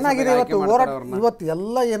ಇದ್ದಾರೆ. ಏನಾಗಿದೆ ಇವತ್ತು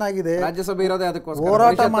ಎಲ್ಲ ಏನಾಗಿದೆ, ರಾಜ್ಯಸಭೆ ಇರೋದೇ ಅದಕ್ಕೋಸ್ಕರ,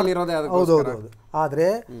 ಹೋರಾಟ ಮಾಡಿರೋದೇ ಅದಕ್ಕೋಸ್ಕರ. ಆದರೆ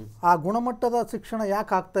ಆ ಗುಣಮಟ್ಟದ ಶಿಕ್ಷಣ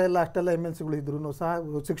ಯಾಕೆ ಆಗ್ತಾ ಇಲ್ಲ? ಅಷ್ಟೆಲ್ಲ MLCಗಳು ಇದ್ರು ಸಹ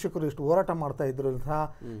ಶಿಕ್ಷಕರು ಇಷ್ಟು ಹೋರಾಟ ಮಾಡ್ತಾ ಇದ್ರು ಸಹ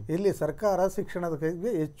ಇಲ್ಲಿ ಸರ್ಕಾರ ಶಿಕ್ಷಣದ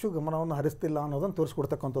ಕೈಗೆ ಹೆಚ್ಚು ಗಮನವನ್ನು ಹರಿಸ್ತಿಲ್ಲ ಅನ್ನೋದನ್ನು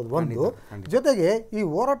ತೋರಿಸ್ಕೊಡ್ತಕ್ಕಂಥದ್ದು ಒಂದು. ಜೊತೆಗೆ ಈ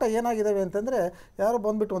ಹೋರಾಟ ಏನಾಗಿದ್ದಾವೆ ಅಂತಂದ್ರೆ ಯಾರು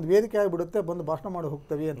ಬಂದ್ಬಿಟ್ಟು ಒಂದು ವೇದಿಕೆ ಆಗಿಬಿಡುತ್ತೆ, ಬಂದು ಭಾಷಣ ಮಾಡಿ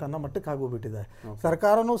ಹೋಗ್ತವೆ ಅಂತ ಅನ್ನೋ ಮಟ್ಟಕ್ಕೆ ಆಗೋಗ್ಬಿಟ್ಟಿದೆ.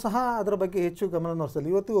 ಸರ್ಕಾರನೂ ಸಹ ಅದರ ಬಗ್ಗೆ ಹೆಚ್ಚು ಗಮನ ಹರಿಸಲ್ಲ.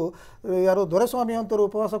 ಇವತ್ತು ಯಾರು ದೊರೆಸ್ವಾಮಿ ಅಂತವರು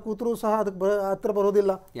ಉಪವಾಸ ಕೂತರು ಸಹ ಅದಕ್ಕೆ ಹತ್ರ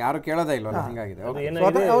ಬರೋದಿಲ್ಲ, ಯಾರು ಕೇಳೋದೇ ಇಲ್ಲ.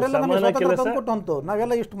 ಅವರೆಲ್ಲ ನಮಗೆ ಸ್ವಾತಂತ್ರ್ಯ ತಂದುಕೊಟ್ಟಂತು,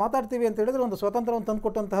 ನಾವೆಲ್ಲ ಇಷ್ಟು ಮಾತಾಡ್ತೀವಿ ಅಂತ ಹೇಳಿದ್ರೆ ಒಂದು ಸ್ವಾತಂತ್ರ್ಯವನ್ನು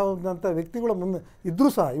ತಂದುಕೊಟ್ಟಂತಹ ವ್ಯಕ್ತಿಗಳು ಮುಂದೆ ಇದ್ರೂ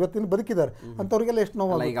ಸಹ ಇವತ್ತಿನ ಬದುಕಿದ್ದಾರೆ. ಅಂತವ್ರಿಗೆಲ್ಲ ಎಷ್ಟು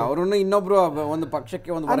ನೋವು. ಅವರನ್ನು ಇನ್ನೊಬ್ರು ಒಂದು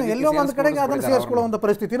ಪಕ್ಷಕ್ಕೆ ಎಲ್ಲೋ ಒಂದು ಕಡೆಗೆ ಅದನ್ನು ಸೇರಿಸ್ಕೊಳ್ಳೋ ಒಂದು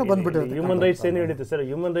ಪರಿಸ್ಥಿತಿನೂ ಬಂದ್ಬಿಟ್ಟಿದೆ. ಹ್ಯೂಮನ್ ರೈಟ್ಸ್ ಏನು ಹೇಳುತ್ತೆ ಸರ್,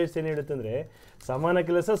 ಹ್ಯೂಮನ್ ರೈಟ್ಸ್ ಏನು ಹೇಳುತ್ತೆ ಅಂದ್ರೆ ಸಮಾನ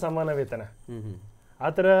ಕೆಲಸ ಸಮಾನ ವೇತನ. ಆ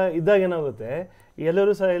ಥರ ಇದ್ದಾಗ ಏನಾಗುತ್ತೆ,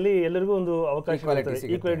 ಎಲ್ಲರೂ ಸಹ ಇಲ್ಲಿ ಎಲ್ಲರಿಗೂ ಒಂದು ಅವಕಾಶ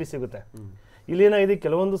ಈಕ್ವಾಲಿಟಿ ಸಿಗುತ್ತೆ. ಇಲ್ಲಿ ಏನಾಗಿದೆ,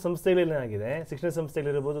 ಕೆಲವೊಂದು ಸಂಸ್ಥೆಗಳೇನಾಗಿದೆ, ಶಿಕ್ಷಣ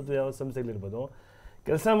ಸಂಸ್ಥೆಗಳಿರ್ಬೋದು ಅಥವಾ ಯಾವ ಸಂಸ್ಥೆಗಳಿರ್ಬೋದು,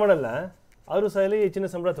 ಕೆಲಸ ಮಾಡಲ್ಲ, ಅವರು ಸಹ ಇಲ್ಲಿ ಹೆಚ್ಚಿನ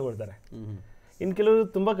ಸಂಬಳ ತಗೊಳ್ತಾರೆ. ಇನ್ನು ಕೆಲವರು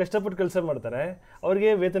ತುಂಬ ಕಷ್ಟಪಟ್ಟು ಕೆಲಸ ಮಾಡ್ತಾರೆ, ಅವರಿಗೆ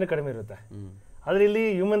ವೇತನ ಕಡಿಮೆ ಇರುತ್ತೆ. ಆದರೆ ಇಲ್ಲಿ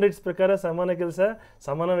ಹ್ಯೂಮನ್ ರೈಟ್ಸ್ ಪ್ರಕಾರ ಸಮಾನ ಕೆಲಸ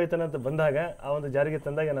ಸಮಾನ ವೇತನ ಅಂತ ಬಂದಾಗ ಆ ಒಂದು ಜಾರಿಗೆ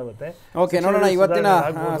ತಂದಾಗ ಏನಾಗುತ್ತೆ. ಓಕೆ, ನೋಡೋಣ ಇವತ್ತಿನ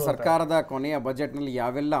ಸರ್ಕಾರದ ಕೊನೆಯ ಬಜೆಟ್ನಲ್ಲಿ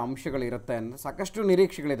ಯಾವೆಲ್ಲ ಅಂಶಗಳಿರುತ್ತೆ ಅಂದರೆ ಸಾಕಷ್ಟು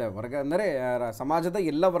ನಿರೀಕ್ಷೆಗಳಿದ್ದಾವೆ. ವರ್ಗ ಅಂದರೆ ಸಮಾಜದ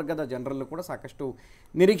ಎಲ್ಲ ವರ್ಗದ ಜನರಲ್ಲೂ ಕೂಡ ಸಾಕಷ್ಟು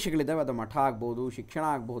ನಿರೀಕ್ಷೆಗಳಿದ್ದಾವೆ. ಅದು ಮಠ ಆಗ್ಬೋದು, ಶಿಕ್ಷಣ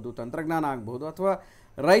ಆಗ್ಬೋದು, ತಂತ್ರಜ್ಞಾನ ಆಗ್ಬೋದು, ಅಥವಾ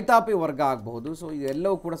ರೈತಾಪಿ ವರ್ಗ ಆಗಬಹುದು. ಸೊ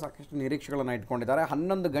ಇದೆಲ್ಲವೂ ಕೂಡ ಸಾಕಷ್ಟು ನಿರೀಕ್ಷೆಗಳನ್ನು ಇಟ್ಕೊಂಡಿದ್ದಾರೆ.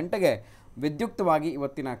 11 ಗಂಟೆಗೆ ವಿದ್ಯುಕ್ತವಾಗಿ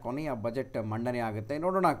ಇವತ್ತಿನ ಕೊನೆಯ ಬಜೆಟ್ ಮಂಡನೆ ಆಗುತ್ತೆ.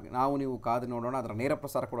 ನೋಡೋಣ, ನಾವು ನೀವು ಕಾದು ನೋಡೋಣ. ಅದರ ನೇರ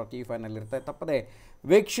ಪ್ರಸಾರ ಕೂಡ TV5ನಲ್ಲಿರುತ್ತೆ, ತಪ್ಪದೆ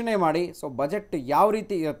ವೀಕ್ಷಣೆ ಮಾಡಿ. ಸೊ ಬಜೆಟ್ ಯಾವ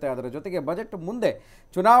ರೀತಿ ಇರುತ್ತೆ, ಅದರ ಜೊತೆಗೆ ಬಜೆಟ್ ಮುಂದೆ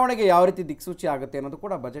ಚುನಾವಣೆಗೆ ಯಾವ ರೀತಿ ದಿಕ್ಸೂಚಿ ಆಗುತ್ತೆ ಅನ್ನೋದು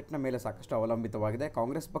ಕೂಡ ಬಜೆಟ್ನ ಮೇಲೆ ಸಾಕಷ್ಟು ಅವಲಂಬಿತವಾಗಿದೆ.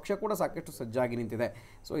 ಕಾಂಗ್ರೆಸ್ ಪಕ್ಷ ಕೂಡ ಸಾಕಷ್ಟು ಸಜ್ಜಾಗಿ ನಿಂತಿದೆ.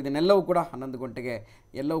 ಸೊ ಇದನ್ನೆಲ್ಲವೂ ಕೂಡ 11 ಗಂಟೆಗೆ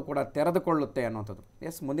ಎಲ್ಲವೂ ಕೂಡ ತೆರೆದುಕೊಳ್ಳುತ್ತೆ ಅನ್ನೋಂಥದ್ದು.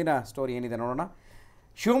 ಎಸ್, ಮುಂದಿನ ಸ್ಟೋರಿ ಏನಿದೆ ನೋಡೋಣ.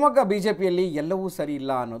 ಶಿವಮೊಗ್ಗ BJPಯಲ್ಲಿ ಎಲ್ಲವೂ ಸರಿ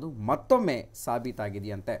ಇಲ್ಲ ಅನ್ನೋದು ಮತ್ತೊಮ್ಮೆ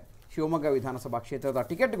ಸಾಬೀತಾಗಿದೆಯಂತೆ. ಶಿವಮೊಗ್ಗ ವಿಧಾನಸಭಾ ಕ್ಷೇತ್ರದ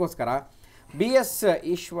ಟಿಕೆಟ್ಗೋಸ್ಕರ ಬಿ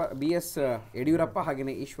ಎಸ್ ಯಡಿಯೂರಪ್ಪ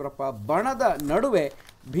ಹಾಗೆಯೇ ಈಶ್ವರಪ್ಪ ಬಣದ ನಡುವೆ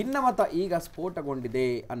ಭಿನ್ನಮತ ಈಗ ಸ್ಫೋಟಗೊಂಡಿದೆ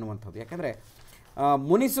ಅನ್ನುವಂಥದ್ದು. ಯಾಕೆಂದರೆ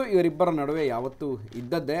ಮುನಿಸು ಇವರಿಬ್ಬರ ನಡುವೆ ಯಾವತ್ತೂ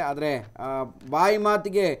ಇದ್ದದ್ದೇ. ಆದರೆ ಬಾಯಿ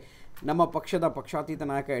ಮಾತಿಗೆ ನಮ್ಮ ಪಕ್ಷದ ಪಕ್ಷಾತೀತ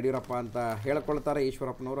ನಾಯಕ ಯಡಿಯೂರಪ್ಪ ಅಂತ ಹೇಳಿಕೊಳ್ತಾರೆ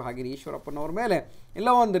ಈಶ್ವರಪ್ಪನವರು. ಹಾಗೆಯೇ ಈಶ್ವರಪ್ಪನವ್ರ ಮೇಲೆ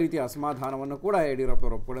ಎಲ್ಲೋ ಒಂದು ರೀತಿಯ ಅಸಮಾಧಾನವನ್ನು ಕೂಡ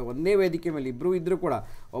ಯಡಿಯೂರಪ್ಪನವರು ಕೂಡ ಒಂದೇ ವೇದಿಕೆ ಮೇಲೆ ಇಬ್ಬರು ಇದ್ದರೂ ಕೂಡ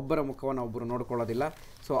ಒಬ್ಬರ ಮುಖವನ್ನು ಒಬ್ಬರು ನೋಡಿಕೊಳ್ಳೋದಿಲ್ಲ.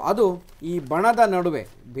 ಸೊ ಅದು ಈ ಬಣದ ನಡುವೆ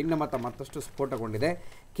ಭಿನ್ನಮತ ಮತ್ತಷ್ಟು ಸ್ಫೋಟಗೊಂಡಿದೆ.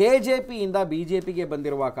 KJPಯಿಂದ BJPಗೆ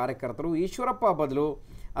ಬಂದಿರುವ ಕಾರ್ಯಕರ್ತರು ಈಶ್ವರಪ್ಪ ಬದಲು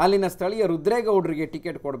ಅಲ್ಲಿನ ಸ್ಥಳೀಯ ರುದ್ರೇಗೌಡರಿಗೆ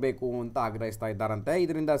ಟಿಕೆಟ್ ಕೊಡಬೇಕು ಅಂತ ಆಗ್ರಹಿಸ್ತಾ ಇದ್ದಾರಂತೆ.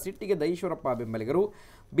 ಇದರಿಂದ ಸಿಟ್ಟಿಗೆದ್ದ ಈಶ್ವರಪ್ಪ ಬೆಂಬಲಿಗರು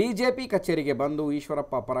BJP ಕಚೇರಿಗೆ ಬಂದು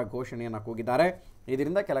ಈಶ್ವರಪ್ಪ ಪರ ಘೋಷಣೆಯನ್ನು ಕೂಗಿದ್ದಾರೆ.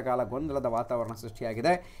 ಇದರಿಂದ ಕೆಲಕಾಲ ಗೊಂದಲದ ವಾತಾವರಣ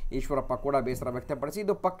ಸೃಷ್ಟಿಯಾಗಿದೆ. ಈಶ್ವರಪ್ಪ ಕೂಡ ಬೇಸರ ವ್ಯಕ್ತಪಡಿಸಿ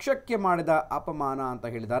ಇದು ಪಕ್ಷಕ್ಕೆ ಮಾಡಿದ ಅಪಮಾನ ಅಂತ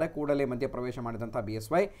ಹೇಳಿದ್ದಾರೆ. ಕೂಡಲೇ ಮಧ್ಯಪ್ರವೇಶ ಮಾಡಿದಂಥ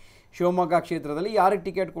BSY ಶಿವಮೊಗ್ಗ ಕ್ಷೇತ್ರದಲ್ಲಿ ಯಾರಿಗೆ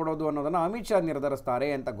ಟಿಕೆಟ್ ಕೊಡೋದು ಅನ್ನೋದನ್ನು ಅಮಿತ್ ಶಾ ನಿರ್ಧರಿಸ್ತಾರೆ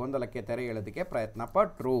ಅಂತ ಗೊಂದಲಕ್ಕೆ ತೆರೆ ಎಳೆದಕ್ಕೆ ಪ್ರಯತ್ನ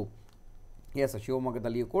ಪಟ್ಟರು. ಎಸ್,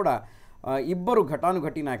 ಶಿವಮೊಗ್ಗದಲ್ಲಿಯೂ ಕೂಡ ಇಬ್ಬರು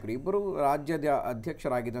ಘಟಾನುಘಟಿ ನಾಯಕರು, ಇಬ್ಬರು ರಾಜ್ಯದ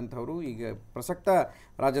ಅಧ್ಯಕ್ಷರಾಗಿದ್ದಂಥವರು, ಈಗ ಪ್ರಸಕ್ತ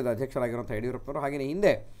ರಾಜ್ಯದ ಅಧ್ಯಕ್ಷರಾಗಿರುವಂಥ ಯಡಿಯೂರಪ್ಪನವರು, ಹಾಗೆಯೇ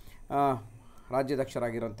ಹಿಂದೆ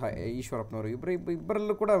ರಾಜ್ಯಾಧ್ಯಕ್ಷರಾಗಿರುವಂಥ ಈಶ್ವರಪ್ಪನವರು,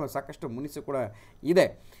 ಇಬ್ಬರಲ್ಲೂ ಕೂಡ ಸಾಕಷ್ಟು ಮುನಿಸು ಕೂಡ ಇದೆ.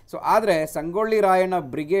 ಸೊ ಆದರೆ ಸಂಗೊಳ್ಳಿ ರಾಯಣ್ಣ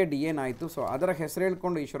ಬ್ರಿಗೇಡ್ ಏನಾಯಿತು, ಸೊ ಅದರ ಹೆಸರು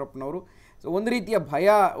ಹೇಳ್ಕೊಂಡು ಈಶ್ವರಪ್ಪನವರು ಒಂದು ರೀತಿಯ ಭಯ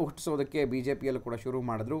ಹುಟ್ಟಿಸೋದಕ್ಕೆ BJPಯಲ್ಲೂ ಕೂಡ ಶುರು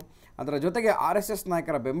ಮಾಡಿದ್ರು. ಅದರ ಜೊತೆಗೆ RSS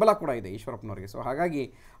ನಾಯಕರ ಬೆಂಬಲ ಕೂಡ ಇದೆ ಈಶ್ವರಪ್ಪನವರಿಗೆ. ಸೊ ಹಾಗಾಗಿ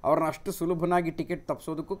ಅವ್ರನ್ನ ಅಷ್ಟು ಸುಲಭನಾಗಿ ಟಿಕೆಟ್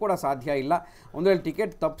ತಪ್ಪಿಸೋದಕ್ಕೂ ಕೂಡ ಸಾಧ್ಯ ಇಲ್ಲ. ಒಂದು ವೇಳೆ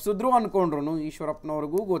ಟಿಕೆಟ್ ತಪ್ಪಿಸಿದ್ರು ಅಂದ್ಕೊಂಡ್ರು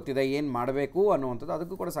ಈಶ್ವರಪ್ಪನವ್ರಿಗೂ ಗೊತ್ತಿದೆ ಏನು ಮಾಡಬೇಕು ಅನ್ನುವಂಥದ್ದು.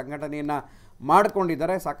 ಅದಕ್ಕೂ ಕೂಡ ಸಂಘಟನೆಯನ್ನು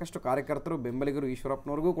ಮಾಡಿಕೊಂಡಿದ್ದಾರೆ. ಸಾಕಷ್ಟು ಕಾರ್ಯಕರ್ತರು ಬೆಂಬಲಿಗರು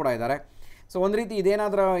ಈಶ್ವರಪ್ಪನವ್ರಿಗೂ ಕೂಡ ಇದ್ದಾರೆ. ಸೊ ಒಂದು ರೀತಿ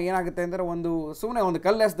ಇದೇನಾದರೂ ಏನಾಗುತ್ತೆ ಅಂದರೆ ಸುಮ್ಮನೆ ಒಂದು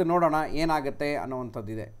ಕಲ್ಲೆಸ್ದು ನೋಡೋಣ ಏನಾಗುತ್ತೆ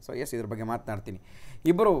ಅನ್ನೋವಂಥದ್ದಿದೆ. ಸೊ ಎಸ್, ಇದ್ರ ಬಗ್ಗೆ ಮಾತನಾಡ್ತೀನಿ.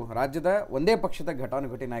 ಇಬ್ಬರು ರಾಜ್ಯದ ಒಂದೇ ಪಕ್ಷದ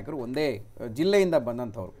ಘಟಾನುಘಟಿ ನಾಯಕರು, ಒಂದೇ ಜಿಲ್ಲೆಯಿಂದ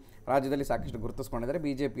ಬಂದಂಥವ್ರು, ರಾಜ್ಯದಲ್ಲಿ ಸಾಕಷ್ಟು ಗುರುತಿಸ್ಕೊಂಡಿದ್ದಾರೆ.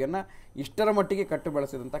 BJPಯನ್ನು ಇಷ್ಟರ ಮಟ್ಟಿಗೆ ಕಟ್ಟು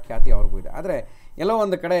ಬೆಳೆಸಿದಂಥ ಖ್ಯಾತಿ ಅವ್ರಿಗೂ ಇದೆ. ಆದರೆ ಎಲ್ಲೋ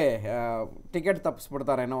ಒಂದು ಕಡೆ ಟಿಕೆಟ್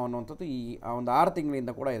ತಪ್ಪಿಸ್ಬಿಡ್ತಾರೇನೋ ಅನ್ನುವಂಥದ್ದು ಈ ಒಂದು 6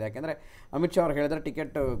 ತಿಂಗಳಿಂದ ಕೂಡ ಇದೆ. ಯಾಕೆಂದರೆ ಅಮಿತ್ ಶಾ ಅವ್ರು ಹೇಳಿದ್ರೆ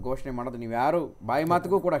ಟಿಕೆಟ್ ಘೋಷಣೆ ಮಾಡೋದು ನೀವು ಯಾರು ಬಾಯಿ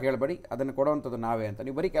ಮಾತಿಗೂ ಕೂಡ ಹೇಳಬೇಡಿ, ಅದನ್ನು ಕೊಡುವಂಥದ್ದು ನಾವೇ ಅಂತ,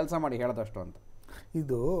 ನೀವು ಬರೀ ಕೆಲಸ ಮಾಡಿ ಹೇಳೋದಷ್ಟು ಅಂತ.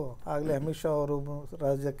 ಇದು ಆಗಲೇ ಅಮಿತ್ ಶಾ ಅವರು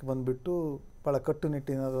ರಾಜ್ಯಕ್ಕೆ ಬಂದುಬಿಟ್ಟು ಭಾಳ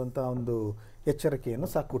ಕಟ್ಟುನಿಟ್ಟಿನಾದಂಥ ಒಂದು ಎಚ್ಚರಿಕೆಯನ್ನು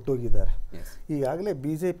ಸಹ ಕೊಟ್ಟೋಗಿದ್ದಾರೆ. ಈಗಾಗಲೇ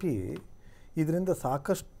BJP ಇದರಿಂದ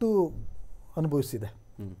ಸಾಕಷ್ಟು ಅನುಭವಿಸಿದೆ.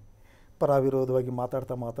 ಪರ ವಿರೋಧವಾಗಿ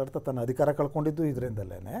ಮಾತಾಡ್ತಾ ತನ್ನ ಅಧಿಕಾರ ಕಳ್ಕೊಂಡಿದ್ದು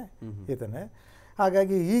ಇದರಿಂದಲೇ ಇದನ್ನೇ.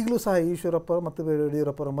 ಹಾಗಾಗಿ ಈಗಲೂ ಸಹ ಈಶ್ವರಪ್ಪ ಮತ್ತು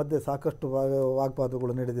ಯಡಿಯೂರಪ್ಪರ ಮಧ್ಯೆ ಸಾಕಷ್ಟು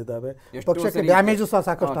ವಾಗ್ವಾದಗಳು ನಡೆದಿದ್ದಾವೆ. ಪಕ್ಷಕ್ಕೆ ಡ್ಯಾಮೇಜು ಸಹ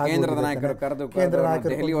ಸಾಕಷ್ಟು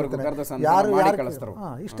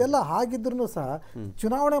ಇಷ್ಟೆಲ್ಲ ಆಗಿದ್ರು ಸಹ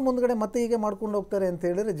ಚುನಾವಣೆ ಮುಂದ್ಗಡೆ ಮತ್ತೆ ಹೀಗೆ ಮಾಡ್ಕೊಂಡು ಹೋಗ್ತಾರೆ ಅಂತ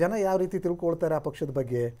ಹೇಳಿದ್ರೆ ಜನ ಯಾವ ರೀತಿ ತಿಳ್ಕೊಳ್ತಾರೆ ಆ ಪಕ್ಷದ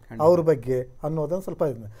ಬಗ್ಗೆ, ಅವ್ರ ಬಗ್ಗೆ ಅನ್ನೋದನ್ನು ಸ್ವಲ್ಪ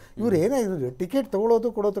ಇವ್ರು ಏನೇ ಟಿಕೆಟ್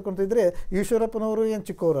ತಗೊಳ್ಳೋದು ಕೊಡೋದಕ್ಕಂತಿದ್ರೆ ಈಶ್ವರಪ್ಪನವರು ಏನು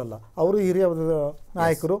ಚಿಕ್ಕವರಲ್ಲ, ಅವರು ಹಿರಿಯ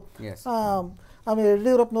ನಾಯಕರು. ಆಮೇಲೆ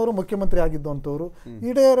ಯಡಿಯೂರಪ್ಪನವರು ಮುಖ್ಯಮಂತ್ರಿ ಆಗಿದ್ದಂಥವ್ರು.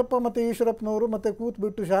 ಯಡಿಯೂರಪ್ಪ ಮತ್ತು ಈಶ್ವರಪ್ಪನವರು ಮತ್ತೆ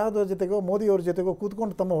ಕೂತ್ಬಿಟ್ಟು ಶಹಾದ ಜೊತೆಗೋ ಮೋದಿಯವ್ರ ಜೊತೆಗೋ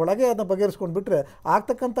ಕೂತ್ಕೊಂಡು ತಮ್ಮ ಒಳಗೆ ಅದನ್ನ ಬಗೆಹರಿಸ್ಕೊಂಡು ಬಿಟ್ರೆ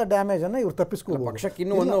ಆಗ್ತಕ್ಕಂಥ ಡ್ಯಾಮೇಜನ್ನು ಇವ್ರು ತಪ್ಪಿಸ್ಕೋಬಹುದು.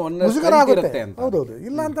 ಮುಜುಗರ ಆಗುತ್ತೆ. ಹೌದೌದು.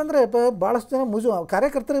 ಇಲ್ಲ ಅಂತಂದ್ರೆ ಬಹಳಷ್ಟು ಜನ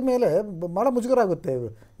ಕಾರ್ಯಕರ್ತರ ಮೇಲೆ ಬಹಳ ಮುಜುಗರ ಆಗುತ್ತೆ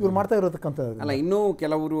ಇವ್ರು ಮಾಡ್ತಾ ಇರತಕ್ಕಂಥದ್ದು. ಅಲ್ಲ, ಇನ್ನೂ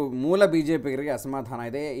ಕೆಲವರು ಮೂಲ BJPಗರಿಗೆ ಅಸಮಾಧಾನ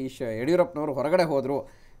ಇದೆ. ಯಡಿಯೂರಪ್ಪನವರು ಹೊರಗಡೆ ಹೋದ್ರು,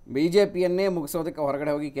 BJPಯನ್ನೇ ಮುಗಿಸೋದಕ್ಕೆ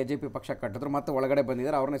ಹೊರಗಡೆ ಹೋಗಿ KJP ಪಕ್ಷ ಕಟ್ಟಿದ್ರು, ಮತ್ತೆ ಒಳಗಡೆ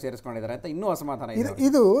ಬಂದಿದ್ದಾರೆ, ಅವ್ರನ್ನೇ ಸೇರಿಸ್ಕೊಂಡಿದ್ದಾರೆ ಅಂತ ಇನ್ನೂ ಅಸಮಾಧಾನ ಇದೆ.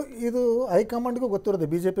 ಇದು ಹೈಕಮಾಂಡ್ಗೂ ಗೊತ್ತಿರೋದು,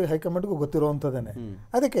 BJP ಹೈಕಮಾಂಡ್ಗೂ ಗೊತ್ತಿರೋವಂಥದ್ದೇನೆ.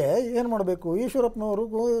 ಅದಕ್ಕೆ ಏನು ಮಾಡಬೇಕು,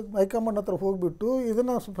 ಈಶ್ವರಪ್ಪನವ್ರಿಗೂ ಹೈಕಮಾಂಡ್ ಹತ್ರ ಹೋಗ್ಬಿಟ್ಟು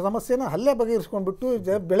ಇದನ್ನ ಸಮಸ್ಯೆನ ಅಲ್ಲೇ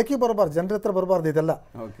ಬಗೆಹರಿಸ್ಕೊಂಡ್ಬಿಟ್ಟು ಬೆಳಕಿ ಬರಬಾರ್ದು, ಜನರ ಹತ್ರ ಬರಬಾರ್ದು. ಇದೆಲ್ಲ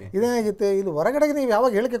ಇದೇನಾಗುತ್ತೆ, ಇಲ್ಲಿ ಹೊರಗಡೆಗೆ ನೀವು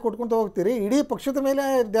ಯಾವಾಗ ಹೇಳಿಕೆ ಕೊಟ್ಕೊಂತ ಹೋಗ್ತೀರಿ ಇಡೀ ಪಕ್ಷದ ಮೇಲೆ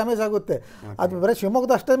ಡ್ಯಾಮೇಜ್ ಆಗುತ್ತೆ. ಅದು ಬರೀ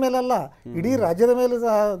ಶಿವಮೊಗ್ಗದ ಅಷ್ಟೇ ಮೇಲಲ್ಲ, ಇಡೀ ರಾಜ್ಯದ ಮೇಲೆ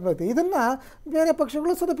ಇದನ್ನ ಬೇರೆ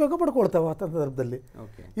ಪಕ್ಷಗಳು ಸದುಪಯೋಗ ಪಡ್ಕೊಳ್ತಾವೆ ಆ ಸಂದರ್ಭದಲ್ಲಿ.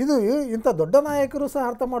 ಇದು ಇಂಥ ದೊಡ್ಡ ನಾಯಕರು ಸಹ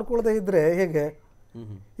ಅರ್ಥ ಮಾಡ್ಕೊಳ್ಳದೆ ಇದ್ರೆ ಹೇಗೆ?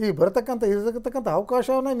 ಈ ಇರತಕ್ಕಂಥ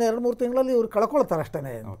ಅವಕಾಶವನ್ನ 2-3 ತಿಂಗಳಲ್ಲಿ ಇವ್ರು ಕಳ್ಕೊಳ್ತಾರೆ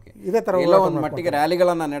ಅಷ್ಟೇ. ಇದೇ ತರ ಮಟ್ಟಿಗೆ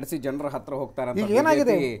ರ್ಯಾಲಿಗಳನ್ನ ನಡೆಸಿ ಜನರ ಹತ್ರ ಹೋಗ್ತಾರೆ. ಈಗ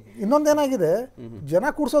ಏನಾಗಿದೆ, ಇನ್ನೊಂದೇನಾಗಿದೆ, ಜನ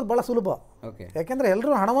ಕೂಡ್ಸೋದು ಬಹಳ ಸುಲಭ. ಯಾಕೆಂದ್ರೆ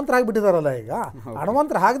ಎಲ್ಲರೂ ಹಣವಂತರಾಗ್ಬಿಟ್ಟಿದಾರಲ್ಲ. ಈಗ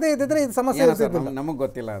ಹಣವಂತರಾಗದೇ ಇದ್ದಿದ್ರೆ ಇದು ಸಮಸ್ಯೆ ಇರ್ತಿದ್ದಿಲ್ಲ. ನಮಗ್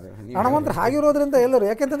ಗೊತ್ತಿಲ್ಲ ಅದು ಹಣವಂತರ ಆಗಿರೋದ್ರಿಂದ ಎಲ್ಲರೂ,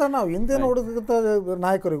 ಯಾಕೆಂತಂದ್ರೆ ನಾವು ಹಿಂದೆ ನೋಡಿದಂಥ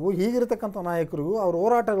ನಾಯಕರಿಗೂ ಈಗಿರತಕ್ಕಂಥ ನಾಯಕರಿಗೂ ಅವ್ರ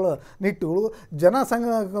ಹೋರಾಟಗಳ ನಿಟ್ಟುಗಳು ಜನ ಸಂಘ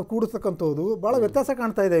ಕೂಡಿಸ್ತಕ್ಕಂಥದ್ದು ಬಹಳ ವ್ಯತ್ಯಾಸ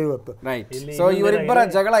ಕಾಣ್ತಾ ಇದೆ ಇವತ್ತು. ಸೊ ಇವರಿಬ್ಬರ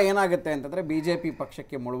ಜಗಳ ಏನಾಗುತ್ತೆ ಅಂತಂದ್ರೆ BJP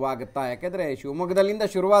ಪಕ್ಷಕ್ಕೆ ಮುಳುವಾಗುತ್ತಾ? ಯಾಕೆಂದರೆ ಶಿವಮೊಗ್ಗದಲ್ಲಿಂದ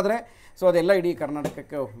ಶುರುವಾದರೆ ಸೊ ಅದೆಲ್ಲ ಇಡೀ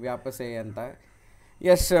ಕರ್ನಾಟಕಕ್ಕೆ ವ್ಯಾಪಿಸೆ ಅಂತ.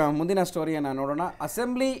 ಎಸ್, ಮುಂದಿನ ಸ್ಟೋರಿಯನ್ನು ನೋಡೋಣ.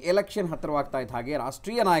 ಅಸೆಂಬ್ಲಿ ಎಲೆಕ್ಷನ್ ಹತ್ತಿರವಾಗ್ತಾ ಇದ್ದ ಹಾಗೆ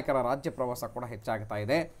ರಾಷ್ಟ್ರೀಯ ನಾಯಕರ ರಾಜ್ಯ ಪ್ರವಾಸ ಕೂಡ ಹೆಚ್ಚಾಗ್ತಾ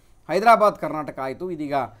ಇದೆ. ಹೈದರಾಬಾದ್ ಕರ್ನಾಟಕ ಆಯಿತು,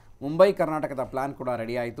 ಇದೀಗ ಮುಂಬೈ ಕರ್ನಾಟಕದ ಪ್ಲಾನ್ ಕೂಡ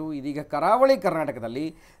ರೆಡಿ ಆಯಿತು. ಇದೀಗ ಕರಾವಳಿ ಕರ್ನಾಟಕದಲ್ಲಿ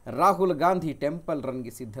ರಾಹುಲ್ ಗಾಂಧಿ ಟೆಂಪಲ್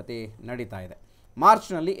ರನ್ಗೆ ಸಿದ್ಧತೆ ನಡೀತಾ ಇದೆ.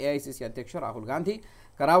 ಮಾರ್ಚ್ನಲ್ಲಿ AICC ಅಧ್ಯಕ್ಷ ರಾಹುಲ್ ಗಾಂಧಿ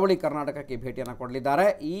ಕರಾವಳಿ ಕರ್ನಾಟಕಕ್ಕೆ ಭೇಟಿಯನ್ನು ಕೊಡಲಿದ್ದಾರೆ.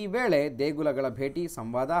 ಈ ವೇಳೆ ದೇಗುಲಗಳ ಭೇಟಿ,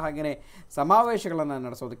 ಸಂವಾದ ಹಾಗೆಯೇ ಸಮಾವೇಶಗಳನ್ನು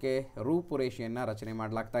ನಡೆಸೋದಕ್ಕೆ ರೂಪುರೇಷೆಯನ್ನು ರಚನೆ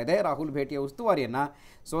ಮಾಡಲಾಗ್ತಾ ಇದೆ. ರಾಹುಲ್ ಭೇಟಿಯ ಉಸ್ತುವಾರಿಯನ್ನು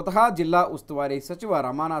ಸ್ವತಃ ಜಿಲ್ಲಾ ಉಸ್ತುವಾರಿ ಸಚಿವ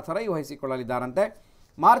ರಮಾನಾಥ ರೈ ವಹಿಸಿಕೊಳ್ಳಲಿದ್ದಾರಂತೆ.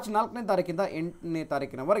 ಮಾರ್ಚ್ 4ನೇ ತಾರೀಕಿಂದ 8ನೇ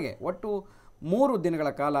ತಾರೀಕಿನವರೆಗೆ ಒಟ್ಟು 3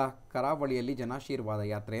 ದಿನಗಳ ಕಾಲ ಕರಾವಳಿಯಲ್ಲಿ ಜನಾಶೀರ್ವಾದ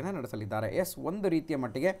ಯಾತ್ರೆಯನ್ನು ನಡೆಸಲಿದ್ದಾರೆ. ಎಸ್, ಒಂದು ರೀತಿಯ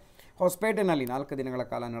ಮಟ್ಟಿಗೆ ಹೊಸಪೇಟೆನಲ್ಲಿ 4 ದಿನಗಳ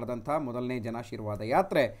ಕಾಲ ನಡೆದಂಥ ಮೊದಲನೇ ಜನಾಶೀರ್ವಾದ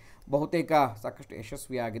ಯಾತ್ರೆ ಬಹುತೇಕ ಸಾಕಷ್ಟು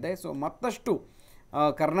ಯಶಸ್ವಿಯಾಗಿದೆ. ಸೊ ಮತ್ತಷ್ಟು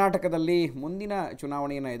ಕರ್ನಾಟಕದಲ್ಲಿ ಮುಂದಿನ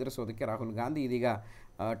ಚುನಾವಣೆಯನ್ನು ಎದುರಿಸೋದಕ್ಕೆ ರಾಹುಲ್ ಗಾಂಧಿ ಇದೀಗ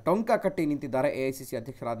ಟೊಂಕ ಕಟ್ಟಿ ನಿಂತಿದ್ದಾರೆ. AICC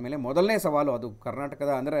ಅಧ್ಯಕ್ಷರಾದ ಮೇಲೆ ಮೊದಲನೇ ಸವಾಲು ಅದು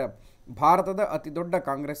ಕರ್ನಾಟಕದ, ಅಂದರೆ ಭಾರತದ ಅತಿ ದೊಡ್ಡ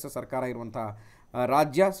ಕಾಂಗ್ರೆಸ್ ಸರ್ಕಾರ ಇರುವಂಥ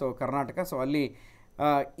ರಾಜ್ಯ ಸೊ ಕರ್ನಾಟಕ. ಸೊ ಅಲ್ಲಿ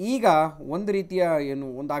ಈಗ ಒಂದು ರೀತಿಯ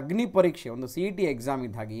ಒಂದು ಅಗ್ನಿ ಪರೀಕ್ಷೆ, ಒಂದು CET ಎಕ್ಸಾಮ್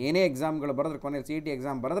ಇದ್ದ ಹಾಗೆ. ಏನೇ ಎಕ್ಸಾಮ್ಗಳು ಬರೆದ್ರೆ ಕೊನೆಯಲ್ಲಿ CET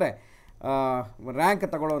ಎಕ್ಸಾಮ್ ಬರೆದ್ರೆ ರ್ಯಾಂಕ್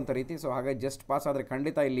ತಗೊಳ್ಳೋವಂಥ ರೀತಿ. ಸೊ ಹಾಗಾಗಿ ಜಸ್ಟ್ ಪಾಸ್ ಆದರೆ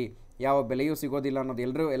ಖಂಡಿತ ಇಲ್ಲಿ ಯಾವ ಬೆಲೆಯೂ ಸಿಗೋದಿಲ್ಲ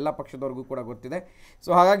ಅನ್ನೋದು ಎಲ್ಲ ಪಕ್ಷದವ್ರಿಗೂ ಕೂಡ ಗೊತ್ತಿದೆ. ಸೊ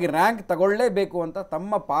ಹಾಗಾಗಿ ರ್ಯಾಂಕ್ ತಗೊಳ್ಳೇಬೇಕು ಅಂತ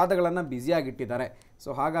ತಮ್ಮ ಪಾದಗಳನ್ನು ಬ್ಯುಸಿಯಾಗಿಟ್ಟಿದ್ದಾರೆ. ಸೊ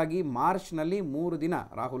ಹಾಗಾಗಿ ಮಾರ್ಚ್ನಲ್ಲಿ 3 ದಿನ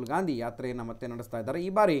ರಾಹುಲ್ ಗಾಂಧಿ ಯಾತ್ರೆಯನ್ನು ಮತ್ತೆ ನಡೆಸ್ತಾ ಇದ್ದಾರೆ.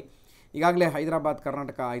 ಈ ಬಾರಿ ಈಗಾಗಲೇ ಹೈದರಾಬಾದ್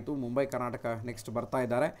ಕರ್ನಾಟಕ ಆಯಿತು, ಮುಂಬೈ ಕರ್ನಾಟಕ ನೆಕ್ಸ್ಟ್ ಬರ್ತಾ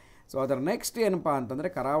ಇದ್ದಾರೆ. ಸೊ ಅದರ ನೆಕ್ಸ್ಟ್ ಏನಪ್ಪ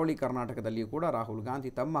ಅಂತಂದರೆ ಕರಾವಳಿ ಕರ್ನಾಟಕದಲ್ಲಿಯೂ ಕೂಡ ರಾಹುಲ್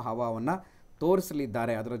ಗಾಂಧಿ ತಮ್ಮ ಹವಾವನ್ನು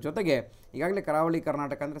ತೋರಿಸಲಿದ್ದಾರೆ. ಅದರ ಜೊತೆಗೆ ಈಗಾಗಲೇ ಕರಾವಳಿ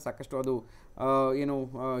ಕರ್ನಾಟಕ ಅಂದರೆ ಸಾಕಷ್ಟು ಅದು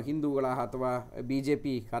ಹಿಂದೂಗಳ ಅಥವಾ BJP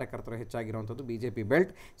ಕಾರ್ಯಕರ್ತರು ಹೆಚ್ಚಾಗಿರುವಂಥದ್ದು, BJP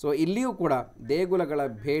ಬೆಲ್ಟ್. ಸೊ ಇಲ್ಲಿಯೂ ಕೂಡ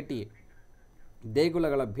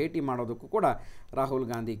ದೇಗುಲಗಳ ಭೇಟಿ ಮಾಡೋದಕ್ಕೂ ಕೂಡ ರಾಹುಲ್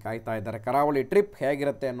ಗಾಂಧಿ ಕಾಯ್ತಾ ಇದ್ದಾರೆ. ಕರಾವಳಿ ಟ್ರಿಪ್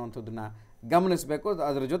ಹೇಗಿರುತ್ತೆ ಅನ್ನುವಂಥದ್ದನ್ನು ಗಮನಿಸಬೇಕು.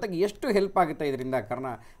 ಅದರ ಜೊತೆಗೆ ಎಷ್ಟು ಹೆಲ್ಪ್ ಆಗುತ್ತೆ ಇದರಿಂದ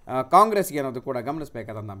ಕಾಂಗ್ರೆಸ್ಗೆ ಅನ್ನೋದು ಕೂಡ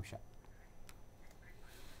ಗಮನಿಸಬೇಕಾದಂಥ ಅಂಶ.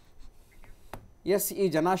 ಎಸ್, ಈ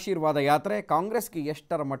ಜನಾಶೀರ್ವಾದ ಯಾತ್ರೆ ಕಾಂಗ್ರೆಸ್ಗೆ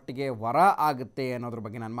ಎಷ್ಟರ ಮಟ್ಟಿಗೆ ವರ ಆಗುತ್ತೆ ಅನ್ನೋದ್ರ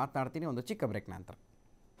ಬಗ್ಗೆ ನಾನು ಮಾತನಾಡ್ತೀನಿ ಒಂದು ಚಿಕ್ಕ ಬ್ರೇಕ್ ನಂತರ.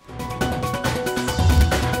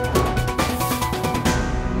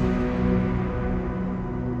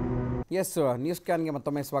 ಎಸ್, ನ್ಯೂಸ್ ಕ್ಯಾನ್ಗೆ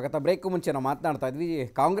ಮತ್ತೊಮ್ಮೆ ಸ್ವಾಗತ. ಬ್ರೇಕು ಮುಂಚೆ ನಾವು ಮಾತನಾಡ್ತಾ ಇದ್ವಿ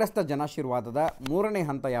ಕಾಂಗ್ರೆಸ್ನ ಜನಾಶೀರ್ವಾದದ 3ನೇ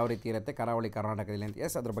ಹಂತ ಯಾವ ರೀತಿ ಇರುತ್ತೆ ಕರಾವಳಿ ಕರ್ನಾಟಕದಲ್ಲಿ ಅಂತ.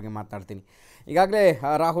 ಎಸ್, ಅದ್ರ ಬಗ್ಗೆ ಮಾತನಾಡ್ತೀನಿ. ಈಗಾಗಲೇ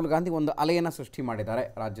ರಾಹುಲ್ ಗಾಂಧಿ ಒಂದು ಅಲೆಯನ್ನು ಸೃಷ್ಟಿ ಮಾಡಿದ್ದಾರೆ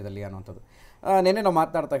ರಾಜ್ಯದಲ್ಲಿ ಅನ್ನುವಂಥದ್ದು. ನೆನ್ನೆ ನಾವು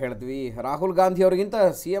ಮಾತನಾಡ್ತಾ ಹೇಳಿದ್ವಿ, ರಾಹುಲ್ ಗಾಂಧಿ ಅವರಿಗಿಂತ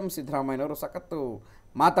CM ಸಿದ್ದರಾಮಯ್ಯನವರು ಸಖತ್ತು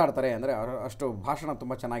ಮಾತಾಡ್ತಾರೆ. ಅಂದರೆ ಅಷ್ಟು ಭಾಷಣ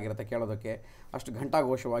ತುಂಬ ಚೆನ್ನಾಗಿರುತ್ತೆ ಕೇಳೋದಕ್ಕೆ, ಅಷ್ಟು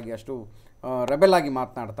ಘಂಟಾಘೋಷವಾಗಿ, ಅಷ್ಟು ರೆಬೆಲ್ ಆಗಿ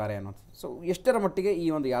ಮಾತನಾಡ್ತಾರೆ ಅನ್ನೋದು. ಸೊ ಎಷ್ಟರ ಮಟ್ಟಿಗೆ ಈ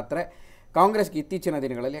ಒಂದು ಯಾತ್ರೆ ಕಾಂಗ್ರೆಸ್ಗೆ ಇತ್ತೀಚಿನ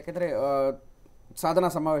ದಿನಗಳಲ್ಲಿ, ಯಾಕೆಂದರೆ ಸಾಧನಾ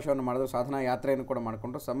ಸಮಾವೇಶವನ್ನು ಮಾಡಿದ್ರು, ಸಾಧನಾ ಯಾತ್ರೆಯನ್ನು ಕೂಡ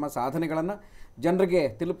ಮಾಡಿಕೊಂಡು ತಮ್ಮ ಸಾಧನೆಗಳನ್ನು ಜನರಿಗೆ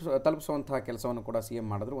ತಲುಪಿಸುವಂತಹ ಕೆಲಸವನ್ನು ಕೂಡ CM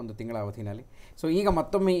ಮಾಡಿದ್ರು 1 ತಿಂಗಳ ಅವಧಿನಲ್ಲಿ. ಸೊ ಈಗ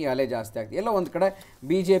ಮತ್ತೊಮ್ಮೆ ಈ ಅಲೆ ಜಾಸ್ತಿ ಆಗ್ತದೆ. ಎಲ್ಲೋ ಒಂದು ಕಡೆ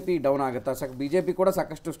BJP ಡೌನ್ ಆಗುತ್ತಾ, BJP ಕೂಡ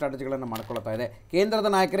ಸಾಕಷ್ಟು ಸ್ಟ್ರಾಟಜಿಗಳನ್ನು ಮಾಡ್ಕೊಳ್ತಾ ಇದೆ.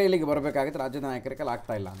 ಕೇಂದ್ರದ ನಾಯಕರೇ ಇಲ್ಲಿಗೆ ಬರಬೇಕಾಗುತ್ತೆ, ರಾಜ್ಯದ ನಾಯಕರಿಗೆ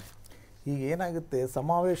ಆಗ್ತಾ ಇಲ್ಲ ಅಂತ. ಈಗ ಏನಾಗುತ್ತೆ,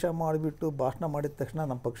 ಸಮಾವೇಶ ಮಾಡಿಬಿಟ್ಟು ಭಾಷಣ ಮಾಡಿದ ತಕ್ಷಣ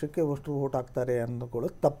ನಮ್ಮ ಪಕ್ಷಕ್ಕೆ ಅಷ್ಟು ಓಟ್ ಹಾಕ್ತಾರೆ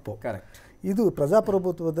ಅಂದ್ಕೊಳ್ಳೋದು ತಪ್ಪು. ಕರೆಕ್ಟ್. ಇದು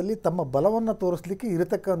ಪ್ರಜಾಪ್ರಭುತ್ವದಲ್ಲಿ ತಮ್ಮ ಬಲವನ್ನು ತೋರಿಸಲಿಕ್ಕೆ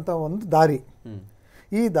ಇರತಕ್ಕಂಥ ಒಂದು ದಾರಿ.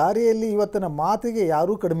 ಈ ದಾರಿಯಲ್ಲಿ ಇವತ್ತಿನ ಮಾತಿಗೆ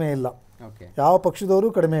ಯಾರೂ ಕಡಿಮೆ ಇಲ್ಲ, ಯಾವ ಪಕ್ಷದವರು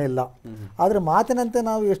ಕಡಿಮೆ ಇಲ್ಲ. ಆದರೆ ಮಾತಿನಂತೆ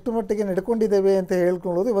ನಾವು ಎಷ್ಟು ಮಟ್ಟಿಗೆ ನಡ್ಕೊಂಡಿದ್ದೇವೆ ಅಂತ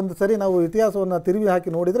ಹೇಳ್ಕೊಳ್ಳೋದು ಒಂದು ಸರಿ ನಾವು ಇತಿಹಾಸವನ್ನು ತಿರುವಿ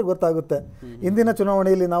ಹಾಕಿ ನೋಡಿದರೆ ಗೊತ್ತಾಗುತ್ತೆ. ಇಂದಿನ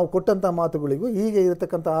ಚುನಾವಣೆಯಲ್ಲಿ ನಾವು ಕೊಟ್ಟಂಥ ಮಾತುಗಳಿಗೂ ಈಗ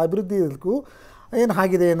ಇರತಕ್ಕಂಥ ಅಭಿವೃದ್ಧಿಗೂ ಏನು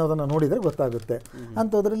ಆಗಿದೆ ಅನ್ನೋದನ್ನು ನೋಡಿದರೆ ಗೊತ್ತಾಗುತ್ತೆ.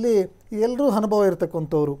 ಅಂಥದ್ರಲ್ಲಿ ಎಲ್ಲರೂ ಅನುಭವ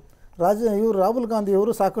ಇರತಕ್ಕಂಥವ್ರು. ಇವರು ರಾಹುಲ್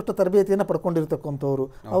ಗಾಂಧಿಯವರು ಸಾಕಷ್ಟು ತರಬೇತಿಯನ್ನು ಪಡ್ಕೊಂಡಿರ್ತಕ್ಕಂಥವ್ರು.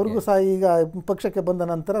 ಅವ್ರಿಗೂ ಸಹ ಈಗ ಪಕ್ಷಕ್ಕೆ ಬಂದ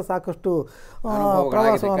ನಂತರ ಸಾಕಷ್ಟು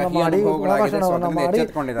ಪ್ರವಾಸವನ್ನು ಮಾಡಿ, ಭಾಷಣವನ್ನು ಮಾಡಿ,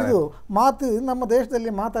 ಇದು ಮಾತು ನಮ್ಮ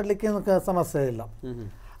ದೇಶದಲ್ಲಿ ಮಾತಾಡಲಿಕ್ಕೆ ಸಮಸ್ಯೆ ಇಲ್ಲ.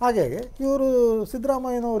 ಹಾಗಾಗಿ ಇವರು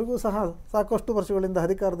ಸಿದ್ದರಾಮಯ್ಯನವರಿಗೂ ಸಹ ಸಾಕಷ್ಟು ವರ್ಷಗಳಿಂದ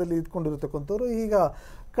ಅಧಿಕಾರದಲ್ಲಿ ಇದ್ಕೊಂಡಿರತಕ್ಕಂಥವ್ರು. ಈಗ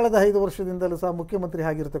ಕಳೆದ 5 ವರ್ಷದಿಂದಲೂ ಸಹ ಮುಖ್ಯಮಂತ್ರಿ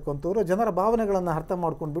ಆಗಿರತಕ್ಕಂಥವ್ರು. ಜನರ ಭಾವನೆಗಳನ್ನು ಅರ್ಥ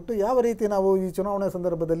ಮಾಡ್ಕೊಂಡ್ಬಿಟ್ಟು ಯಾವ ರೀತಿ ನಾವು ಈ ಚುನಾವಣೆ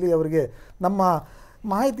ಸಂದರ್ಭದಲ್ಲಿ ಅವರಿಗೆ ನಮ್ಮ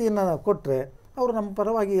ಮಾಹಿತಿಯನ್ನು ಕೊಟ್ಟರೆ ಅವರು ನಮ್ಮ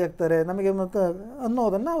ಪರವಾಗಿ ಆಗ್ತಾರೆ ನಮಗೆ ಮತ್ತು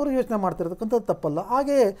ಅನ್ನೋದನ್ನು ಅವರು ಯೋಚನೆ ಮಾಡ್ತಿರ್ತಕ್ಕಂಥದ್ದು ತಪ್ಪಲ್ಲ.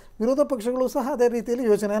 ಹಾಗೆಯೇ ವಿರೋಧ ಪಕ್ಷಗಳು ಸಹ ಅದೇ ರೀತಿಯಲ್ಲಿ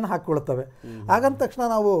ಯೋಚನೆಯನ್ನು ಹಾಕ್ಕೊಳ್ತವೆ. ಹಾಗಂದ ತಕ್ಷಣ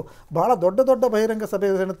ನಾವು ಭಾಳ ದೊಡ್ಡ ದೊಡ್ಡ ಬಹಿರಂಗ ಸಭೆ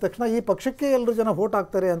ಹೇಳಿದ ತಕ್ಷಣ ಈ ಪಕ್ಷಕ್ಕೆ ಎಲ್ಲರೂ ಜನ ವೋಟ್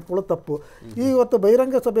ಹಾಕ್ತಾರೆ ಅಂದ್ಕೊಳ್ಳೋದು ತಪ್ಪು. ಇವತ್ತು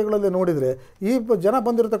ಬಹಿರಂಗ ಸಭೆಗಳಲ್ಲಿ ನೋಡಿದರೆ ಈ ಜನ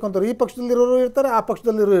ಬಂದಿರತಕ್ಕಂಥವ್ರು ಈ ಪಕ್ಷದಲ್ಲಿರೋರು ಇರ್ತಾರೆ, ಆ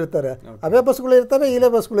ಪಕ್ಷದಲ್ಲಿರೋರು ಇರ್ತಾರೆ, ಅವೇ ಬಸ್ಗಳು ಇರ್ತವೆ,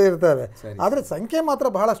 ಇಲ್ಲೇ ಬಸ್ಗಳು ಇರ್ತವೆ. ಆದರೆ ಸಂಖ್ಯೆ ಮಾತ್ರ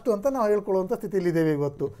ಬಹಳಷ್ಟು ಅಂತ ನಾವು ಹೇಳ್ಕೊಳ್ಳುವಂಥ ಸ್ಥಿತಿಯಲ್ಲಿದ್ದೇವೆ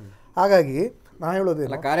ಇವತ್ತು. ಹಾಗಾಗಿ ನಾ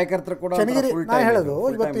ಹೇಳೋದೇನು, ಕಾರ್ಯಕರ್ತರು ಕೂಡ ನಾ ಹೇಳೋದು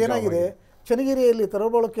ಇವತ್ತು ಏನಾಗಿದೆ, ಚನ್ನಗಿರಿಯಲ್ಲಿ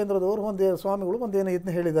ತರಬೇತಿ ಕೇಂದ್ರದವರು ಸ್ವಾಮಿಗಳು ಒಂದೇನು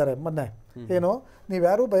ಇದನ್ನ ಹೇಳಿದ್ದಾರೆ ಮೊನ್ನೆ, ಏನು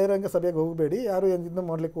ನೀವ್ಯಾರೂ ಬಹಿರಂಗ ಸಭೆಗೆ ಹೋಗಬೇಡಿ, ಯಾರು ಇದನ್ನು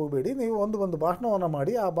ಮಾಡಲಿಕ್ಕೆ ಹೋಗಬೇಡಿ, ನೀವು ಒಂದು ಭಾಷಣವನ್ನು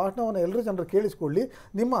ಮಾಡಿ, ಆ ಭಾಷಣವನ್ನು ಎಲ್ಲರೂ ಜನರು ಕೇಳಿಸ್ಕೊಳ್ಳಿ,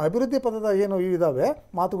 ನಿಮ್ಮ ಅಭಿವೃದ್ಧಿ ಪದದ ಏನು ಇದ್ದಾವೆ,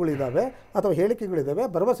 ಮಾತುಗಳಿದ್ದಾವೆ ಅಥವಾ ಹೇಳಿಕೆಗಳಿದ್ದಾವೆ,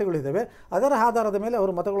 ಭರವಸೆಗಳಿದ್ದಾವೆ, ಅದರ ಆಧಾರದ ಮೇಲೆ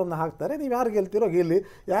ಅವರು ಮತಗಳನ್ನು ಹಾಕ್ತಾರೆ, ನೀವು ಯಾರು ಗೆಲ್ತಿರೋ ಗೆಲ್ಲಿ,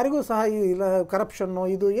 ಯಾರಿಗೂ ಸಹ ಈ ಕರಪ್ಷನ್ನು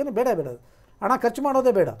ಇದು ಏನು ಬೇಡ, ಹಣ ಖರ್ಚು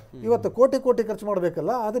ಮಾಡೋದೇ ಬೇಡ. ಇವತ್ತು ಕೋಟಿ ಖರ್ಚು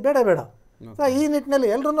ಮಾಡಬೇಕಲ್ಲ, ಅದು ಬೇಡ. ಸೊ ಈ ನಿಟ್ಟಿನಲ್ಲಿ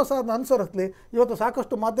ಎಲ್ಲರೂ ಸಹ ಅದನ್ನ ಅನುಸರಿಸಲಿ. ಇವತ್ತು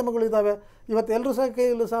ಸಾಕಷ್ಟು ಮಾಧ್ಯಮಗಳಿದ್ದಾವೆ, ಇವತ್ತು ಎಲ್ಲರೂ ಸಹ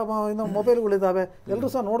ಕೈಯಲ್ಲೂ ಸಹ ಮೊಬೈಲ್ಗಳಿದ್ದಾವೆ, ಎಲ್ಲರೂ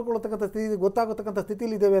ಸಹ ನೋಡ್ಕೊಳ್ತಕ್ಕಂಥ ಸ್ಥಿತಿ ಗೊತ್ತಾಗತಕ್ಕಂಥ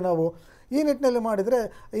ಸ್ಥಿತಿಲಿದ್ದೇವೆ ನಾವು. ಈ ನಿಟ್ಟಿನಲ್ಲಿ ಮಾಡಿದರೆ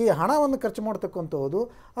ಈ ಹಣವನ್ನು ಖರ್ಚು ಮಾಡ್ತಕ್ಕಂಥದ್ದು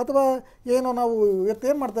ಅಥವಾ ಏನೋ ನಾವು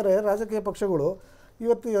ಇವತ್ತೇನು ಮಾಡ್ತಾರೆ ರಾಜಕೀಯ ಪಕ್ಷಗಳು,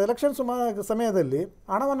 ಇವತ್ತು ಎಲೆಕ್ಷನ್ ಸಮಯದಲ್ಲಿ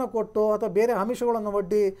ಹಣವನ್ನು ಕೊಟ್ಟು ಅಥವಾ ಬೇರೆ ಆಮಿಷಗಳನ್ನು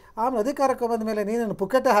ಒಡ್ಡಿ ಆಮೇಲೆ ಅಧಿಕಾರಕ್ಕೆ ಬಂದ ಮೇಲೆ ನೀನೇನು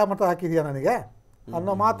ಪುಕ್ಕಟೆ ಮತ ಹಾಕಿದೆಯಾ ನನಗೆ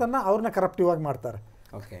ಅನ್ನೋ ಮಾತನ್ನು ಅವ್ರನ್ನ ಕರಪ್ಟಿವ್ ಆಗಿ ಮಾಡ್ತಾರೆ.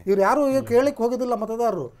 ಇವ್ರು ಯಾರು ಕೇಳಲಿಕ್ಕೆ ಹೋಗೋದಿಲ್ಲ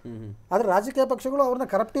ಮತದಾರರು, ಆದರೆ ರಾಜಕೀಯ ಪಕ್ಷಗಳು ಅವ್ರನ್ನ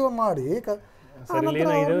ಕರಪ್ಟಿವ್ ಮಾಡಿ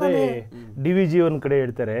DVG ಒಂದ್ ಕಡೆ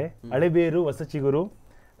ಹೇಳ್ತಾರೆ, ಹಳೆಬೇರು ಹೊಸ ಚಿಗುರು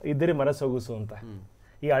ಇದ್ದರೆ ಮರ ಸೊಗಸು ಅಂತ.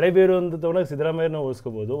 ಈ ಹಳೆಬೇರು ಅಂತ ತಗೊಂಡಾಗ ಸಿದ್ದರಾಮಯ್ಯನ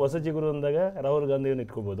ಉಳಿಸ್ಕೋಬಹುದು, ಹೊಸ ಚಿಗುರು ಅಂದಾಗ ರಾಹುಲ್ ಗಾಂಧಿಯನ್ನು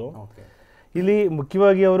ಇಟ್ಕೋಬಹುದು. ಇಲ್ಲಿ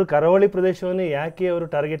ಮುಖ್ಯವಾಗಿ ಅವರು ಕರಾವಳಿ ಪ್ರದೇಶವನ್ನೇ ಯಾಕೆ ಅವರು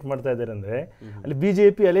ಟಾರ್ಗೆಟ್ ಮಾಡ್ತಾ ಇದ್ದಾರೆ ಅಂದ್ರೆ ಅಲ್ಲಿ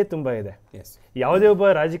ಬಿಜೆಪಿ ಅಲೆ ತುಂಬಾ ಇದೆ. ಯಾವುದೇ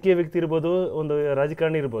ಒಬ್ಬ ರಾಜಕೀಯ ವ್ಯಕ್ತಿ ಇರ್ಬೋದು, ಒಂದು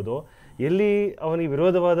ರಾಜಕಾರಣಿ ಇರ್ಬೋದು, ಎಲ್ಲಿ ಅವನಿಗೆ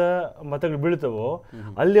ವಿರೋಧವಾದ ಮತಗಳು ಬೀಳ್ತವೋ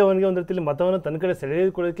ಅಲ್ಲಿ ಅವನಿಗೆ ಒಂದು ರೀತಿಯಲ್ಲಿ ಮತವನ್ನು ತನ್ನ ಕಡೆ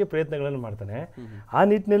ಸೆಳೆದುಕೊಳ್ಳೋದಕ್ಕೆ ಪ್ರಯತ್ನಗಳನ್ನು ಮಾಡ್ತಾನೆ. ಆ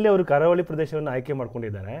ನಿಟ್ಟಿನಲ್ಲಿ ಅವರು ಕರಾವಳಿ ಪ್ರದೇಶವನ್ನು ಆಯ್ಕೆ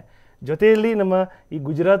ಮಾಡ್ಕೊಂಡಿದ್ದಾರೆ. ಜೊತೆಯಲ್ಲಿ ನಮ್ಮ ಈ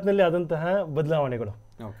ಗುಜರಾತ್ನಲ್ಲಿ ಆದಂತಹ ಬದಲಾವಣೆಗಳು,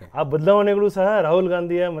 ಆ ಬದಲಾವಣೆಗಳು ಸಹ ರಾಹುಲ್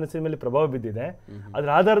ಗಾಂಧಿಯ ಮನಸ್ಸಿನ ಮೇಲೆ ಪ್ರಭಾವ ಬಿದ್ದಿದೆ. ಅದರ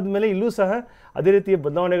ಆಧಾರದ ಮೇಲೆ ಇಲ್ಲೂ ಸಹ ಅದೇ ರೀತಿಯ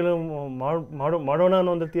ಬದಲಾವಣೆಗಳನ್ನು ಮಾಡೋಣ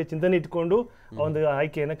ಅನ್ನೋ ಒಂದು ರೀತಿಯ ಚಿಂತನೆ ಇಟ್ಕೊಂಡು ಒಂದು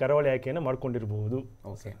ಆಯ್ಕೆಯನ್ನು, ಕರಾವಳಿ ಆಯ್ಕೆಯನ್ನು ಮಾಡ್ಕೊಂಡಿರಬಹುದು.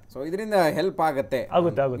 ಸೊ ಇದರಿಂದ ಹೆಲ್ಪ್ ಆಗುತ್ತೆ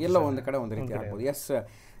ಎಲ್ಲ ಒಂದು ಕಡೆ ಒಂದು ರೀತಿ ಆಗ್ಬೋದು. ಎಸ್,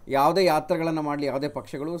 ಯಾವುದೇ ಯಾತ್ರೆಗಳನ್ನು ಮಾಡಲಿ ಯಾವುದೇ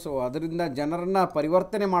ಪಕ್ಷಗಳು, ಸೊ ಅದರಿಂದ ಜನರನ್ನು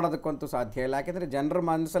ಪರಿವರ್ತನೆ ಮಾಡೋದಕ್ಕಂತೂ ಸಾಧ್ಯ ಇಲ್ಲ. ಯಾಕೆಂದರೆ ಜನರ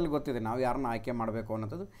ಮನಸ್ಸಲ್ಲಿ ಗೊತ್ತಿದೆ ನಾವು ಯಾರನ್ನ ಆಯ್ಕೆ ಮಾಡಬೇಕು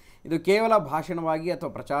ಅನ್ನೋದು. ಇದು ಕೇವಲ ಭಾಷಣವಾಗಿ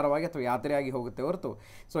ಅಥವಾ ಪ್ರಚಾರವಾಗಿ ಅಥವಾ ಯಾತ್ರೆಯಾಗಿ ಹೋಗುತ್ತೆ ಹೊರತು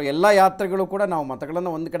ಸೊ ಎಲ್ಲ ಯಾತ್ರೆಗಳು ಕೂಡ ನಾವು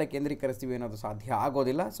ಮತಗಳನ್ನು ಒಂದು ಕಡೆ ಕೇಂದ್ರೀಕರಿಸ್ತೀವಿ ಅನ್ನೋದು ಸಾಧ್ಯ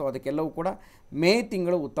ಆಗೋದಿಲ್ಲ. ಸೊ ಅದಕ್ಕೆಲ್ಲವೂ ಕೂಡ ಮೇ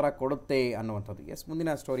ತಿಂಗಳು ಉತ್ತರ ಕೊಡುತ್ತೆ ಅನ್ನುವಂಥದ್ದು. ಎಸ್,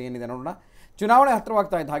 ಮುಂದಿನ ಸ್ಟೋರಿ ಏನಿದೆ ನೋಡೋಣ. ಚುನಾವಣೆ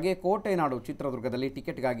ಹತ್ತಿರವಾಗ್ತಾ ಇದ್ದ ಹಾಗೆ ಕೋಟೆನಾಡು ಚಿತ್ರದುರ್ಗದಲ್ಲಿ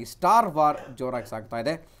ಟಿಕೆಟ್ಗಾಗಿ ಸ್ಟಾರ್ ವಾರ್ ಜೋರಾಗಿ ಸಾಗ್ತಾ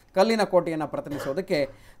ಇದೆ. ಕಲ್ಲಿನ ಕೋಟೆಯನ್ನು ಪ್ರತಿನಿಧಿಸೋದಕ್ಕೆ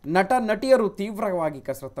ನಟ ನಟಿಯರು ತೀವ್ರವಾಗಿ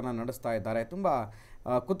ಕಸರತ್ತನ್ನು ನಡೆಸ್ತಾ ಇದ್ದಾರೆ. ತುಂಬ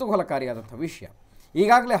ಕುತೂಹಲಕಾರಿಯಾದಂಥ ವಿಷಯ.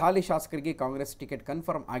 ಈಗಾಗಲೇ ಹಾಲಿ ಶಾಸಕರಿಗೆ ಕಾಂಗ್ರೆಸ್ ಟಿಕೆಟ್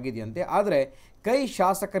ಕನ್ಫರ್ಮ್ ಆಗಿದೆಯಂತೆ. ಆದರೆ ಕೈ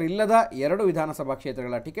ಶಾಸಕರಿಲ್ಲದ 2 ವಿಧಾನಸಭಾ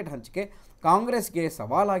ಕ್ಷೇತ್ರಗಳ ಟಿಕೆಟ್ ಹಂಚಿಕೆ ಕಾಂಗ್ರೆಸ್ಗೆ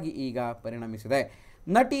ಸವಾಲಾಗಿ ಈಗ ಪರಿಣಮಿಸಿದೆ.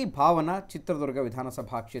 ನಟಿ ಭಾವನಾ ಚಿತ್ರದುರ್ಗ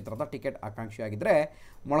ವಿಧಾನಸಭಾ ಕ್ಷೇತ್ರದ ಟಿಕೆಟ್ ಆಕಾಂಕ್ಷಿಯಾಗಿದ್ದರೆ,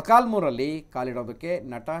 ಮೊಳಕಾಲ್ಮೂರಲ್ಲಿ ಕಾಲಿಡೋದಕ್ಕೆ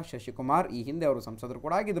ನಟ ಶಶಿಕುಮಾರ್, ಈ ಹಿಂದೆ ಅವರು ಸಂಸದರು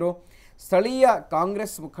ಕೂಡ ಆಗಿದ್ದರು, ಸ್ಥಳೀಯ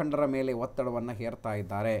ಕಾಂಗ್ರೆಸ್ ಮುಖಂಡರ ಮೇಲೆ ಒತ್ತಡವನ್ನು ಹೇರ್ತಾ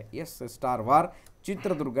ಇದ್ದಾರೆ. ಎಸ್, ಸ್ಟಾರ್ ವಾರ್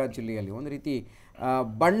ಚಿತ್ರದುರ್ಗ ಜಿಲ್ಲೆಯಲ್ಲಿ ಒಂದು ರೀತಿ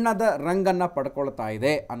ಬಣ್ಣದ ರಂಗನ್ನು ಪಡ್ಕೊಳ್ತಾ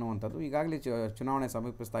ಇದೆ ಅನ್ನುವಂಥದ್ದು. ಈಗಾಗಲೇ ಚುನಾವಣೆ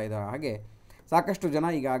ಸಮೀಪಿಸ್ತಾ ಇದ್ದ ಹಾಗೆ ಸಾಕಷ್ಟು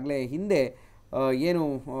ಜನ ಈಗಾಗಲೇ ಹಿಂದೆ ಏನು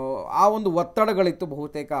ಆ ಒಂದು ಒತ್ತಡಗಳಿತ್ತು,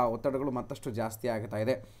 ಬಹುತೇಕ ಒತ್ತಡಗಳು ಮತ್ತಷ್ಟು ಜಾಸ್ತಿ ಆಗ್ತಾ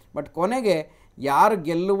ಇದೆ. ಬಟ್ ಕೊನೆಗೆ ಯಾರು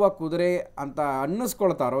ಗೆಲ್ಲುವ ಕುದುರೆ ಅಂತ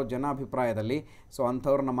ಅನ್ನಿಸ್ಕೊಳ್ತಾರೋ ಜನಾಭಿಪ್ರಾಯದಲ್ಲಿ, ಸೊ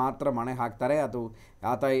ಅಂಥವ್ರನ್ನ ಮಾತ್ರ ಮಣೆ ಹಾಕ್ತಾರೆ. ಅದು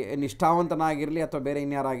ಆತ ನಿಷ್ಠಾವಂತನಾಗಿರಲಿ ಅಥವಾ ಬೇರೆ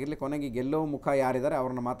ಇನ್ಯಾರಾಗಿರಲಿ, ಕೊನೆಗೆ ಗೆಲ್ಲುವ ಮುಖ ಯಾರಿದ್ದಾರೆ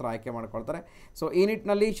ಅವ್ರನ್ನ ಮಾತ್ರ ಆಯ್ಕೆ ಮಾಡ್ಕೊಳ್ತಾರೆ. ಸೊ ಈ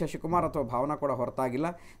ನಿಟ್ಟಿನಲ್ಲಿ ಶಶಿಕುಮಾರ್ ಅಥವಾ ಭಾವನಾ ಕೂಡ ಹೊರತಾಗಿಲ್ಲ.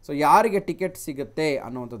 ಸೊ ಯಾರಿಗೆ ಟಿಕೆಟ್ ಸಿಗುತ್ತೆ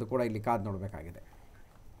ಅನ್ನುವಂಥದ್ದು ಕೂಡ ಇಲ್ಲಿ ಕಾದು ನೋಡಬೇಕಾಗಿದೆ.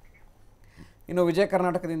 ಇನ್ನು ವಿಜಯ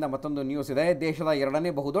ಕರ್ನಾಟಕದಿಂದ ಮತ್ತೊಂದು ನ್ಯೂಸ್ ಇದೆ. ದೇಶದ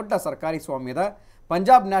 2ನೇ ಬಹುದೊಡ್ಡ ಸರ್ಕಾರಿ ಸ್ವಾಮ್ಯದ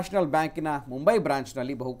ಪಂಜಾಬ್ ನ್ಯಾಷನಲ್ ಬ್ಯಾಂಕಿನ ಮುಂಬೈ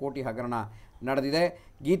ಬ್ರಾಂಚ್ನಲ್ಲಿ ಬಹುಕೋಟಿ ಹಗರಣ ನಡೆದಿದೆ.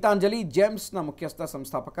 ಗೀತಾಂಜಲಿ ಜೇಮ್ಸ್ನ ಮುಖ್ಯಸ್ಥ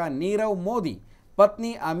ಸಂಸ್ಥಾಪಕ ನೀರವ್ ಮೋದಿ ಪತ್ನಿ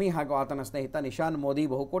ಆಮಿ ಹಾಗೂ ಆತನ ಸ್ನೇಹಿತ ನಿಶಾನ್ ಮೋದಿ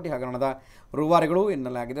ಬಹುಕೋಟಿ ಹಗರಣದ ರೂವಾರಿಗಳು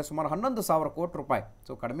ಎನ್ನಲಾಗಿದೆ. ಸುಮಾರು 11,000 ಕೋಟಿ ರೂಪಾಯಿ.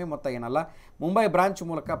 ಸೊ ಕಡಿಮೆ ಮೊತ್ತ ಏನಲ್ಲ. ಮುಂಬೈ ಬ್ರಾಂಚ್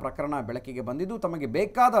ಮೂಲಕ ಪ್ರಕರಣ ಬೆಳಕಿಗೆ ಬಂದಿದ್ದು, ತಮಗೆ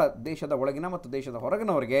ಬೇಕಾದ ದೇಶದ ಒಳಗಿನ ಮತ್ತು ದೇಶದ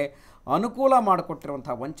ಹೊರಗಿನವರಿಗೆ ಅನುಕೂಲ ಮಾಡಿಕೊಟ್ಟಿರುವಂಥ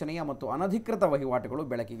ವಂಚನೆಯ ಮತ್ತು ಅನಧಿಕೃತ ವಹಿವಾಟುಗಳು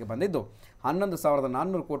ಬೆಳಕಿಗೆ ಬಂದಿದ್ದು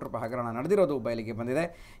 11,400 ಕೋಟಿ ರೂಪಾಯಿ ಹಗರಣ ನಡೆದಿರೋದು ಬಯಲಿಗೆ ಬಂದಿದೆ.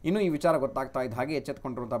 ಇನ್ನು ಈ ವಿಚಾರ ಗೊತ್ತಾಗ್ತಾ ಇದ್ದ ಹಾಗೆ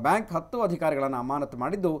ಎಚ್ಚೆತ್ತುಕೊಂಡಿರುವಂಥ ಬ್ಯಾಂಕ್ 10 ಅಧಿಕಾರಿಗಳನ್ನು ಅಮಾನತು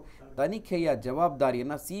ಮಾಡಿದ್ದು ತನಿಖೆಯ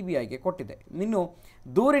ಜವಾಬ್ದಾರಿಯನ್ನು CBIಗೆ ಕೊಟ್ಟಿದೆ. ಇನ್ನು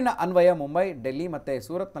ದೂರಿನ ಅನ್ವಯ ಮುಂಬೈ, ಡೆಲ್ಲಿ ಮತ್ತು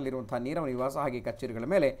ಸೂರತ್ನಲ್ಲಿರುವಂಥ ನೀರವ್ ನಿವಾಸ ಹಾಗೆ ಕಚೇರಿಗಳ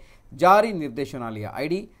ಮೇಲೆ ಜಾರಿ ನಿರ್ದೇಶನಾಲಯ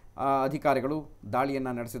ID ಅಧಿಕಾರಿಗಳು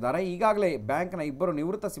ದಾಳಿಯನ್ನು ನಡೆಸಿದ್ದಾರೆ. ಈಗಾಗಲೇ ಬ್ಯಾಂಕ್ನ 2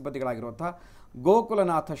 ನಿವೃತ್ತ ಸಿಬ್ಬಂದಿಗಳಾಗಿರುವಂಥ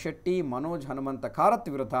ಗೋಕುಲನಾಥ ಶೆಟ್ಟಿ, ಮನೋಜ್ ಹನುಮಂತ ಖಾರತ್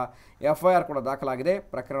ವಿರುದ್ಧ FIR ಕೂಡ ದಾಖಲಾಗಿದೆ.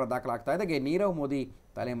 ಪ್ರಕರಣ ದಾಖಲಾಗ್ತಾ ಇದ್ದಾಗೆ ನೀರವ್ ಮೋದಿ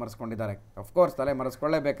ತಲೆ ಮರೆಸ್ಕೊಂಡಿದ್ದಾರೆ. ಅಫ್ಕೋರ್ಸ್ ತಲೆ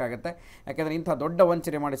ಮರೆಸ್ಕೊಳ್ಳೇಬೇಕಾಗತ್ತೆ. ಯಾಕೆಂದರೆ ಇಂಥ ದೊಡ್ಡ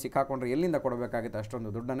ವಂಚನೆ ಮಾಡಿ ಸಿಕ್ಕಾಕೊಂಡ್ರೆ ಎಲ್ಲಿಂದ ಕೊಡಬೇಕಾಗುತ್ತೆ ಅಷ್ಟೊಂದು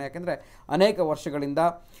ದುಡ್ಡನ್ನು? ಯಾಕೆಂದರೆ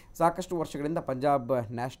ಸಾಕಷ್ಟು ವರ್ಷಗಳಿಂದ ಪಂಜಾಬ್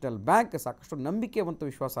ನ್ಯಾಷನಲ್ ಬ್ಯಾಂಕ್ ಸಾಕಷ್ಟು ನಂಬಿಕೆ ಮತ್ತು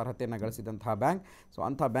ವಿಶ್ವಾಸಾರ್ಹತೆಯನ್ನು ಗಳಿಸಿದಂತಹ ಬ್ಯಾಂಕ್. ಸೊ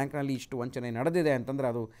ಅಂಥ ಬ್ಯಾಂಕ್ನಲ್ಲಿ ಇಷ್ಟು ವಂಚನೆ ನಡೆದಿದೆ ಅಂತಂದರೆ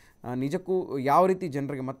ಅದು ನಿಜಕ್ಕೂ ಯಾವ ರೀತಿ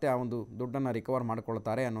ಜನರಿಗೆ ಮತ್ತೆ ಆ ಒಂದು ದುಡ್ಡನ್ನು ರಿಕವರ್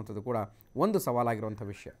ಮಾಡಿಕೊಳ್ತಾರೆ ಅನ್ನೋಂಥದ್ದು ಕೂಡ ಒಂದು ಸವಾಲಾಗಿರುವಂಥ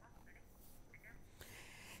ವಿಷಯ.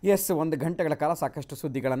 ಎಸ್, 1 ಗಂಟೆಗಳ ಕಾಲ ಸಾಕಷ್ಟು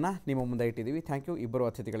ಸುದ್ದಿಗಳನ್ನು ನಿಮ್ಮ ಮುಂದೆ ಇಟ್ಟಿದ್ದೀವಿ. ಥ್ಯಾಂಕ್ ಯು ಇಬ್ಬರು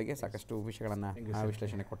ಅತಿಥಿಗಳಿಗೆ ಸಾಕಷ್ಟು ವಿಷಯಗಳನ್ನು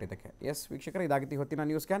ವಿಶ್ಲೇಷಣೆ ಕೊಟ್ಟಿದ್ದಕ್ಕೆ. ಎಸ್ ವೀಕ್ಷಕರೇ, ಇದಾಗಿತ್ತು ಇವತ್ತಿನ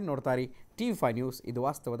ನ್ಯೂಸ್ ಕ್ಯಾನ್. ನೋಡ್ತಾ ಇರಿ TV5 ನ್ಯೂಸ್, ಇದು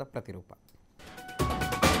ವಾಸ್ತವದ ಪ್ರತಿರೂಪ.